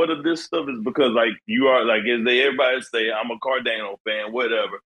somewhat of this stuff is because, like, you are, like, as everybody say, I'm a Cardano fan,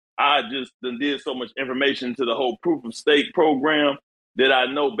 whatever. I just did so much information to the whole proof of stake program that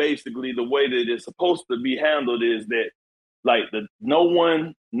I know basically the way that it's supposed to be handled is that, like,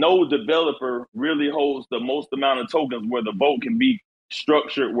 no developer really holds the most amount of tokens where the vote can be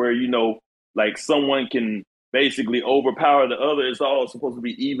structured where, like someone can basically overpower the other. It's all supposed to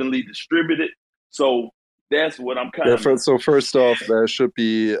be evenly distributed. So that's what I'm kind of... So first off, there should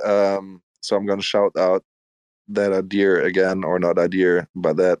be, so I'm going to shout out that idea again, or not idea,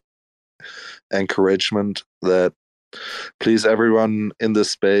 but that encouragement that please everyone in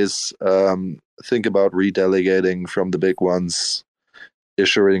this space think about redelegating from the big ones,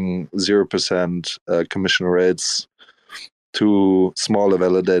 issuing 0% commission rates to smaller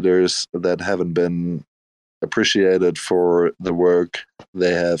validators that haven't been appreciated for the work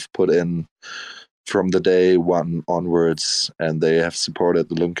they have put in from the day one onwards, and they have supported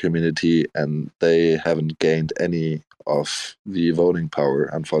the Lunc community, and they haven't gained any of the voting power,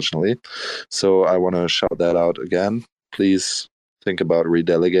 unfortunately. So I want to shout that out again. Please think about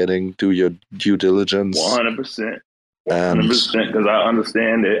redelegating, do your due diligence. 100%. 100%, because I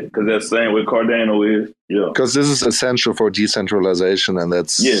understand it, because that's the same with Cardano is. Yeah. Because this is essential for decentralization, and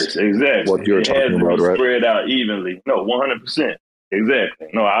that's what you're talking about, right? Spread out evenly. No, 100%. Exactly.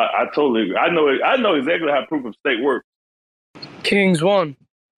 No, I totally agree. I know exactly how proof of stake works. Kings 1.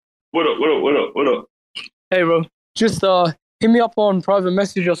 What up? Hey, bro. Just hit me up on private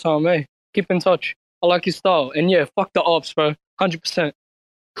message or something, eh? Keep in touch. I like your style. And yeah, fuck the ops, bro. 100%.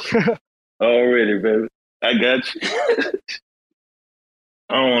 Already, baby. I got you.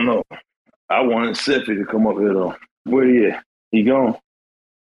 I don't know. I wanted Seffi to come up here, though. Where he at? He gone?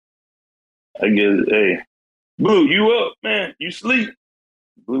 I guess, hey. Blue, you up, man? You sleep?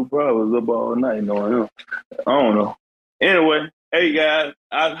 Blue probably was up all night knowing him. I don't know. Anyway, hey, guys,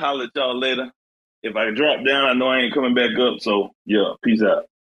 I'll holler at y'all later. If I drop down, I know I ain't coming back up. So, yeah, peace out.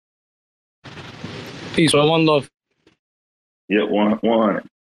 Peace, bro. One love. Yeah, 100.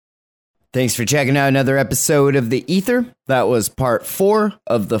 Thanks for checking out another episode of The Ether. That was part 4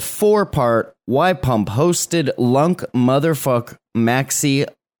 of the 4-part WhyPump hosted Lunc motherfuck Maxi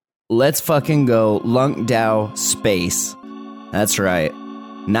Let's Fucking Go Lunc DAO Space. That's right.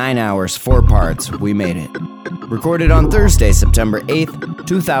 9 hours, 4 parts. We made it. Recorded on Thursday, September 8th,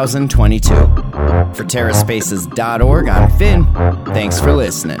 2022. For TerraSpaces.org, I'm Finn. Thanks for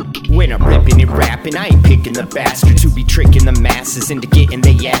listening. When I'm ripping and rapping, I ain't picking the bastards who be tricking the masses into getting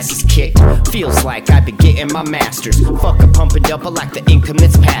their asses kicked. Feels like I've been getting my masters. Fuck a pump and dump, I like the income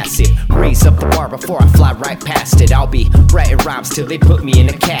that's passive. Raise up the bar before I fly right past it. I'll be writing rhymes till they put me in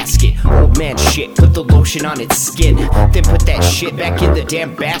a casket. Old man shit, put the lotion on its skin. Then put that shit back in the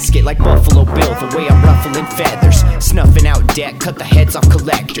damn basket like Buffalo Bill, the way I'm ruffling feathers. Snuffing out debt, cut the heads off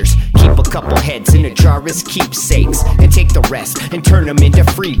collectors. Keep a couple heads in a jar as keepsakes, and take the rest and turn them into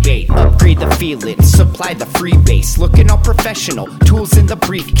free bait. Upgrade the feeling, supply the free base. Looking all professional, tools in the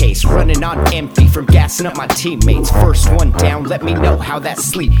briefcase. Running on empty from gassing up my teammates. First one down, let me know how that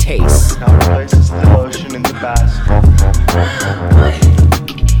sleep tastes. Now places the lotion in the basket.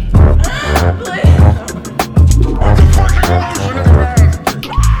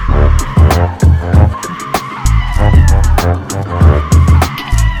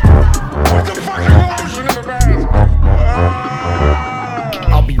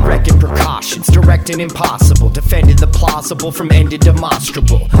 I'll be wrecking precautions, directing impossible, defending the plausible from ending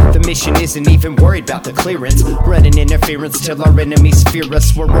demonstrable. The mission isn't even worried about the clearance, running interference till our enemies fear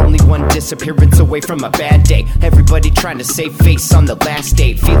us. We're only one disappearance away from a bad day. Everybody trying to save face on the last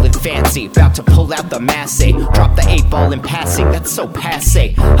day, feeling fancy, about to pull out the masse. Drop the 8-ball in passing, that's so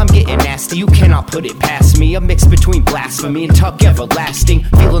passe. I'm getting nasty, you cannot put it past me. A mix between blasphemy and tuck everlasting.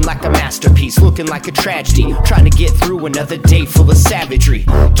 Feeling like a masterpiece, looking like a tragedy. Trying to get through another day full of savagery.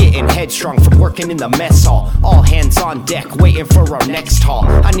 Getting headstrong from working in the mess hall. All hands on deck, waiting for our next haul.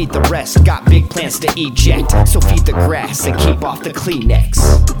 I need the rest, got big plans to eject. So feed the grass and keep off the Kleenex.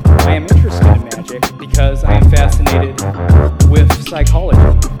 I am interested in magic because I am fascinated with psychology.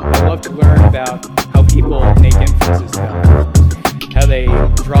 I love to learn about how people make inferences about it, how they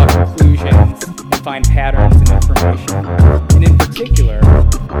draw conclusions and find patterns in information. And in particular,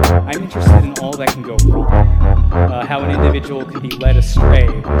 I'm interested in all that can go wrong. How an individual can be led astray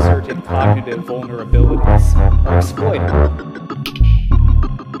when certain cognitive vulnerabilities are exploited.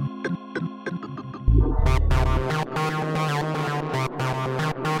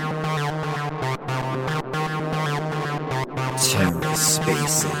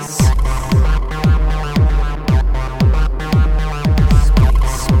 TerraSpaces.